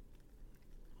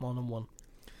 More than one.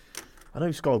 I know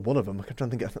who scored one of them. I'm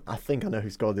trying to think. I think I know who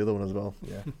scored the other one as well.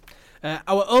 Yeah.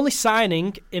 Our only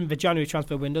signing in the January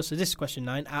transfer window, so this is question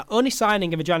 9, our only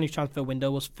signing in the January transfer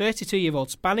window was 32-year-old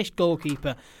Spanish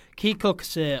goalkeeper Kiko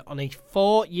Casilla on a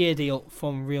 4-year deal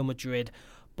from Real Madrid.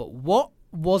 But what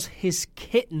was his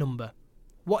kit number?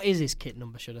 What is his kit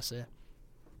number, should I say?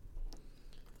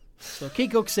 So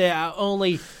Kiko Casilla, our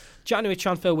only January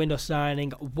transfer window signing,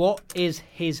 what is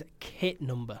his kit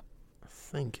number? I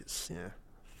think it's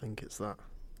that.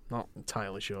 Not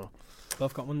entirely sure.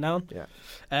 Both got one down?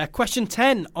 Yeah. Question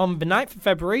 10. On the 9th of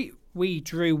February, we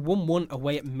drew 1-1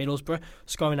 away at Middlesbrough,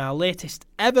 scoring our latest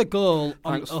ever goal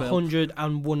on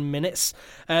 101 minutes.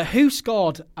 Who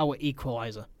scored our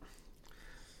equaliser?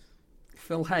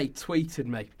 Phil Hay tweeted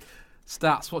me,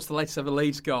 "Stats, what's the latest ever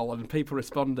Leeds goal?" And people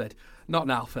responded, "Not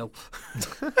now, Phil."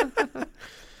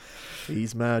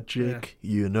 He's magic,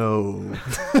 you know.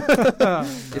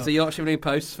 It's a Yorkshire Evening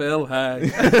Post, Phil.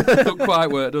 Hey. Don't quite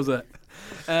work, does it?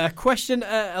 Question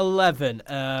 11.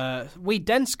 We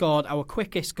then scored our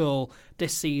quickest goal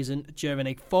this season during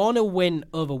a 4-0 win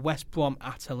over West Brom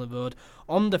at Ellen Road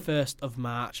on the 1st of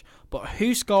March. But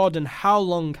who scored and how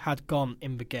long had gone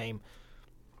in the game?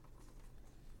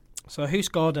 So who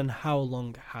scored and how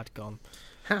long had gone?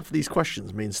 Half of these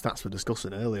questions me and Stats were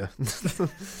discussing earlier.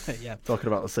 Yeah. Talking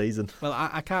about the season. Well,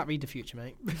 I can't read the future,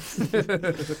 mate.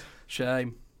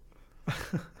 Shame.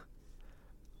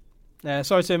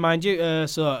 Sorry to remind you.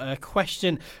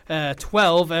 Question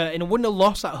 12. In a 1-0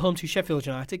 loss at home to Sheffield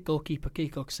United, goalkeeper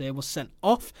Kiko Casilla was sent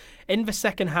off in the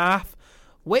second half.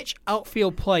 Which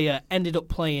outfield player ended up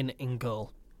playing in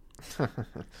goal?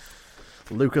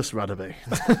 Lucas Radebe.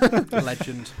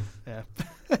 Legend. Yeah.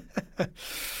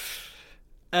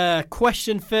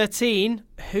 Question 13.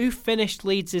 Who finished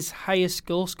Leeds' highest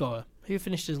goal scorer? Who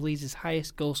finished as Leeds'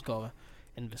 highest goal scorer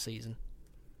in the season?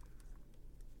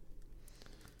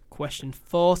 Question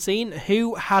 14.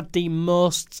 Who had the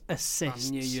most assists?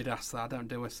 I knew you'd ask that. I don't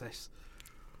do assists.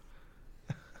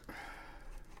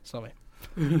 Sorry.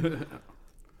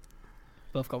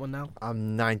 Both got one now?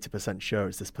 I'm 90% sure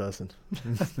it's this person.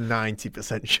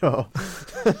 90% sure.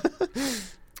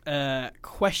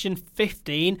 Question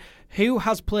 15. Who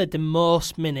has played the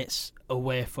most minutes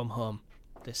away from home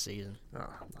this season?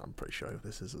 I'm pretty sure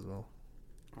this is as well.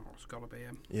 Oh, it's got to be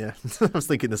him. Yeah, I was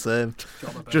thinking the same.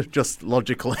 Just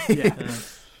logically. Yeah.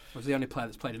 Was the only player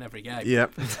that's played in every game.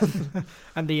 Yep.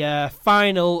 And the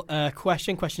final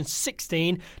question, question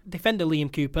 16, defender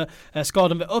Liam Cooper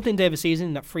scored on the opening day of the season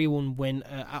in that 3-1 win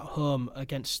at home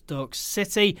against Stoke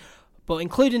City. But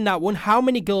including that one, how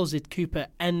many goals did Cooper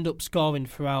end up scoring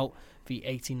throughout the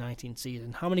 18-19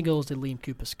 season? How many goals did Liam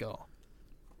Cooper score?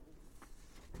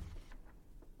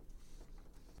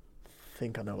 I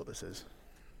think I know what this is.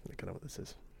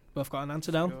 Both got an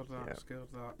answer down? Scored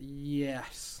that.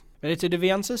 Yes. Ready to do the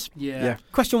answers? Yeah.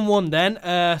 Question 1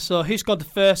 then. So who scored the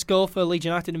first goal for Leeds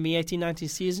United in the 18-19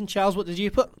 season? Charles, what did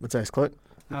you put? Matthias Klick.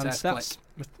 And Matthias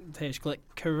Matthias Klick.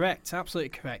 Correct. Absolutely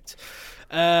correct.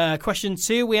 Question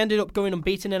 2. We ended up going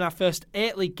unbeaten in our first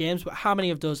 8 league games, but how many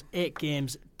of those 8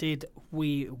 games did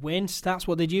we win? Stats,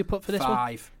 what did you put for this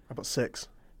 5. How about 6?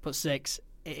 Put 6.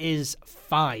 It is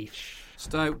 5.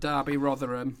 Stoke, Derby,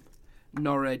 Rotherham,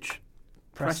 Norwich,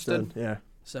 Preston. Yeah.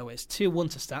 So it's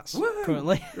 2-1 to Stats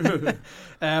currently.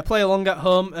 Play along at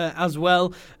home as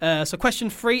well. So question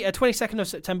 3, 22nd of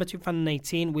September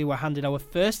 2018, we were handed our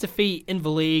first defeat in the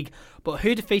league. But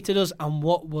who defeated us and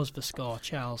what was the score,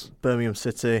 Charles? Birmingham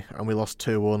City, and we lost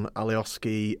 2-1.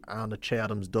 Alioski and a Che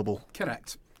Adams double.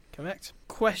 Correct.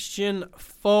 Question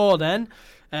 4 then.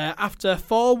 After a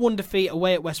 4-1 defeat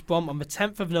away at West Brom on the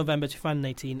 10th of November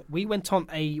 2018, we went on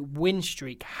a win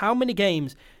streak. How many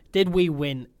games did we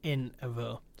win in a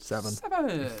row? 7.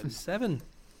 7.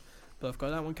 Both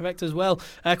got that one correct as well.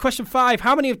 Question 5.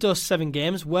 How many of those 7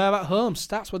 games were at home?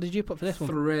 Stats, what did you put for this one?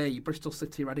 3. Bristol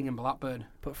City, Reading and Blackburn.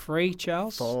 Put 3,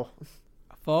 Charles. 4.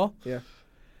 4? Yeah.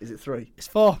 Is it 3? It's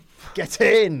 4. Get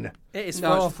in! It is 4.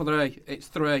 No, it's 3. It's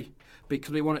 3.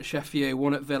 Because we won at Sheffield,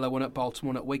 won at Villa, won at Bolton,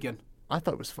 won at Wigan. I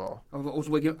thought it was 4. I thought it was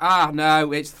Wigan.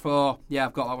 No, it's 4. Yeah,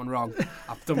 I've got that one wrong.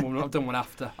 I've done one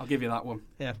after. I'll give you that one.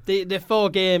 Yeah, the 4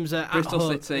 games at Bristol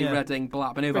home, City, Reading,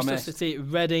 Blackburn. Who have I Bristol missed? City,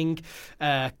 Reading,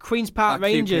 Queen's Park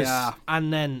Rangers, QPR.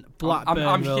 and then Blackburn.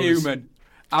 I'm human.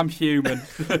 I'm human.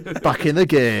 Back in the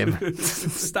game.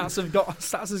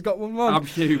 Stats has got one wrong. I'm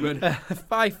human.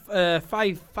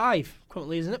 5-5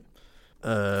 currently, isn't it?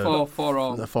 4 all. 4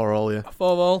 all, yeah.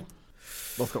 4 all.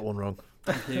 Both got one wrong.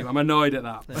 Thank you. I'm annoyed at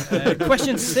that.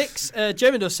 Question 6.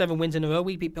 German does 7 wins in a row.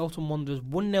 We beat Bolton Wanderers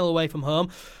 1-0 away from home.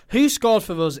 Who scored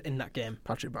for us in that game?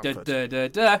 Patrick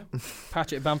Bamford.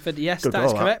 Patrick Bamford. Yes, Good that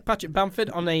is goal, correct. Patrick Bamford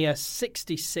on a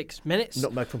 66 minutes.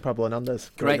 Nutmeg from Pablo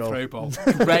Hernandez. Great through ball.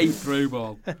 Great through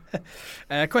ball.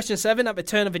 Question 7. At the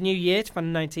turn of the new year,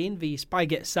 2019, the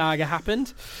Spygate saga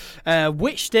happened.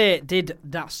 Which date did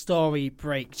that story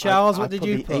break? Charles, what did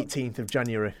you put? The 18th of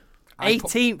January.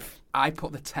 18th. I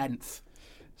put the 10th.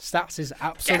 Stats is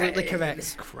absolutely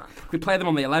correct. Crap. We play them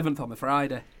on the 11th on the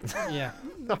Friday. Yeah. How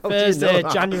do you know Thursday,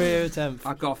 that? January 10th.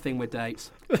 I've got a thing with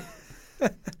dates.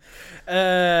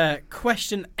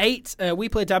 Question 8. We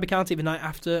played Derby County the night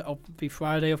after, of the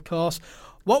Friday, of course.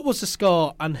 What was the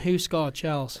score and who scored,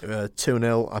 Charles?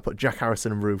 2-0. I put Jack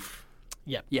Harrison and Roof.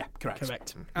 Yep. Yeah, correct.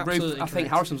 Correct. Roof, Absolutely I think correct.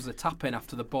 Harrison was the tap in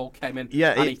after the ball came in.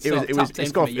 Yeah, and it was it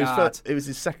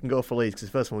his second goal for Leeds because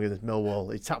his first one against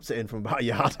Millwall. He taps it in from about a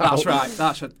yard That's out. right.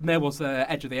 Millwall's the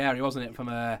edge of the area, wasn't it? From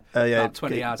about 20 yards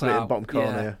put it in out. the bottom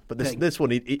corner. Yeah. But this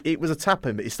one, it was a tap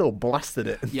in, but he still blasted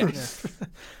it. Yes.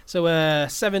 So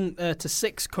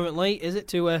 7-6 currently, is it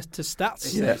to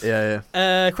Stats?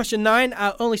 Yeah. Question 9.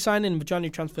 Our only signing in the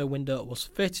January transfer window was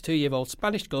 32-year-old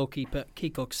Spanish goalkeeper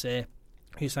Kiko Ksé,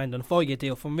 who signed on a 4-year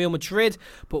deal from Real Madrid.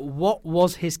 But what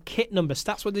was his kit number?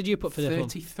 Stats, what did you put for this one?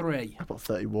 33. I put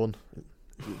 31.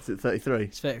 Is it 33?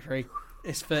 It's 33.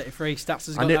 It's 33. Stats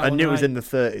has got I knew it was in the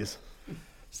 30s.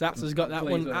 Stats has got that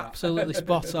Please one with that. absolutely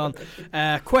spot on.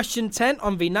 Question 10.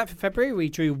 On the 9th of February, we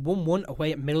drew 1-1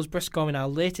 away at Middlesbrough, scoring our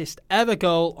latest ever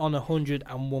goal on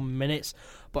 101 minutes.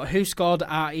 But who scored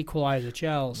our equaliser,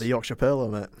 Charles? The Yorkshire Pearler,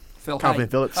 mate. Calvin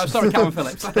Phillips. Oh, sorry, Calvin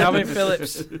Phillips. Calvin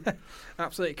Phillips.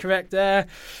 Absolutely correct there.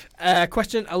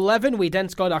 Question 11. We then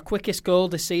scored our quickest goal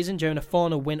this season during a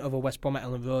 4-0 win over West Brom at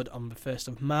Ellen Road on the 1st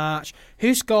of March.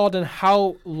 Who scored and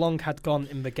how long had gone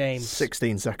in the game?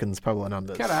 16 seconds, Pablo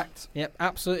Hernandez. Correct. Yep,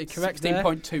 absolutely correct.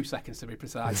 16.2 seconds to be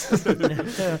precise. I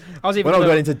was even We're not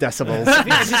going into decibels.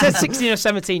 if you said 16 or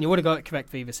 17, you would have got it correct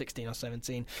for either 16 or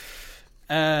 17.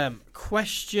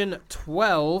 Question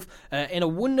 12. In a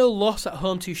 1-0 loss at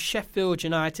home to Sheffield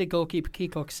United, goalkeeper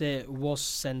Kiko Ksé was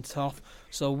sent off.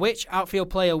 So which outfield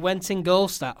player went in goal,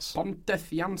 Stats?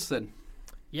 Bondeth Janssen.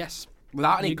 Yes.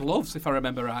 Without any gloves, if I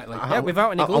remember rightly. Yeah,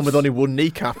 without any gloves. And with only one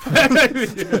kneecap.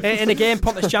 In a game,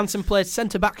 Pontus Jansson played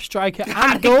centre-back, striker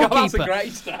and goalkeeper. That's a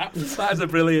great stat. That is a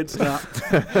brilliant stat.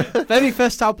 Very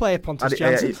versatile player, Pontus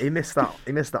Jansson. He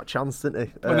missed that chance, didn't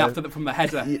he? From the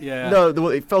header. Yeah. No,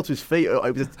 it fell to his feet.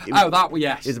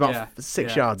 Yes. It was about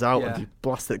 6 yards out and he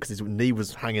blasted it because his knee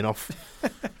was hanging off.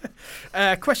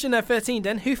 Question 13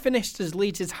 then. Who finished as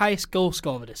Leeds' highest goal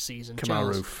scorer this season? Kamal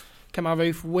Roof. Kamal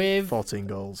Roof with 14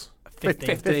 goals.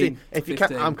 15. If you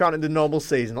can't, I'm counting the normal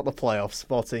season, not the playoffs.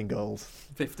 14 goals.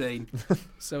 15.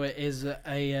 So it is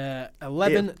a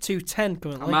 11 to 10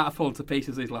 currently. I might have fallen to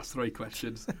pieces these last 3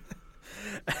 questions.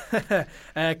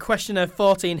 Question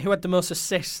 14. Who had the most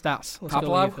assist stats? Let's Pablo?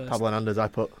 go with you first. Pablo Hernandez, I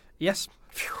put. Yes.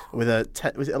 With a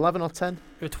 10, was it 11 or 10?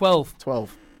 12.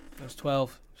 12. It was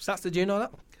 12. Stats, did you know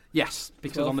that? Yes,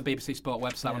 because 12. on the BBC Sport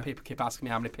website, when people keep asking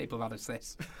me how many people have had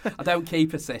assists, I don't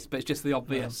keep assists, but it's just the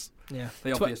obvious,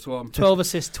 obvious one. 12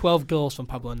 assists, 12 goals from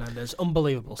Pablo Hernandez.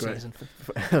 Unbelievable season.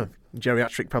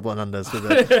 Geriatric Pablo Hernandez with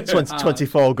a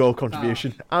 24 goal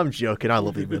contribution. I'm joking. I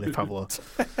love you, really, Pablo.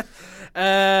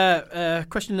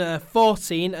 Question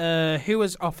 14.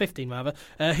 15 rather.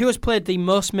 Who has played the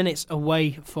most minutes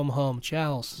away from home?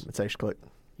 Charles. Matej Klich.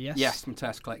 Yes. Yes, from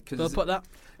Test Click. We'll Because put that.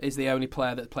 he's the only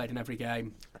player that played in every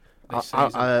game this The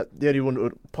season. only one that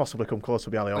would possibly come close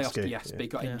would be Alioski. Yes, but he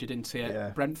got Yeah. injured into it. Yeah.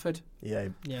 Brentford. Yeah,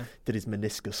 Yeah. did his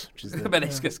meniscus, which is the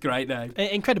Meniscus, great name.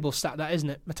 Incredible stat, that, isn't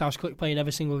it? Mateusz Klich playing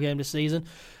every single game this season,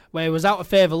 where he was out of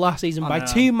favour last season I by know.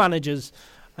 2 managers,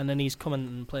 and then he's come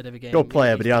and played every game. good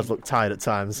player, but he has looked tired at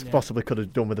times. Yeah. Possibly could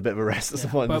have done with a bit of a rest at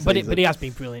some point in the But season. he has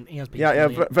been brilliant. He has been yeah,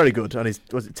 brilliant. very good. And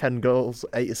was it 10 goals,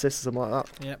 8 assists, something like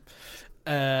that? Yep.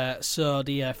 So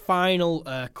the final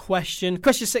question.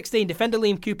 Question 16. Defender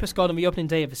Liam Cooper scored on the opening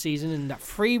day of the season in that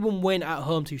 3-1 win at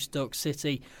home to Stoke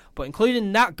City. But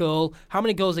including that goal, how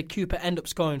many goals did Cooper end up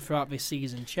scoring throughout this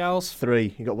season, Charles?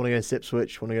 3. You got one against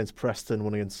Ipswich, one against Preston,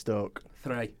 one against Stoke.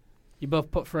 3. You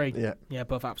both put 3? Yeah. Yeah,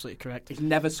 both absolutely correct. He's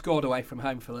never scored away from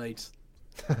home for Leeds.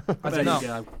 Has There he you not?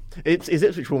 go. His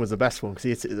Ipswich one was the best one because he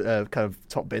hit it kind of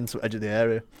top bin to the edge of the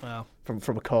area Wow.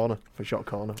 from a corner, from a shot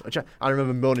corner. Which I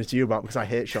remember moaning to you about because I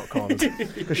hate shot corners.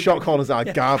 Because shot corners are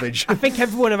garbage. I think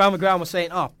everyone around the ground was saying,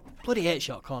 "Oh, bloody hate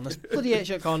shot corners, bloody hate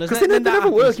shot corners." Because they never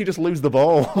work, you just lose the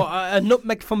ball. What, a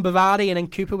nutmeg from Bavardi and then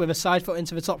Cooper with a side foot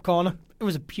into the top corner. It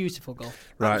was a beautiful goal.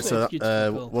 Right, so Absolutely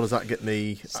beautiful goal. what does that get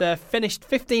me? So finished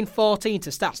 15-14 to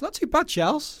stats. Not too bad,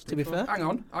 Charles, to be fair. Hang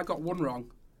on, I got one wrong.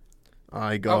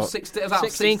 I Oh, got 16, is that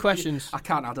 16 questions. I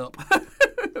can't add up.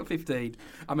 15.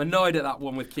 I'm annoyed at that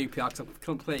one with QPR because I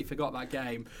completely forgot that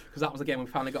game because that was the game we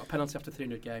finally got a penalty after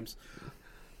 300 games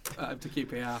to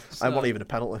QPR. I wasn't even a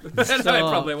penalty. No, it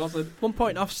probably wasn't. 1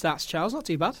 point off stats, Charles. Not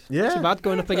too bad. Yeah. Not too bad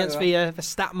going up against the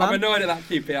stat I'm man. annoyed at that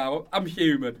QPR. I'm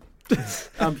human.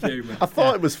 I'm human. I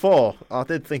thought it was 4. I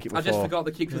did think it was I just 4. forgot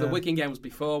the because Yeah. the Wigan game was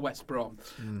before West Brom.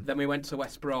 Then we went to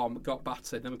West Brom, got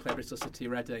battered. Then we played Bristol City,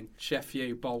 Reading,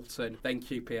 Sheffield, Bolton, then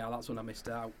QPR. That's when I missed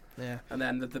out. Yeah. And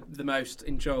then the most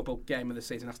enjoyable game of the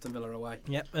season, Aston Villa away.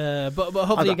 Yep. But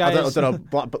hopefully you I guys. don't know.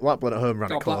 Blackburn at home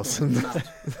ran Oh, it close. Blackburn,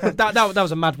 mad. that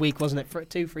was a mad week, wasn't it?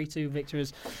 2-3-2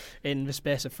 victories in the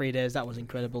space of 3 days. That was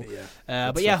incredible.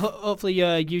 But yeah, hopefully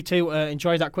you two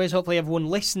enjoyed that quiz. Hopefully everyone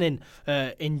listening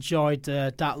enjoyed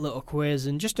that little quiz.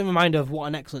 And just a reminder of what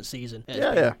an excellent season it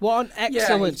has been. Yeah. What an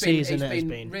excellent season it's it has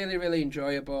been. really, really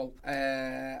enjoyable.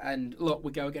 And look,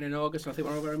 we go again in August, and I think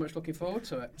we're all very much looking forward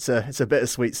to it. It's a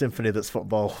bittersweet symphony that's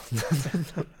football.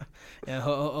 Yeah,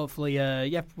 hopefully,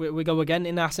 we go again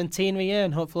in our centenary year,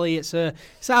 and hopefully it's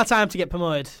our time to get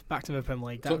promoted back to the Premier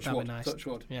League. That'd be nice. Touch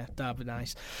wood. Yeah, that'd be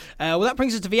nice. Well, that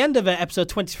brings us to the end of episode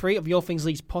 23 of the All Things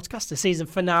Leeds podcast, the season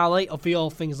finale of the All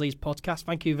Things Leeds podcast.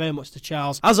 Thank you very much to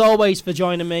Charles, as always, for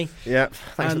joining me. Yeah,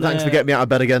 thanks And, for getting me out of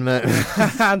bed again, mate.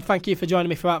 And thank you for joining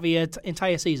me throughout the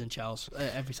entire season, Charles,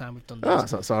 every time we've done this.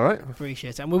 That's all right.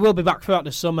 Appreciate it. And we will be back throughout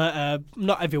the summer.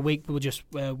 Not every week, but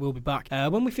we'll be back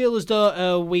when we feel as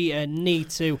though we need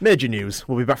to. Major news.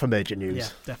 We'll be back for major news. Yeah,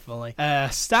 definitely.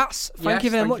 Stats, thank Yes, you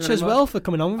very much as well for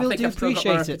coming on. We I really think do I've still got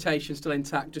my appreciate it. reputation still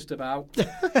intact, just about.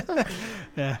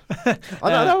 Yeah.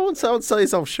 I won't sell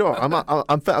yourself short.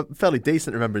 I'm fairly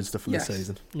decent at remembering stuff from Yes. this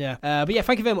season. Yeah, but yeah,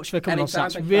 thank you very much for coming Anytime, on,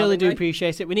 Stats. thank you for Really having do me.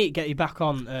 appreciate it. We need to get you back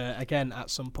on again at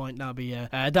some point. That'll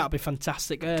be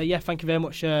fantastic. Yeah, thank you very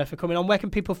much for coming on. Where can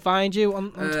people find you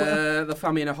on Twitter? They'll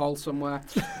find me in a hole somewhere.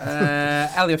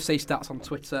 LUFC Stats on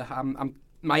Twitter.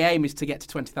 My aim is to get to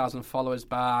 20,000 followers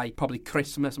by probably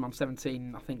Christmas. I'm on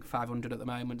 17, I think 500 at the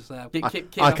moment. So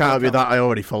I can't be that. I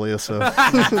already follow you, so.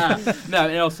 No,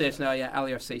 in all seriousness, no, yeah,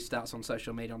 LUFC Stats on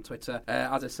social media, on Twitter.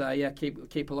 As I say, yeah,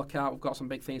 keep a lookout. We've got some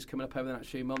big things coming up over the next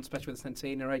few months, especially with the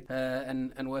centenary,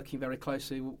 and working very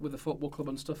closely with the football club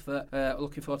and stuff that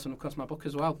looking forward to, and of course my book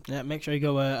as well. Yeah, make sure you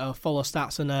go follow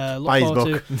Stats and look Buy his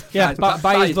forward book. to yeah,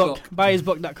 buy his book. book. Buy his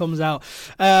book that comes out.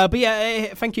 But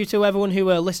yeah, thank you to everyone who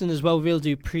listened as well. Really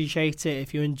do appreciate it.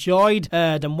 If you enjoyed,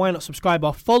 then why not subscribe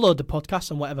or follow the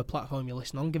podcast on whatever platform you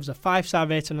listen on. Give us a 5-star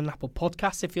rating on Apple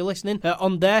Podcasts if you're listening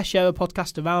on there. Share a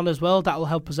podcast around as well. That will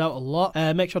help us out a lot.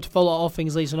 Make sure to follow All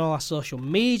Things Leeds on all our social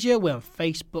media. We're on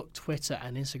Facebook, Twitter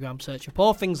and Instagram. Search up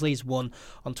All Things Leeds 1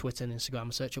 on Twitter and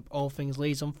Instagram. Search up All Things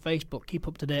Leeds on Facebook. Keep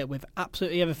up to date with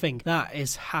absolutely everything that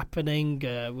is happening.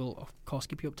 We'll of course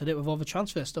keep you up to date with all the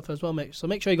transfer stuff as well. So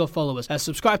make sure you go follow us.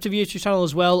 Subscribe to the YouTube channel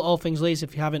as well, All Things Leeds,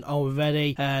 if you haven't already.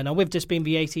 Now with this being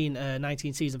the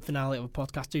 18-19 season finale of the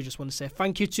podcast, I do just want to say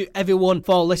thank you to everyone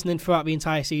for listening throughout the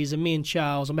entire season. Me and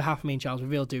Charles, on behalf of me and Charles, we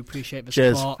really do appreciate the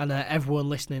support and everyone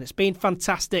listening. It's been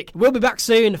fantastic. We'll be back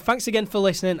soon. Thanks again for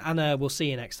listening, and we'll see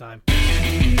you next time.